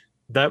 And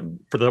that,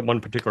 for that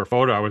one particular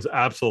photo, I was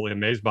absolutely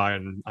amazed by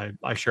it. And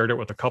I shared it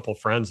with a couple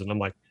friends, and I'm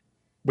like,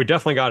 we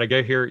definitely got to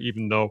get here,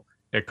 even though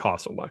it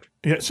costs so much.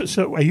 Yeah.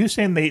 So are you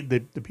saying the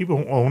people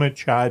who own it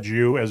charge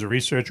you as a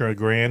researcher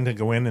 $1,000 to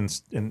go in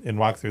and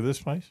walk through this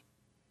place?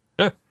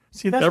 Yeah.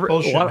 See, that's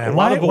bullshit, man. A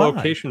lot of Why?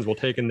 locations will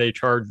take, and they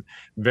charge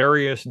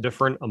various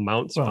different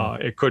amounts. Well-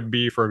 It could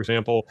be, for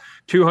example,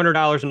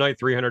 $200 a night,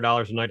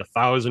 $300 a night,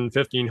 $1,000,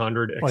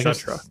 $1,500, Well, I guess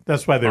etc.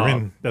 that's why they're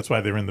in. That's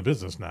why they're in the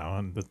business now,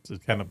 and it's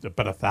kind of.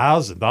 But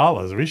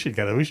 $1,000,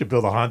 we should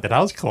build a haunted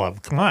house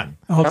club. Come on.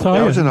 I'll tell I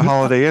you. was in a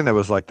Holiday Inn that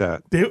was like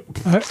that.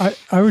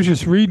 I was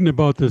just reading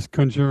about this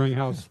Conjuring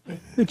House.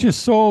 It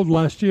just sold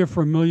last year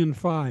for $1.5 million.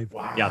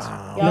 Wow. Yes.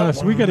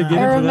 Yes, we got to get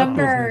I into that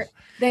remember business.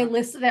 they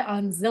listed it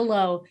on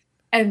Zillow,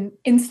 and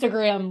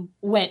Instagram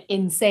went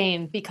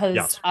insane because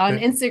Yes. on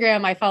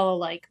Instagram I follow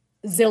like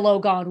Zillow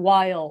Gone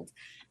Wild,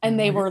 and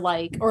they were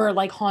like, or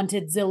like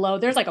Haunted Zillow.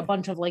 There's like a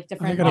bunch of like I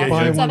different got to buy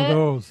options one of of it.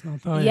 those. I'll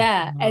tell you.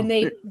 Yeah, and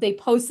they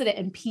posted it,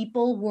 and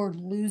people were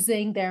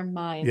losing their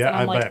minds. Yeah, and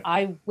I'm I like, bet.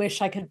 I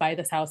wish I could buy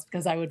this house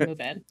because I would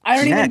move in. I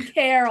don't even Heck.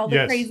 care all the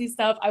Yes. crazy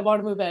stuff. I want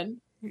to move in.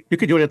 You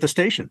could do it at the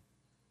station.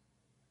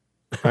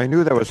 I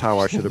knew that was how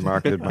I should have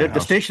marketed my The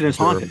house. station is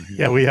haunted.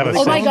 Yeah, we have a.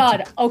 Oh my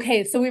God.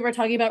 Okay, so we were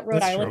talking about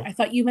Rhode That's Island. true. I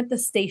thought you meant the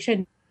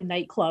station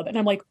nightclub, and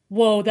I'm like,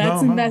 whoa,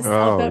 that's No. messed Oh,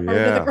 up. That part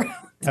of the ground.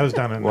 That was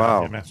down in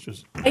Wow.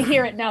 Massachusetts. I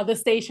hear it now. The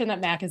station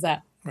that Mac is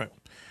at. Right.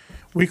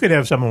 We could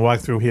have someone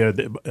walk through here.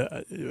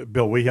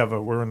 Bill,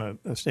 we're in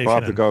a station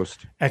Bob the in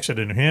Ghost.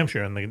 Exeter, New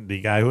Hampshire, and the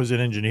guy who was an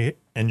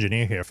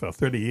engineer here for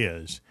 30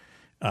 years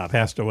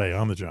passed away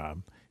on the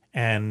job.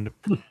 And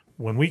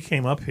when we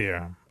came up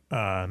here,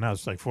 now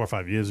it's like 4 or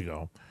 5 years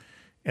ago,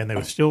 and they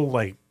were still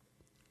like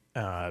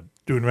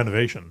doing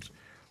renovations.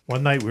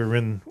 One night we were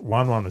in,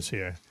 Juan was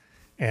here,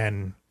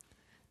 and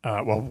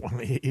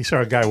he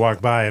saw a guy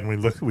walk by, and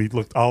we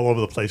looked all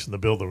over the place in the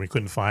building. We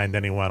couldn't find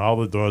anyone. All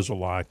the doors were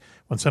locked.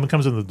 When someone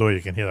comes in the door,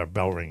 you can hear a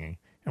bell ringing,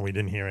 and we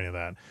didn't hear any of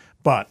that.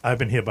 But I've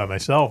been here by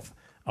myself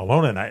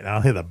alone at night, and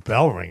I'll hear the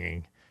bell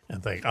ringing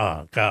and think,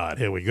 oh, God,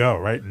 here we go,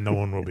 right? And no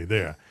one will be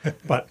there.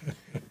 But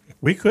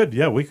we could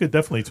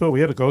definitely tour.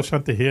 We had a ghost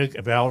hunter here.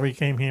 Valerie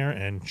came here,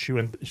 and she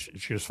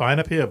was fine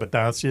up here, but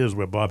downstairs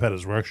where Bob had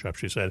his workshop,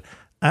 she said,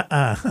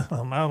 I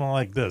don't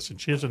like this.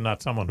 And she's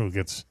not someone who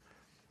gets,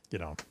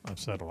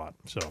 upset a lot.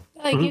 So.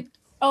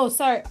 Oh,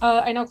 sorry.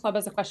 I know Club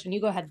has a question.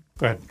 You go ahead.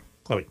 Go ahead,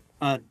 Chloe.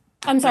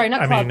 I'm sorry,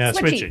 not Club.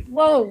 Switchy.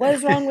 Whoa, what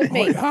is wrong with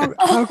me? How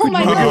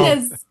my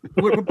goodness.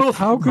 We're both.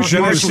 How could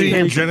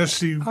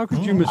Genesee. How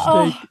could you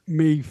mistake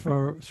me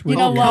for Switchy? You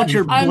know what? Count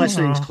your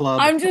blessings, Club.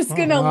 I'm just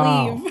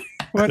gonna leave.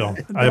 Bill,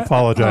 I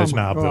apologize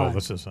now, Bill.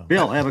 This is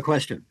Bill, I have a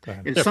question.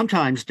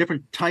 Sometimes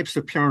different types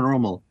of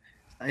paranormal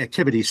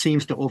activity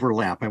seems to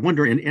overlap. I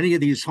wonder, in any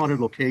of these haunted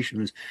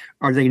locations,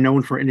 are they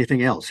known for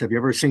anything else? Have you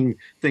ever seen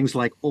things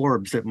like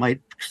orbs that might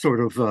sort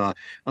of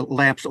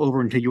lapse over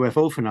into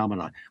UFO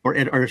phenomena, or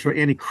are there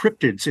any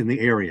cryptids in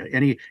the area?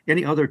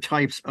 Any other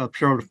types of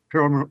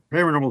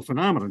paranormal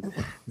phenomenon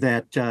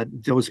that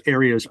those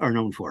areas are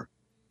known for?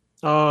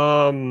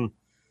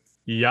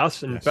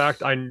 Yes. In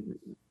fact,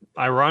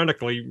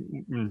 ironically,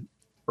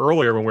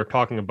 earlier when we were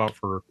talking about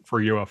for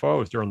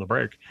UFOs during the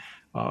break,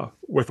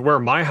 with where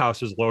my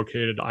house is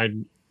located,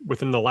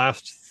 within the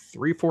last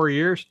 3-4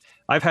 years,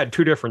 I've had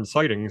 2 different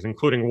sightings,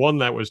 including one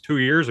that was 2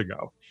 years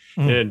ago.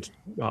 And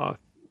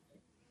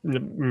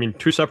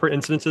 2 separate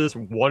instances.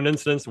 One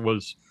instance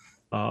was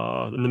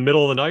in the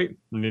middle of the night,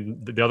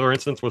 and the other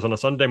instance was on a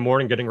Sunday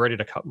morning getting ready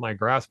to cut my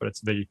grass. But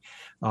it's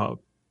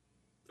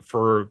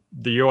for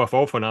the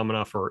UFO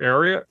phenomena for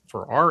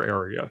our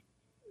area,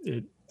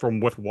 from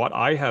with what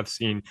I have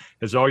seen,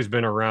 has always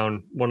been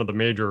around one of the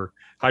major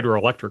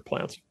hydroelectric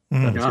plants.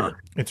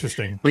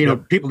 Interesting. Well,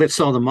 people that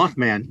saw the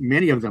Mothman,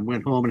 many of them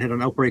went home and had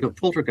an outbreak of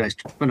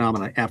poltergeist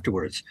phenomena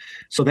afterwards.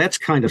 So that's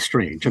kind of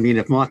strange. I mean,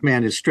 if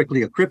Mothman is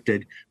strictly a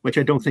cryptid, which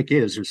I don't think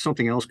is, there's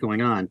something else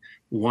going on,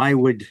 why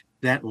would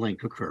that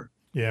link occur?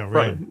 Yeah,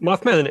 right.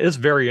 Mothman is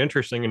very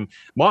interesting. And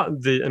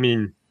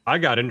I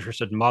got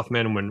interested in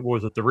Mothman when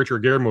the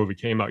Richard Gere movie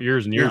came out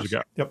years and years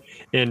ago. Yep.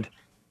 And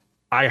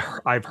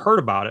I've heard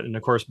about it. And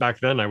of course,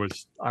 back then I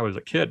was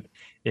a kid,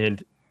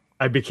 and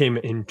I became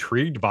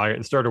intrigued by it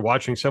and started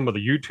watching some of the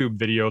YouTube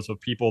videos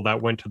of people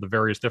that went to the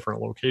various different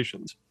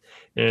locations.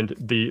 And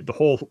the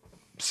whole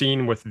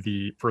scene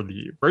for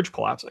the bridge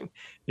collapsing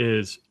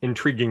is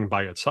intriguing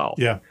by itself.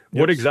 Yeah.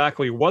 What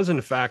exactly was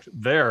in fact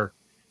there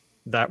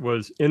that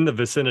was in the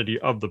vicinity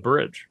of the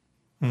bridge?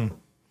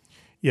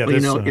 Yeah,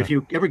 well, if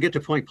you ever get to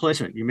Point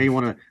Pleasant, you may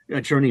want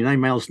to journey 9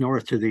 miles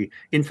north to the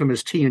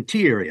infamous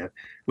TNT area,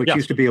 which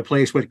used to be a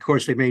place where, of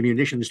course, they made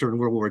munitions during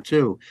World War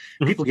II.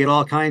 People get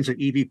all kinds of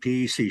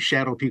EVP, see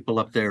shadow people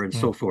up there and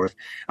so forth.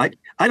 I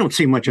don't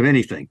see much of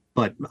anything,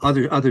 but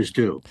others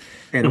do.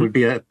 And it would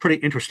be a pretty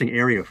interesting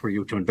area for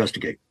you to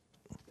investigate.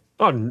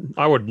 Oh,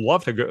 I would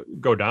love to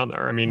go down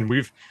there. I mean,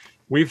 we've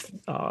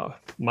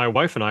my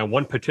wife and I,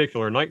 one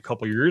particular night a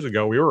couple of years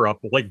ago, we were up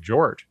Lake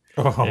George.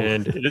 Oh,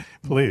 and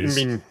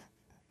please.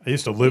 I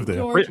used to live there.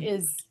 George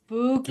is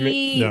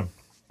spooky.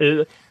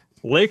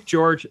 Lake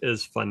George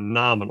is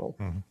phenomenal.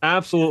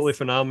 Absolutely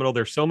phenomenal.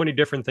 There's so many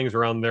different things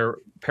around there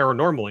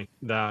paranormally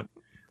that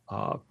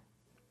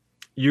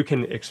you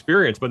can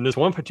experience. But in this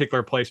one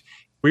particular place,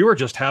 we were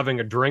just having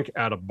a drink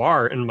at a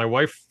bar, and my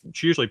wife,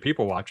 she usually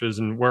people watches,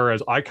 and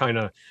whereas I kind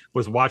of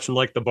was watching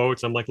like the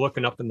boats, I'm like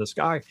looking up in the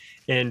sky,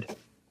 and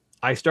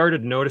I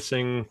started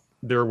noticing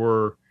there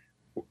were,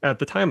 at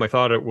the time I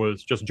thought it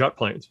was just jet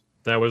planes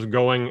that was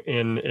going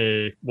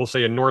in we'll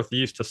say a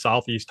northeast to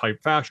southeast type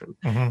fashion.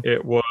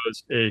 It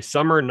was a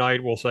summer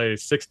night, we'll say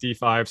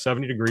 65,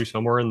 70 degrees,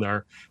 somewhere in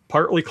there,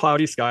 partly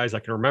cloudy skies. I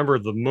can remember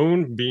the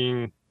moon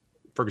being,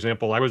 for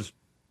example, I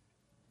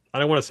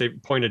don't want to say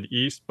pointed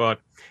east,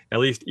 but at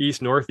least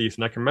east, northeast.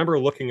 And I can remember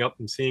looking up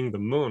and seeing the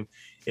moon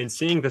and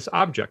seeing this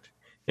object.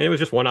 And it was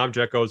just one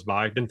object goes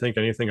by, didn't think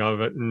anything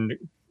of it. And a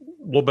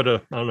little bit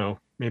of, I don't know,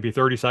 maybe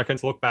 30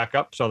 seconds, look back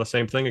up, saw the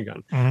same thing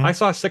again. I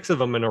saw 6 of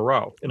them in a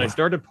row, and I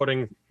started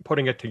putting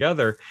it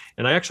together.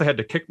 And I actually had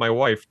to kick my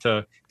wife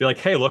to be like,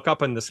 hey, look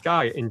up in the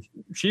sky. And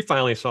she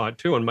finally saw it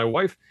too. And my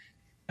wife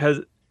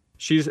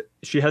she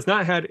has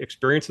not had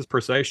experiences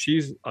per se.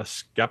 She's a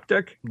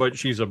skeptic, but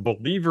she's a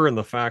believer in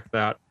the fact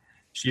that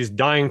she's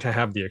dying to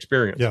have the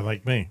experience. Yeah,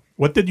 like me.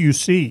 What did you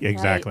see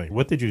exactly? Right.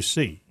 What did you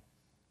see?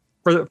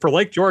 For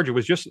Lake George, it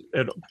was just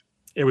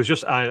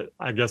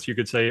I guess you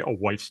could say a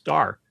white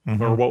star,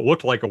 or what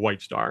looked like a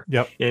white star.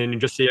 Yep. And you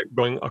just see it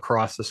going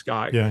across the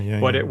sky.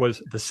 But it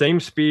was the same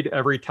speed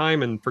every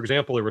time. And for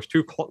example, there was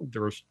two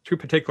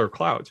particular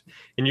clouds,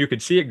 and you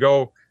could see it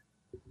go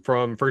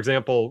from, for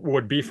example,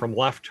 would be from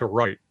left to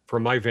right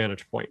from my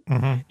vantage point.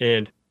 And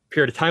a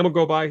period of time would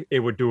go by, it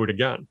would do it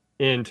again.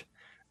 And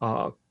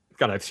God,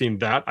 I've seen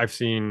that. I've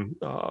seen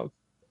a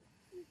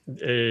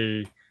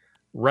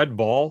red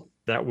ball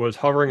that was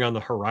hovering on the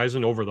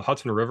horizon over the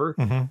Hudson River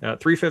at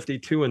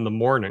 3:52 in the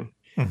morning,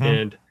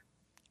 and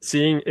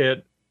seeing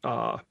it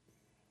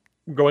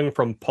going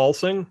from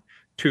pulsing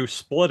to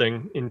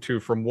splitting into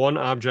from one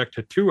object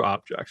to 2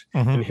 objects.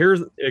 And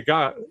it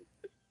got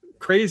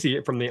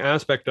crazy from the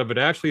aspect of it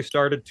actually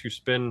started to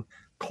spin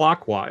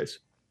clockwise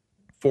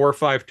 4 or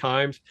 5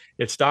 times.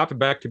 It stopped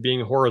back to being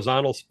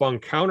horizontal, spun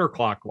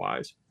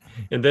counterclockwise.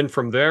 And then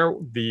from there,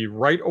 the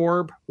right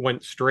orb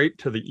went straight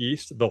to the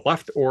east. The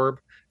left orb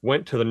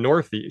went to the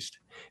northeast.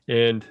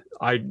 And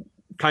I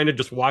kind of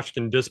just watched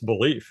in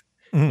disbelief.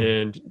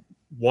 And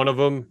one of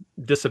them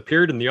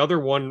disappeared, and the other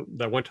one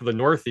that went to the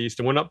northeast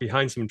and went up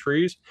behind some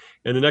trees.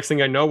 And the next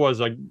thing I know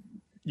was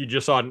you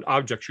just saw an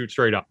object shoot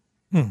straight up.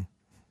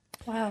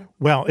 Wow.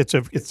 Well,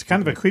 it's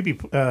kind of a creepy,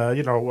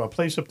 a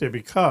place up there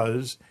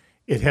because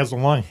it has a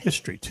long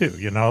history too.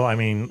 I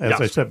mean, as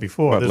I said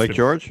before, Lake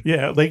George.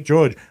 Yeah, Lake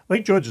George.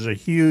 Lake George is a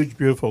huge,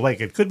 beautiful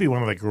lake. It could be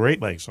one of the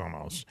Great Lakes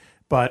almost,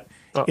 but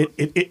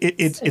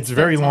it's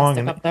very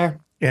long up there.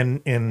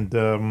 and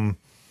kind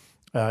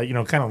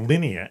of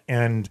linear.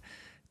 And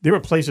there were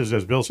places,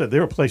 as Bill said,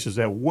 there were places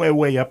that were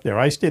way up there.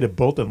 I stayed at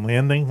Bolton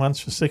Landing once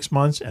for 6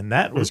 months, and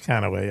that was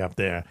kind of way up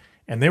there.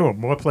 And there were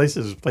more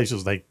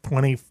places like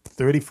 20,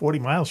 30, 40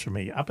 miles from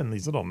me, up in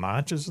these little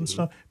notches and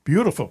stuff.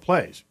 Beautiful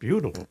place.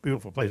 Beautiful,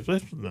 beautiful place,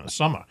 especially in the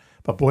summer.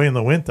 But boy, in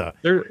the winter,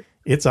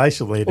 it's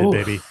isolated,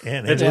 baby.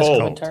 And it's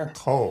cold.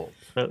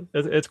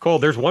 It's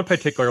cold. There's one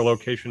particular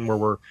location where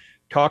we're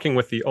talking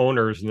with the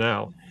owners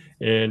now,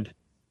 and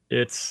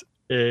it's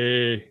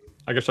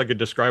I guess I could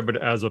describe it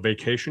as a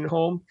vacation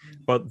home,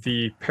 but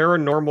the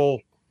paranormal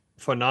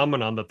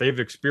phenomenon that they've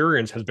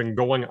experienced has been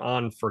going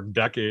on for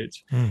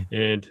decades.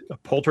 And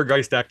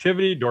poltergeist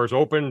activity, doors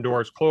open,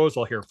 doors close,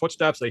 they'll hear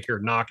footsteps, they hear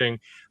knocking.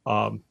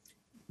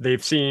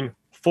 They've seen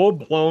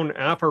full-blown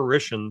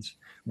apparitions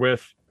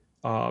with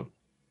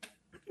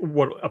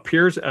what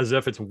appears as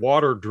if it's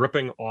water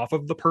dripping off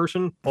of the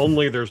person,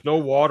 only there's no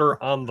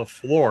water on the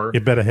floor. You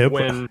better hope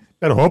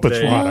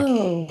it's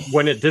water.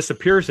 When it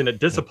disappears and it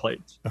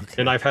dissipates. Okay.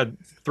 And I've had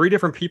 3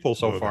 different people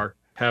so far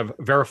have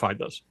verified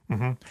this.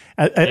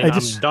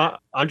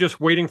 I'm just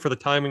waiting for the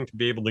timing to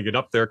be able to get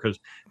up there, because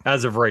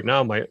as of right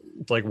now,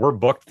 we're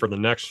booked for the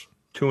next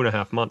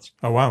 2.5 months.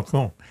 Oh wow,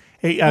 cool.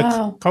 Hey,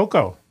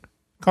 Coco,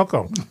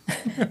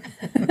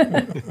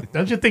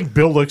 don't you think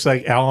Bill looks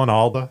like Alan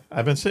Alda?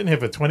 I've been sitting here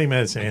for 20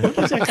 minutes saying,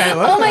 what's that guy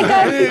look? Oh my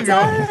God, he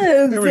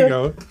does. There we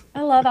go.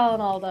 I love Alan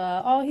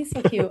Alda. Oh, he's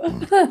so cute.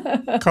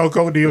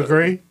 Coco, do you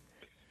agree?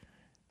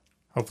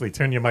 Hopefully,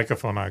 turn your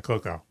microphone on,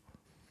 Coco.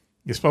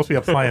 You're supposed to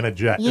be flying a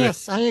jet.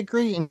 Yes, I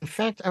agree. In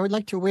fact, I would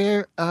like to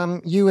wear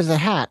you as a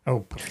hat.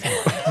 Oh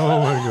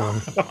my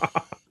God.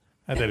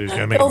 I thought he was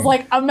going to make Bill's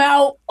like, I'm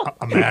out.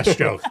 A mass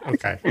joke.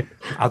 Okay.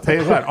 I'll tell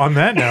you what. On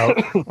that note,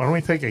 why don't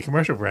we take a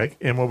commercial break,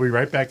 and we'll be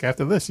right back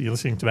after this. You're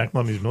listening to Mac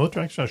Maloney's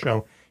Military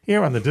Show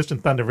here on the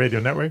Distant Thunder Radio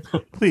Network.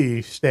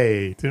 Please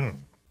stay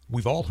tuned.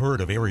 We've all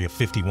heard of Area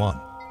 51,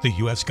 the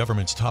U.S.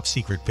 government's top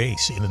secret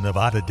base in the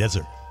Nevada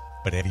desert.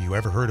 But have you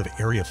ever heard of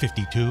Area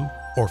 52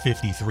 or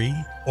 53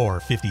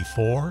 or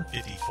 54?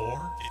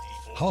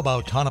 How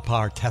about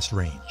Tonopah Test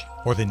Range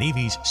or the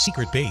Navy's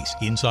secret base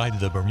inside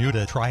the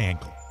Bermuda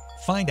Triangle?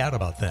 Find out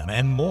about them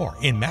and more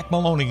in Mac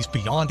Maloney's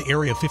Beyond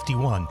Area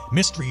 51,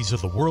 Mysteries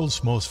of the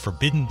World's Most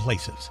Forbidden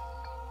Places.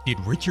 Did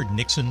Richard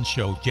Nixon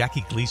show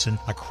Jackie Gleason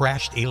a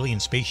crashed alien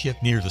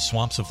spaceship near the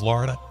swamps of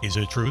Florida? Is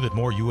it true that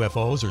more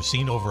UFOs are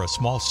seen over a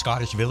small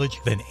Scottish village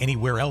than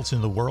anywhere else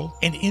in the world?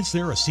 And is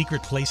there a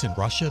secret place in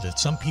Russia that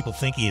some people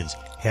think is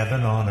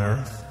heaven on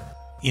earth?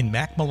 In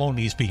Mac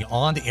Maloney's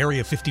Beyond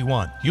Area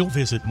 51, you'll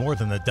visit more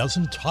than a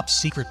dozen top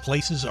secret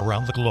places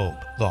around the globe.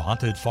 The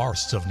haunted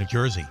forests of New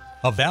Jersey,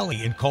 a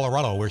valley in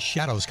Colorado where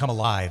shadows come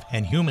alive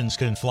and humans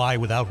can fly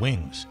without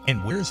wings.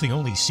 And where's the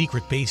only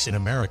secret base in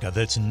America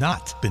that's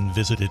not been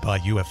visited by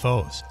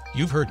UFOs?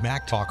 You've heard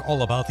Mac talk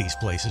all about these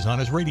places on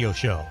his radio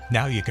show.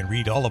 Now you can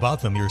read all about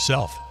them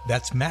yourself.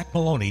 That's Mac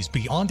Maloney's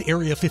Beyond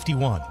Area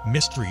 51,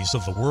 Mysteries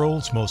of the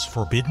World's Most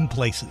Forbidden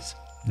Places.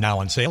 Now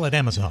on sale at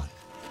Amazon.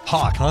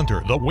 Hawk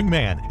Hunter, the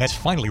Wingman, has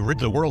finally rid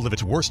the world of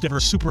its worst-ever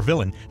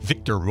supervillain,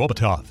 Viktor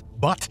Robotov.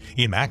 But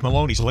in Mac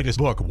Maloney's latest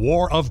book,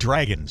 War of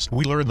Dragons,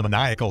 we learn the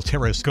maniacal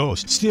terrorist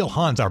ghost still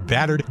haunts our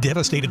battered,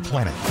 devastated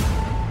planet.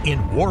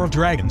 In War of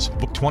Dragons,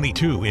 book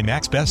 22 in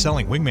Mac's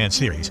best-selling Wingman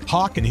series,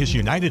 Hawk and his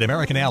United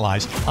American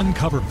allies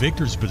uncover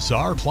Viktor's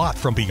bizarre plot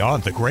from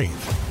beyond the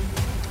grave.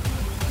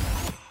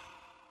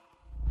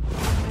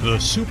 The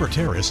super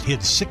terrorist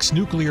hid 6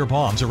 nuclear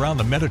bombs around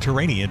the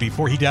Mediterranean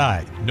before he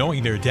died,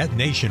 knowing their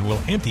detonation will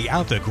empty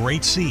out the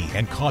Great Sea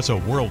and cause a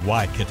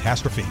worldwide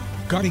catastrophe.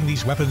 Guarding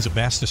these weapons of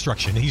mass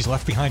destruction, he's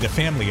left behind a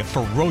family of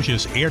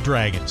ferocious air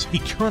dragons,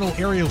 eternal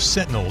aerial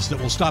sentinels that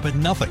will stop at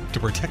nothing to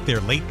protect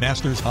their late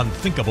master's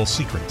unthinkable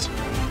secrets.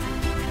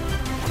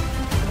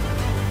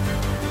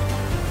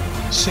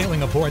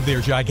 Sailing aboard their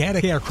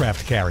gigantic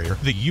aircraft carrier,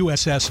 the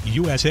USS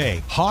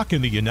USA, Hawk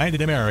and the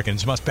United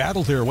Americans must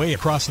battle their way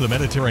across the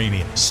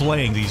Mediterranean,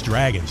 slaying these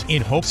dragons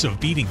in hopes of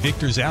beating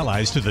Viktor's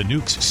allies to the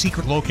nuke's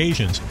secret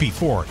locations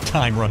before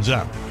time runs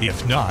out.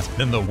 If not,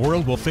 then the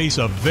world will face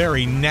a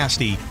very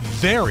nasty,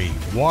 very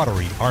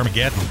watery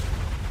Armageddon.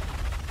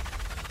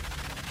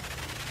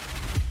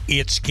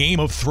 It's Game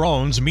of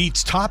Thrones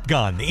meets Top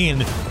Gun in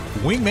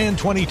Wingman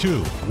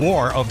 22,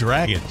 War of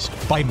Dragons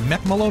by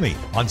Mac Maloney.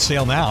 On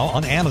sale now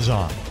on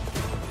Amazon.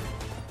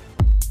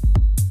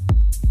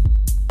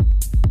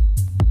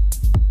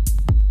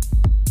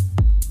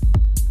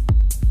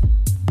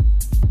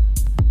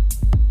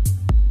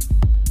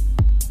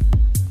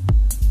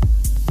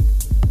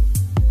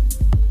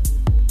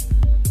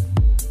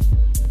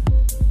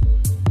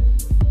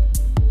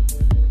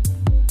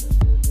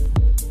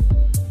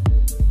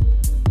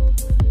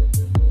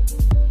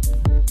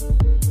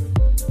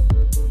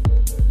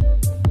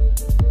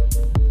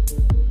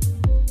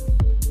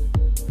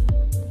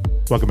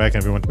 Welcome back,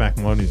 everyone, to Mac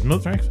Maloney's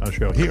Military Expo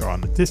Show here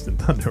on the Distant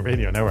Thunder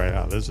Radio Network.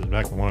 Oh, this is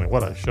Mac Maloney.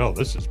 What a show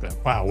this has been.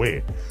 Wow,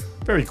 wait.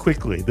 Very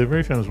quickly, the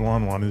very famous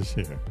Juan is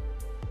here.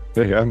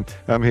 Hey,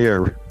 I'm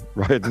here,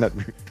 riding at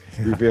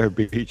Revere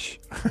Beach.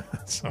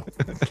 Severe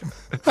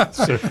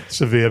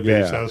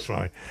Beach, that was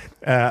funny.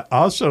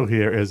 Also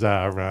here is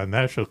our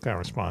national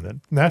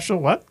correspondent. National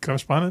what?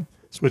 Correspondent?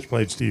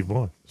 Switchblade Steve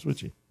Bourne.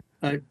 Switchy.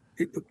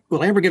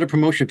 Will I ever get a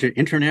promotion to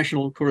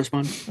international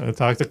correspondent?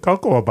 Talk to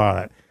Coco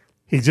about it.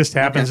 He just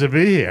happens to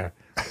be here.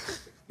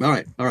 All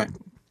right.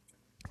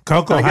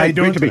 Coco, how you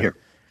doing Great to be tonight? here.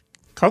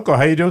 Coco,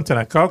 how you doing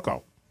tonight?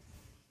 Coco.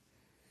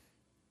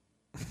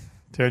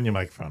 Turn your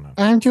microphone on.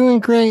 I'm doing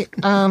great.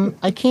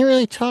 I can't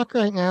really talk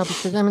right now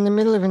because I'm in the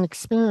middle of an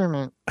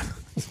experiment.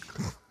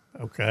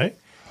 Okay.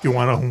 You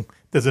want to?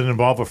 Does it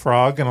involve a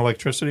frog and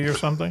electricity or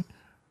something?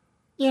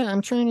 Yeah,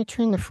 I'm trying to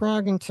turn the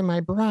frog into my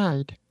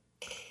bride.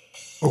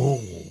 Oh,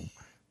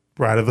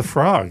 Bride of the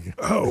Frog.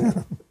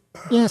 Oh.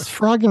 Yes,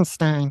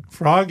 Froggenstein.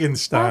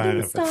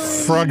 Froggenstein.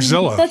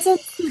 Frogzilla. That's so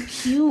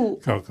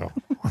cute. Coco.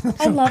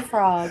 I love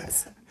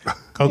frogs.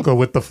 Coco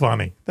with the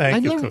funny.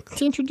 Thank you, I'd Coco. like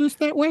to introduce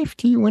that wife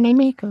to you when I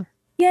make her.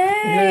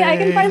 Yay! I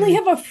can finally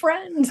have a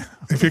friend.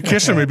 If you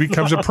kiss him, he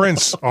becomes a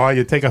prince. Oh,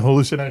 you take a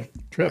hallucinatory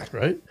trip,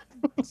 right?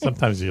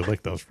 Sometimes you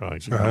lick those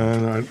frogs.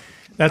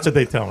 That's what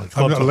they tell me.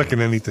 I'm not licking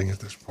anything at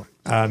this point.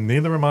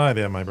 Neither am I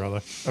there, my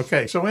brother.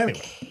 Okay, so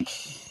anyway.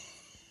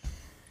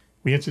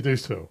 We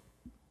introduced who?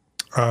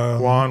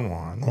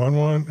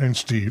 Juan, and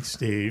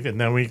Steve, and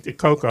then we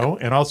Coco,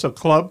 and also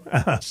Club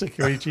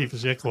security chief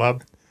is here.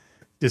 Club,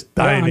 just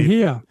Yeah, dying. I'm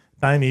here.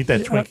 Dying to eat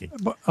that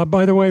Twinkie.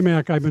 By the way,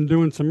 Mac, I've been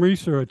doing some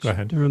research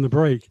during the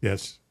break.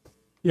 Yes.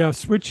 Yeah,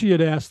 Switchy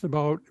had asked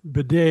about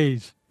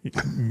bidets.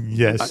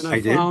 Yes, And I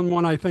found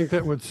one I think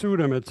that would suit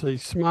him. It's a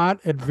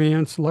smart,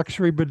 advanced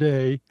luxury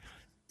bidet,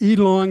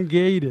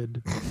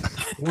 elongated,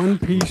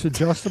 one-piece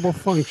adjustable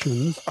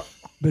functions,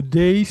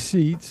 bidet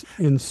seats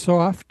in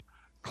soft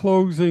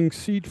closing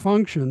seat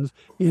functions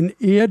in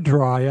air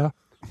dryer,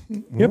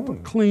 hip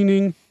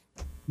cleaning,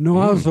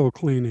 nozzle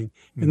cleaning.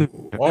 And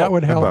that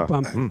would help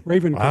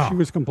Raven because she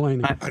was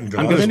complaining. I'm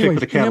going to stick with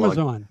the catalog.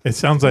 Amazon. It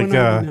sounds like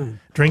 $1.99.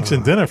 drinks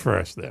and dinner for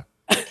us there.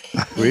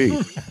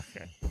 Sweet.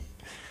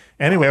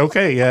 Anyway,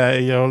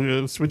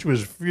 okay, Switch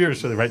was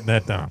furious with writing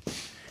that down. You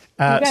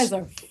guys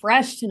are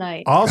fresh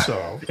tonight.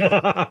 Also,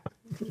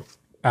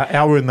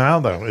 Al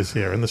Ronaldo is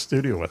here in the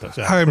studio with us.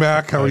 Hi,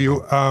 Mac. How are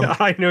you?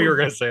 I knew you were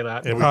going to say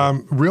that.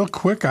 Real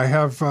quick, I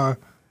have.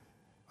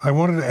 I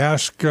wanted to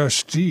ask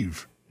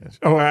Steve. Yes.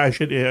 Oh, I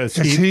should. Has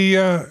he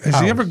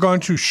ever gone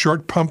to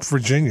Short Pump,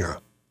 Virginia?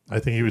 I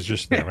think he was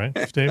just there, right?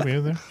 Steve, were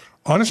you there?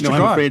 Honest to I'm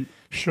God, afraid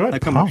Short I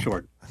come up Pump.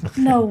 short.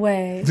 No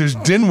way. there's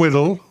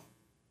Dinwiddle,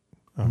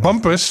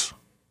 Bumpus,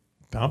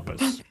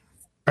 Bumpus.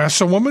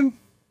 Assawoman,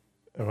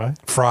 What?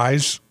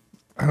 Fries.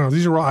 I don't know.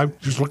 These are all. I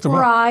just looked them up.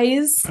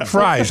 Fries.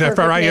 Fries, That's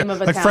the perfect name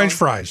of a like town. French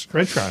fries.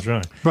 French fries,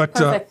 right? But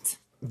Perfect.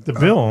 The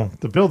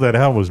bill that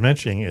Al was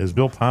mentioning is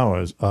Bill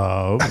Powers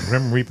of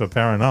Grim Reaper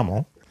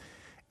Paranormal,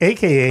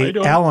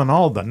 a.k.a. Alan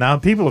Alda. Now,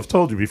 people have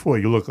told you before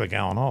you look like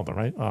Alan Alda,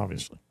 right?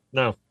 Obviously.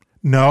 No.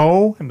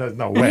 No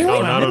way.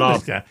 No, not at all.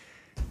 This guy.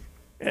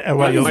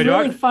 Well, It's you'll,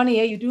 really funny.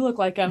 Yeah, you do look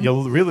like him.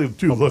 you really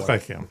do look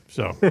like him.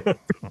 So,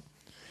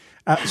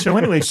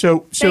 anyway, so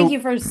Thank you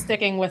for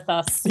sticking with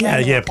us.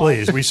 yeah,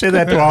 please. We say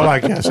that to all our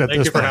guests at Thank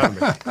this you for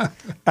point.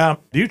 having me.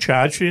 Do you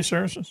charge for your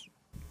services?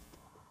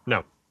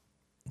 No.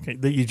 Okay,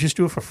 you just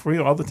do it for free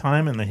all the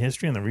time in the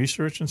history and the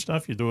research and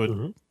stuff. You do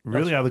it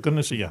really out of the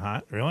goodness of your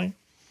heart, really.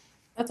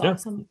 That's Yeah.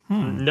 awesome.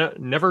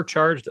 Never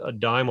charged a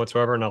dime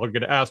whatsoever, and I'll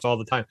get asked all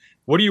the time,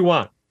 "What do you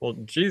want?" Well,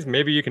 geez,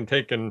 maybe you can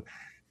take in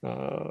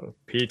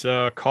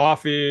pizza,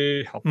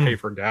 coffee. I'll pay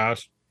for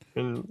gas,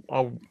 and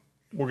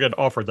we'll get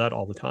offered that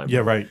all the time.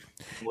 Yeah, right.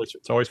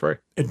 It's always free.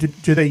 Do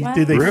they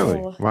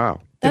Really? Wow.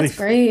 That's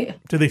great.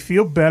 Do they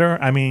feel better?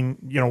 I mean,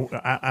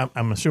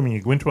 I'm assuming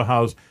you go into a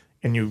house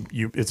and you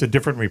it's a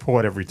different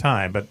report every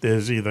time, but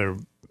there's either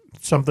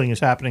something is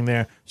happening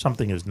there,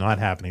 something is not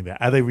happening there.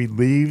 Are they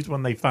relieved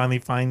when they finally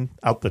find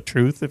out the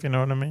truth, if you know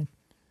what I mean?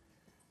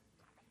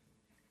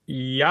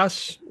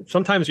 Yes,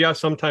 sometimes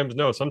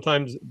no.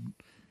 Sometimes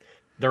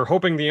they're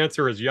hoping the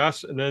answer is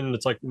yes, and then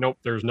it's like, nope,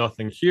 there's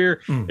nothing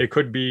here. It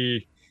could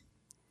be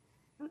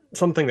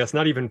something that's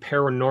not even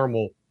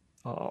paranormal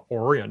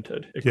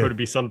oriented. It could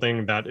be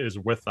something that is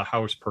with the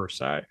house per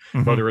se,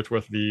 whether it's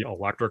with the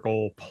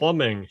electrical,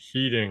 plumbing,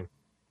 heating,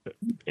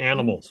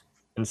 animals.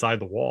 inside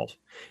the walls,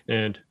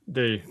 and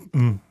you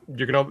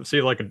can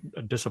see like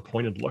a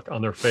disappointed look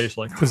on their face,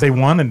 like because they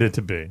wanted it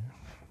to be.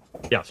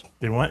 Yes,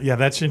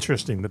 that's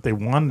interesting that they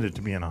wanted it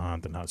to be in a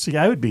haunted house. See,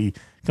 I would be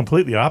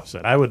completely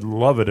opposite. I would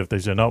love it if they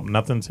said, "Nope,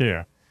 nothing's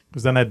here,"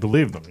 because then I'd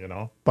believe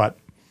them, But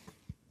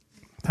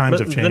times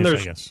have changed,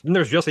 I guess. Then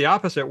there's just the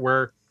opposite,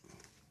 where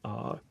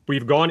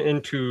we've gone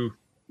into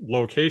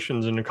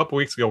locations, and a couple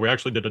weeks ago we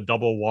actually did a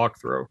double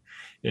walkthrough,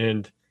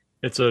 and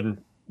it's a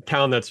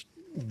town that's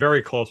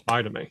very close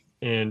by to me,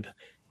 and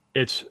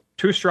it's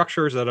two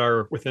structures that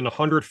are within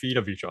 100 feet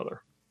of each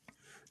other,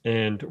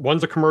 and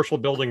one's a commercial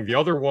building, the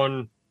other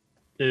one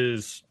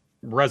is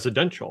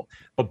residential,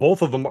 but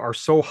both of them are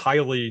so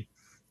highly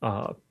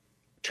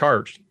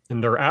charged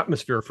in their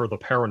atmosphere for the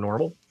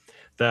paranormal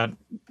that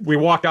we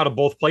walked out of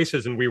both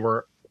places and we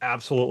were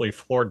absolutely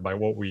floored by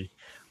what we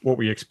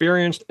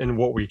experienced and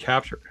what we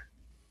captured.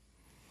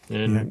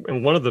 And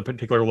in one of the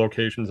particular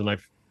locations, and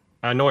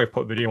I know I've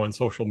put video on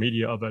social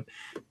media of it,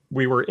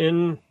 we were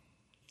in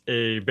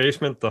a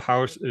basement. The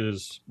house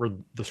is where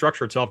the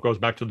structure itself goes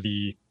back to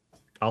the,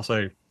 I'll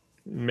say,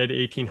 mid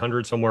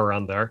 1800s, somewhere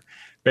around there.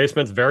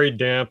 Basement's very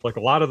damp, like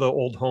a lot of the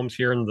old homes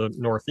here in the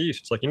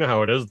Northeast. It's like, you know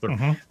how it is,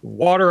 the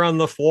water on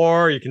the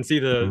floor, you can see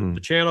the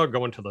channel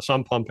going to the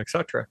sump pump,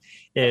 etc.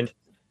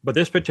 But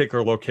this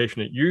particular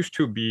location, it used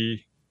to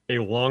be a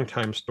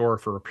long-time store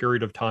for a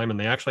period of time, and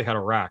they actually had a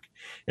rack,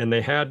 and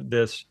they had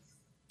this,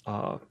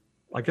 I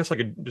guess I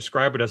could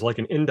describe it as like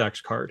an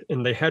index card,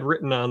 and they had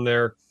written on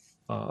there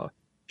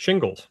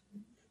shingles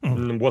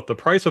and what the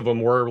price of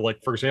them were,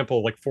 like, for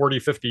example, like 40,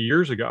 50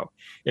 years ago.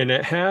 And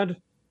it had,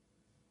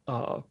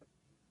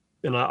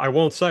 and I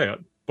won't say it,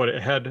 but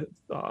it had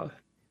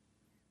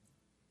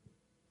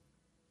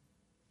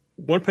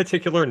one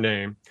particular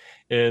name,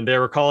 and they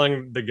were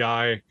calling the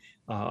guy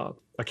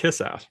a kiss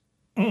ass.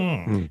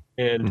 And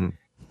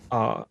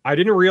I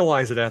didn't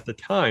realize it at the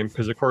time,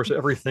 because of course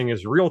everything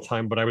is real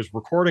time, but I was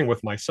recording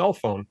with my cell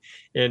phone,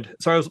 and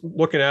so I was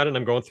looking at it and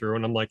I'm going through,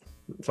 and I'm like,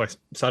 so I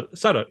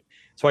said it.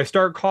 So I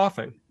start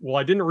coughing. Well,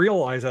 I didn't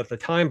realize at the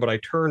time, but I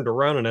turned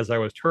around, and as I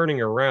was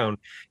turning around,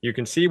 you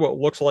can see what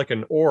looks like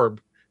an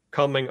orb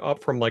coming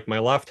up from like my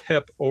left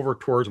hip over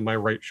towards my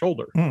right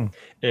shoulder.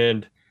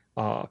 And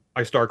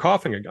I start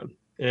coughing again.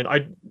 And I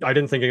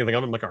didn't think anything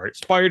of it. I'm like, all right,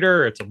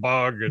 spider, it's a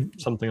bug,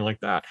 something like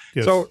that.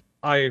 Yes. So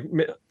I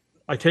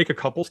take a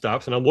couple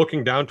steps, and I'm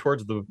looking down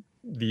towards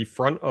the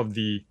front of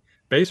the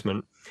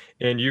basement,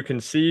 and you can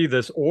see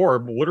this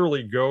orb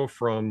literally go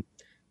from,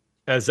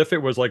 as if it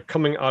was like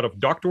coming out of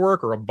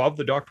ductwork or above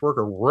the ductwork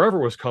or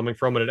wherever it was coming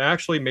from, and it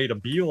actually made a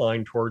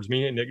beeline towards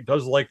me, and it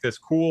does like this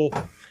cool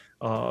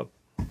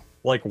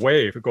like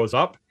wave. It goes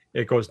up,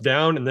 it goes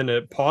down, and then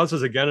it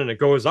pauses again, and it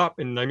goes up,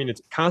 and I mean,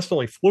 it's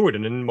constantly fluid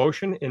and in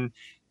motion, and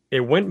it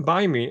went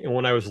by me. And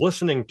when I was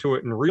listening to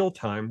it in real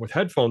time with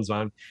headphones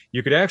on,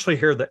 you could actually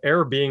hear the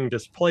air being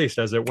displaced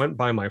as it went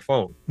by my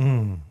phone.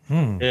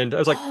 And I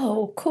was like,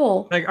 oh,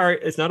 cool. Like, all right,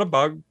 it's not a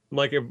bug.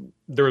 Like,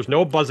 there was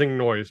no buzzing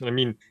noise. And I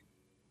mean,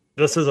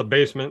 this is a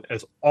basement.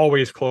 It's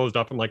always closed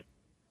up. I'm like,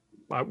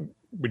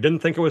 we didn't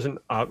think it was an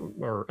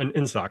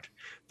insect.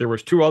 There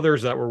was two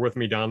others that were with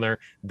me down there.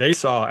 They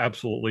saw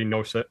absolutely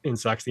no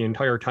insects the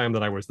entire time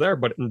that I was there.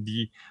 But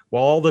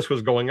while all this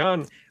was going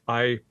on,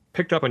 I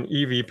picked up an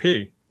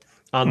EVP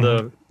on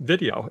the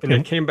video, and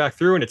it came back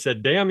through, and it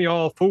said, "Damn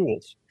y'all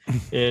fools."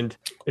 And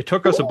it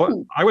took us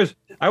I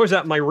was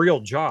at my real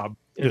job,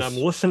 and I'm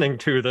listening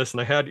to this, and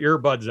I had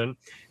earbuds in,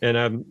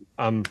 and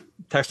I'm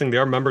texting the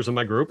other members of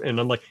my group, and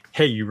I'm like,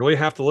 "Hey, you really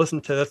have to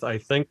listen to this. I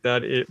think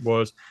that it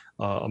was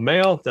a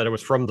male, that it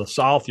was from the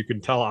South. You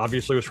could tell,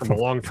 obviously, it was from a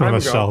long time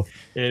ago."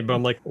 But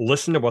I'm like,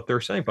 listen to what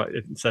they're saying. But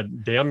it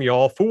said, "Damn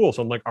y'all fools."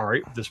 I'm like, all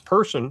right, this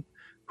person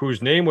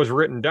whose name was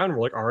written down, we're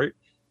like, all right,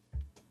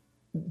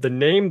 the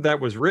name that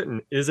was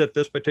written, is it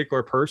this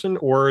particular person,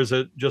 or is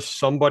it just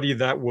somebody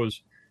that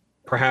was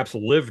perhaps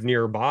lived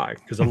nearby?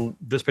 Because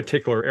this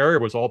particular area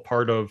was all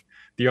part of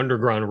the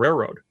Underground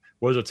Railroad.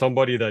 Was it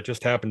somebody that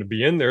just happened to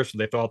be in there, so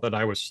they thought that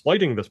I was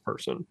slighting this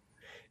person?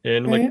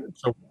 And like,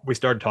 so we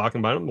started talking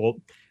about it. Well,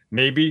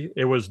 maybe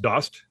it was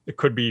dust. It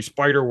could be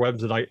spider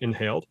webs that I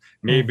inhaled.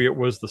 Maybe it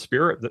was the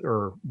spirit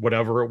or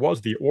whatever it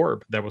was, the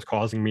orb that was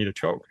causing me to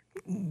choke.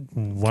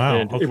 Wow.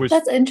 And it was,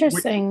 that's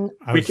interesting.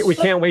 We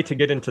can't wait to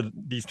get into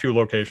these two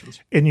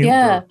locations. And you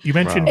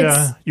mentioned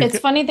it's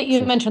funny that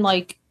you mentioned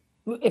like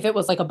if it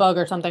was like a bug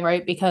or something,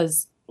 right?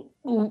 Because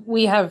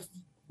we have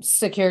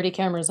security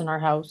cameras in our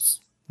house.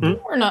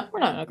 We're not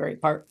in a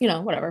great part,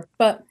 whatever.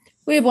 But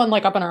we have one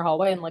like up in our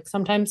hallway, and like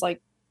sometimes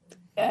like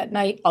at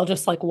night I'll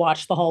just like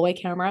watch the hallway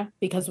camera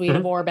because we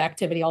have orb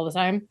activity all the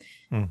time.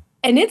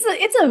 And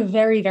it's a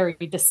very, very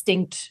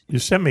distinct. You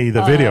sent me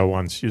the video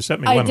once. You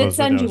sent me one of those videos.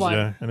 I did send you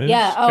one.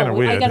 Yeah.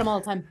 Weird. I get them all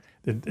the time.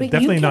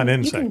 Definitely not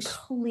insects. You can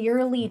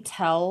clearly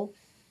tell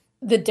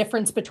the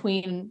difference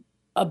between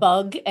a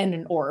bug and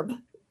an orb,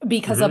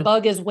 because a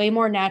bug is way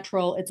more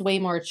natural. It's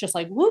just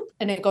like whoop,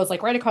 and it goes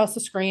like right across the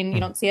screen. You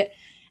don't see it.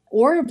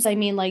 Orbs, I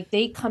mean, like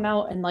they come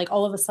out and like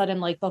all of a sudden,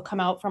 like they'll come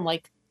out from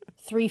like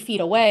 3 feet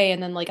away,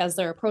 and then like as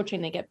they're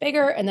approaching, they get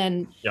bigger, and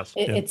then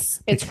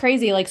it's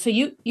crazy. Like, so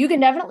you can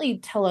definitely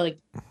tell like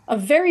a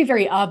very,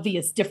 very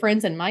obvious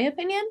difference, in my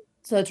opinion.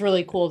 So it's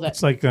really cool that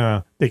it's like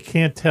they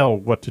can't tell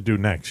what to do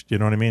next. You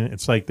know what I mean?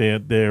 It's like they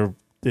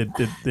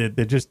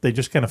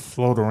just kind of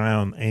float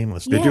around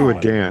aimlessly. They do a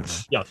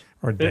dance. Yes.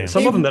 Or dance.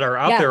 Some of them that are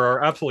out there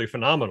are absolutely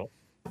phenomenal.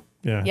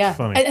 Yeah. Yeah. It's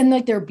funny. And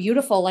like they're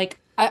beautiful. Like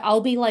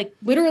I'll be like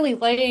literally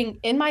laying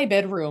in my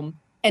bedroom,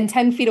 and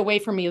 10 feet away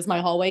from me is my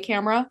hallway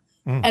camera.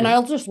 Mm-hmm. And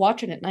I'll just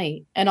watch it at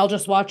night, and I'll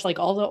just watch like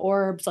all the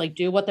orbs like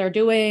do what they're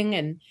doing,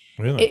 and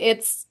really?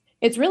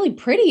 It's really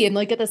pretty, and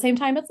like at the same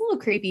time it's a little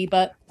creepy.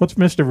 But what's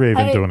Mr.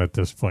 Raven doing at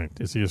this point?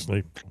 Is he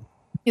asleep?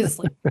 He's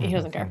asleep. He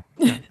doesn't care.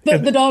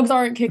 The dogs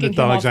aren't kicking him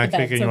off the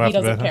bed, so he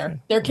doesn't care.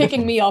 They're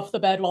kicking me off the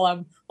bed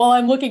while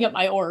I'm looking at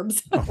my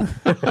orbs.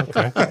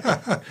 Okay,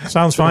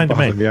 sounds fine to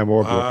me. Yeah,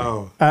 more.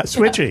 Wow.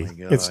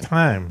 Switchy, it's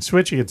time.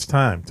 Switchy, it's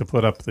time to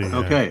put up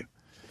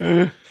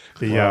the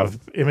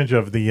image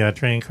of the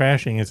train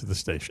crashing into the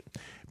station.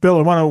 Bill,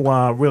 I want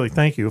to really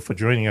thank you for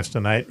joining us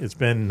tonight. It's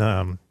been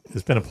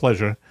a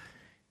pleasure.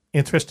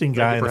 Interesting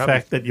guy, and the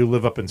fact that you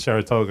live up in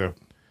Saratoga,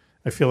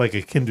 I feel like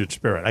a kindred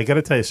spirit. I got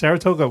to tell you,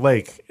 Saratoga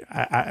Lake,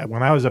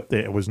 when I was up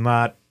there, it was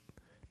not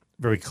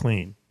very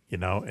clean. You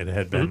know, it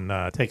had been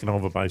taken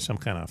over by some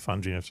kind of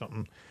fungi or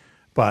something.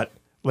 But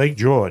Lake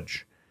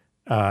George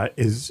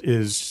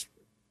is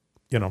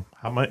you know,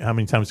 how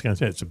many times can I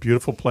say it? It's a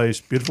beautiful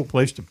place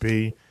to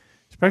be,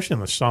 especially in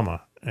the summer.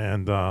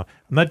 And I'm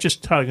not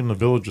just talking the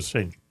village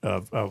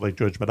of Lake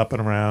George, but up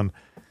and around,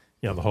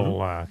 you know, the whole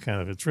kind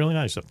of. It's really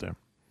nice up there.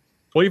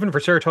 Well, even for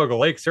Saratoga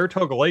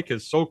Lake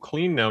is so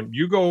clean now.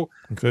 You go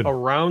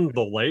around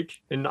the lake,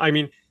 and I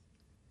mean,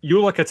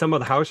 you look at some of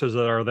the houses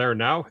that are there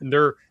now, and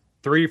they're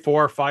 $300,000,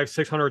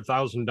 $400,000,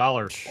 $500,000,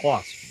 $600,000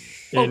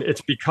 plus, and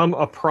it's become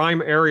a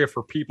prime area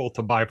for people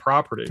to buy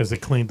property because they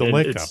cleaned the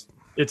lake up.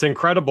 It's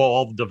incredible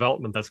all the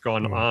development that's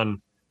gone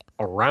on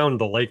around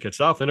the lake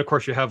itself, and of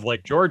course you have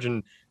Lake George,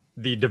 and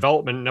the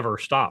development never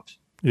stops.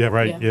 Yeah,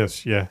 right. Yeah.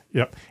 Yes, yeah,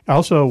 yep.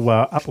 Also,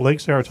 up Lake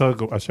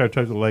Saratoga,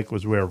 Saratoga Lake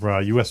was where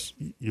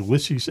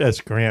Ulysses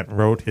S. Grant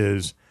wrote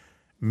his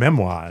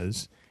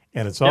memoirs,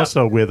 and it's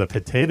also where the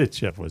potato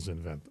chip was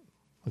invented.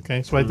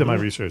 Okay, so I did my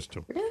research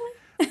too. Really?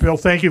 Bill,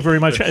 thank you very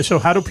much. So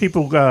how do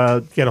people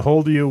get a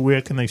hold of you?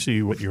 Where can they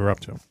see what you're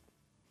up to?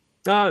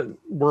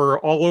 We're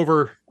all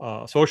over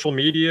social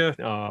media.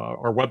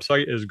 Our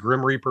website is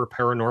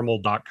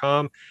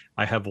grimreaperparanormal.com.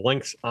 I have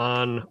links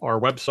on our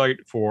website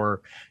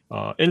for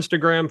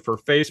Instagram, for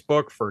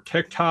Facebook, for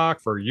TikTok,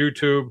 for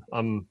YouTube.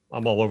 I'm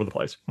all over the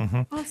place.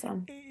 Mm-hmm.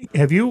 Awesome.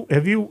 Have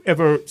you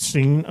ever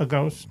seen a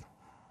ghost?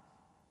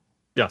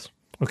 Yes.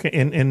 Okay,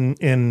 and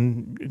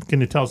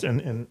can you tell us?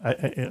 And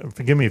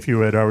forgive me if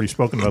you had already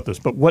spoken about this,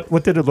 but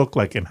what did it look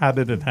like, and how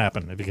did it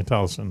happen? If you can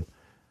tell us in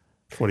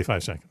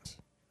 45 seconds.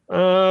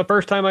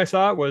 First time I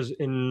saw it was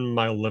in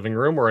my living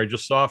room, where I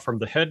just saw from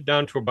the head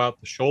down to about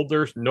the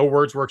shoulders. No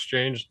words were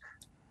exchanged,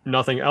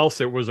 nothing else.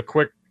 It was a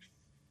quick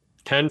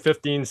 10,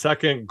 15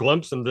 second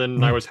glimpse, and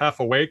then I was half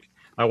awake.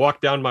 I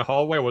walked down my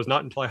hallway. It was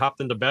not until I hopped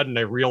into bed and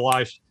I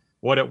realized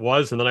what it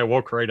was, and then I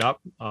woke right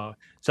up.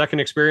 Second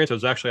experience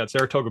was actually at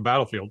Saratoga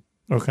Battlefield.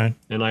 Okay.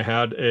 And I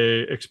had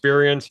a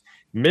experience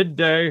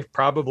midday,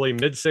 probably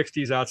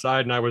mid-60s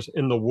outside, and I was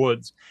in the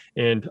woods,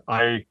 and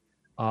I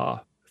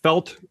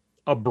felt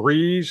a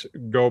breeze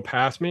go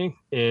past me,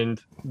 and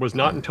was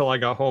not until I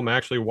got home I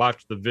actually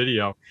watched the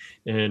video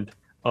and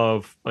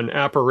of an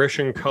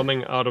apparition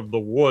coming out of the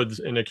woods,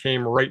 and it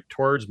came right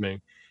towards me.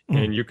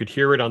 And you could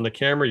hear it on the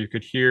camera. You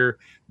could hear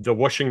the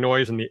whooshing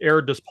noise and the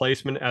air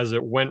displacement as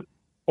it went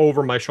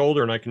over my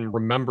shoulder, and I can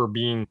remember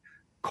being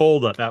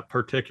cold at that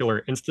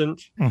particular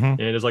instant. And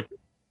it's like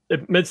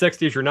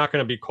mid-60s, you're not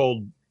going to be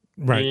cold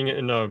being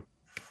in a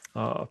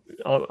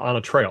on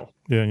a trail.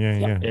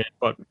 Yeah.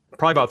 But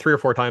probably about 3 or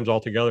 4 times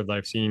altogether that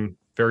I've seen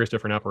various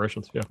different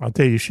apparitions. Yeah, I'll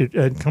tell you, you should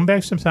come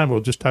back sometime. We'll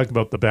just talk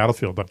about the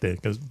battlefield update,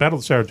 because Battle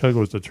of Saratoga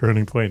was the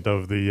turning point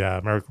of the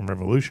American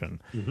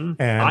Revolution. And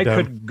I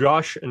could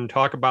gush and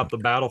talk about the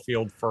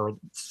battlefield for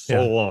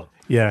so long.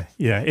 Yeah.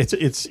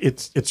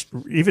 It's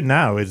even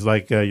now. It's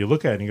like you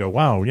look at it and you go,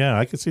 "Wow, yeah,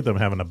 I could see them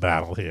having a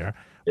battle here."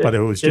 But it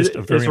was just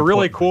it's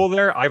really cool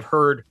there. I've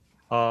heard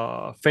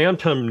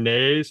phantom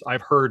neighs.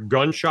 I've heard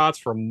gunshots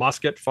from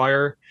musket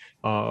fire.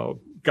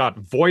 Got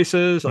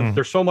voices.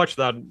 There's so much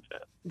that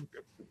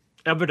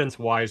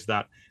evidence-wise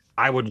that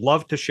I would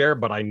love to share,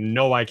 but I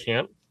know I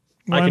can't.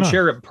 Why I can not?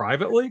 share it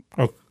privately.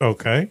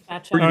 Okay.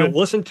 Gotcha. For you to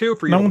listen to,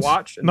 for you to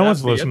watch. No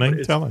one's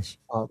listening. Tell us.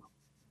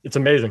 It's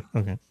amazing.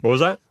 Okay. What was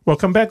that? Well,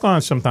 come back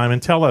on sometime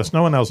and tell us.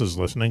 No one else is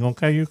listening.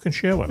 Okay, you can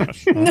share with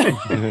us.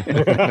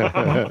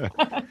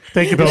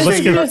 Thank you, Bill.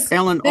 Let's give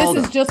Alan This Alda.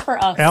 is just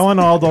for us. Alan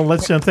Aldo.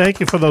 Thank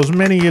you for those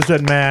many years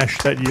at MASH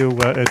that you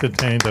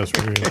entertained us.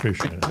 We really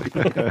appreciate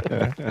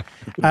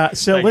it.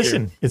 So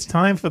listen, it's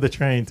time for the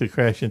train to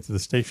crash into the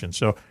station.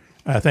 So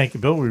thank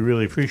you, Bill. We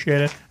really appreciate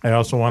it. I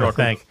also want to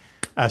thank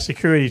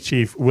Security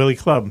Chief Willie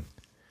Clubb.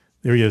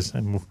 There he is.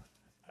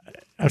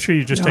 I'm sure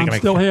you're just Yeah, taking I'm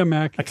still here,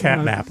 Mac. a cat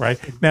nap, right?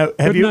 Now,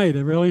 have Good you? night. I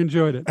really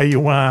enjoyed it. Are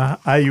you?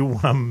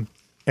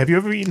 Have you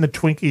ever eaten a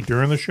Twinkie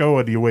during the show,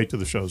 or do you wait till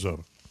the show's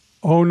over?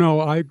 Oh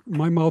no,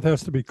 my mouth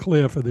has to be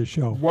clear for this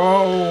show.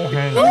 Whoa!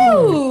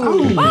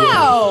 Ooh,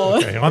 wow.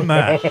 Okay, on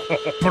that.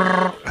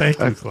 Thank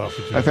you, Fluff.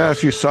 I've had a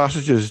few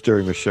sausages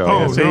during the show.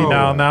 Oh, see,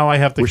 now I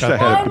have to Wish cut I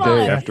had a Come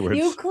bidet on. afterwards.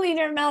 You clean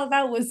your mouth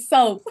out with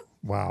soap.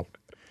 Wow.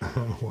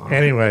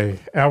 Anyway,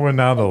 Al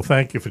Ronaldo,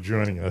 thank you for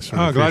joining us. We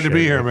Oh, glad to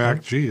be appreciate here, it.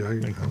 Mac. Gee,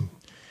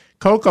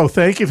 Coco,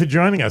 thank you for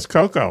joining us.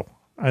 Coco,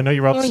 I know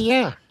you're Oh, out.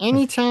 yeah.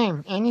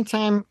 Anytime.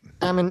 Anytime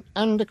I'm in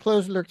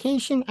undisclosed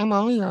location, I'm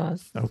all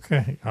yours.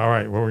 Okay. All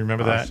right. Well,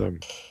 remember Awesome.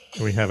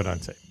 that. We have it on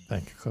tape.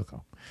 Thank you,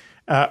 Coco.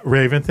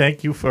 Raven,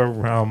 thank you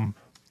for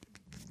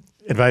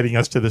inviting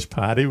us to this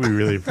party. We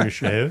really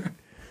appreciate it.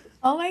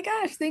 Oh my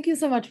gosh. Thank you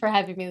so much for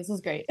having me. This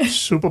was great.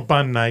 Super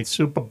bun night.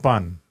 Super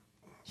bun.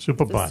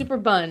 Super The bun. super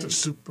bun.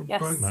 Super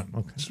Yes. Bun,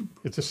 okay.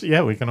 It's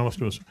yeah, we can almost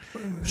do it.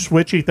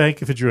 Switchy,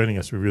 thank you for joining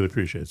us. We really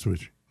appreciate it,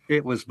 Switch.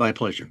 It was my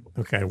pleasure.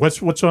 Okay.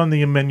 What's on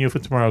the menu for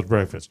tomorrow's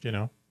breakfast? Do you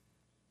know?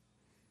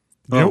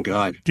 Do you Oh know-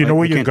 God! Do you know I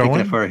where you're can't think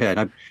going? that far ahead.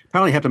 I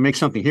probably have to make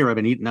something here. I've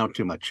been eating out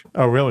too much.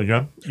 Oh, really,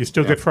 John? You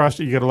still Yeah. get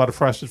frosted? You get a lot of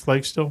frosted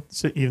flakes still,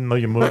 even though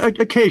you moved?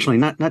 Occasionally,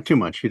 not too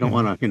much. You don't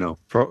want to,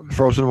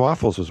 Frozen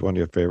waffles was one of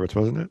your favorites,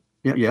 wasn't it?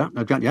 Yeah.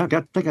 I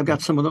think I've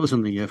got some of those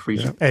in the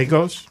freezer.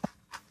 Eggos?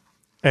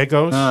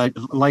 Eggos?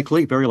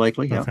 Likely, very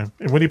likely. Yeah. Okay.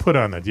 And what do you put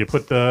on that? Do you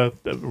put the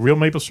real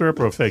maple syrup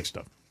or fake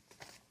stuff?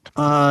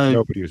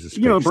 Nobody uses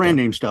brand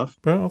name stuff.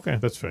 Oh, okay,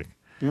 that's fake.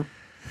 Yeah.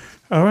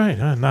 All right.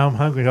 Now I'm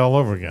hungry all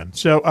over again.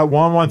 So,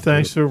 Juan,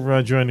 thanks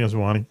for joining us,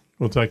 Wani.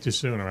 We'll talk to you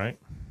soon, all right?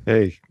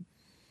 Hey,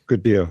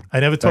 good deal. I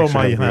never Thanks told for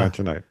my having me on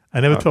tonight. I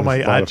never told it was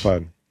my a lot of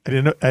fun.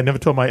 I never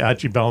told my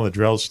Archie Bell and the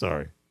Drell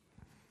story.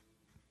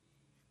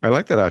 I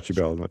like that Archie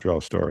Bell and the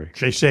Drell story.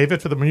 Should I save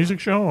it for the music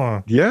show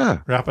or Yeah,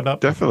 wrap it up?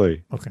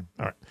 definitely. Okay.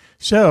 All right.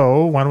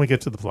 So why don't we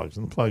get to the plugs?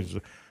 And the plugs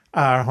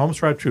are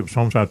Homes Route Troops.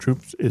 Homes Route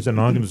Troops is an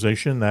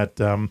organization that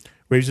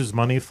raises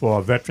money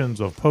for veterans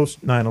of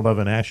post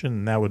 9/11 action,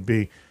 and that would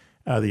be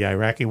the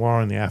Iraqi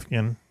war and the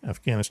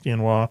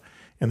Afghanistan war.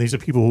 And these are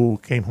people who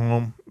came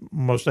home,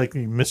 most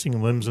likely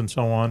missing limbs and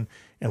so on.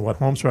 And what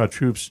Homes Route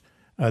Troops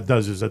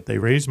does is that they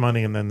raise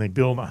money and then they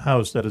build a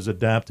house that is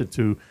adapted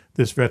to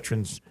this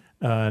veteran's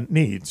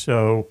needs.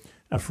 So,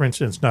 for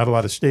instance, not a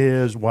lot of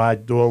stairs,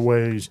 wide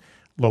doorways,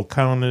 low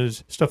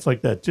counters, stuff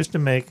like that, just to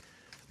make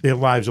their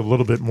lives a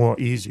little bit more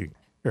easier.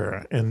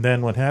 And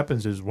then what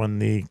happens is when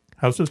the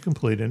house is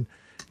completed,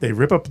 they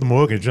rip up the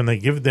mortgage and they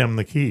give them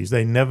the keys.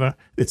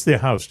 It's their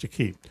house to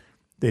keep.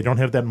 They don't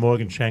have that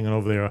mortgage hanging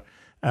over there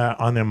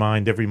on their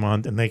mind every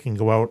month, and they can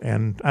go out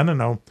and, I don't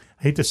know,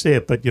 I hate to say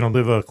it, but,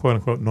 live a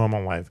quote-unquote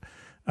normal life.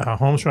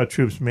 Homes Route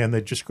Troops, man, they're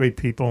just great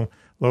people.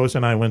 Lois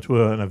and I went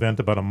to an event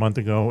about a month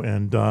ago,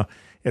 and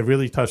it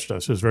really touched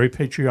us. It was very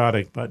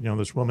patriotic, but,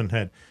 this woman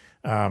had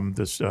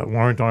this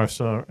warrant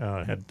officer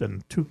had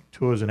done 2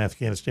 tours in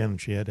Afghanistan,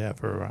 and she had to have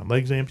her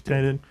legs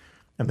amputated.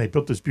 And they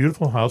built this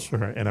beautiful house for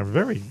her in a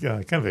very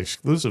kind of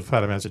exclusive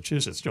part of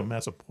Massachusetts,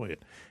 Massapoit.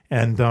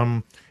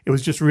 And it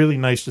was just really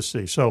nice to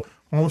see. So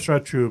Homes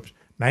Route Troops,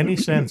 90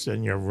 cents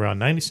in your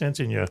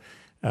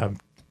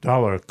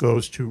dollar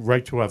goes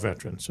right to our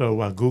veterans. So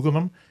Google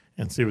them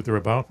and see what they're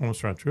about,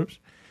 Homes Route Troops.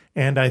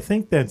 And I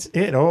think that's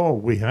it. Oh,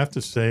 we have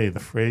to say the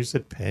phrase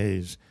that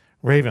pays.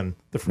 Raven,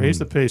 the phrase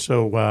that pays.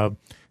 So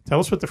tell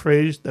us what the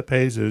phrase that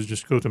pays is.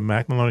 Just go to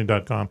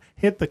macmaloney.com,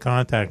 hit the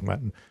contact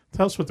button.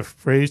 Tell us what the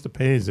phrase that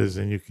pays is,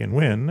 and you can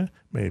win,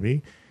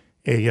 maybe,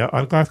 a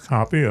autographed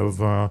copy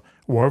of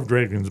War of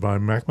Dragons by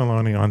Mac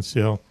Maloney on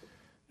sale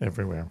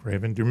everywhere.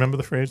 Raven, do you remember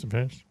the phrase that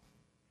pays?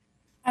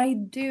 I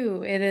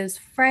do. It is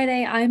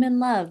Friday, I'm in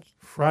love.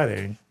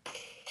 Friday,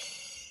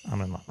 I'm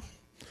in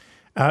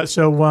love.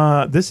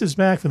 So this is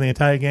Mac from the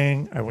entire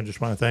gang. I just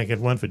want to thank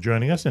everyone for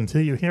joining us.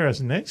 Until you hear us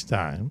next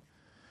time,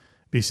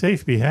 be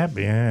safe, be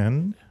happy,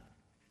 and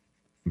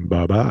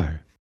bye-bye.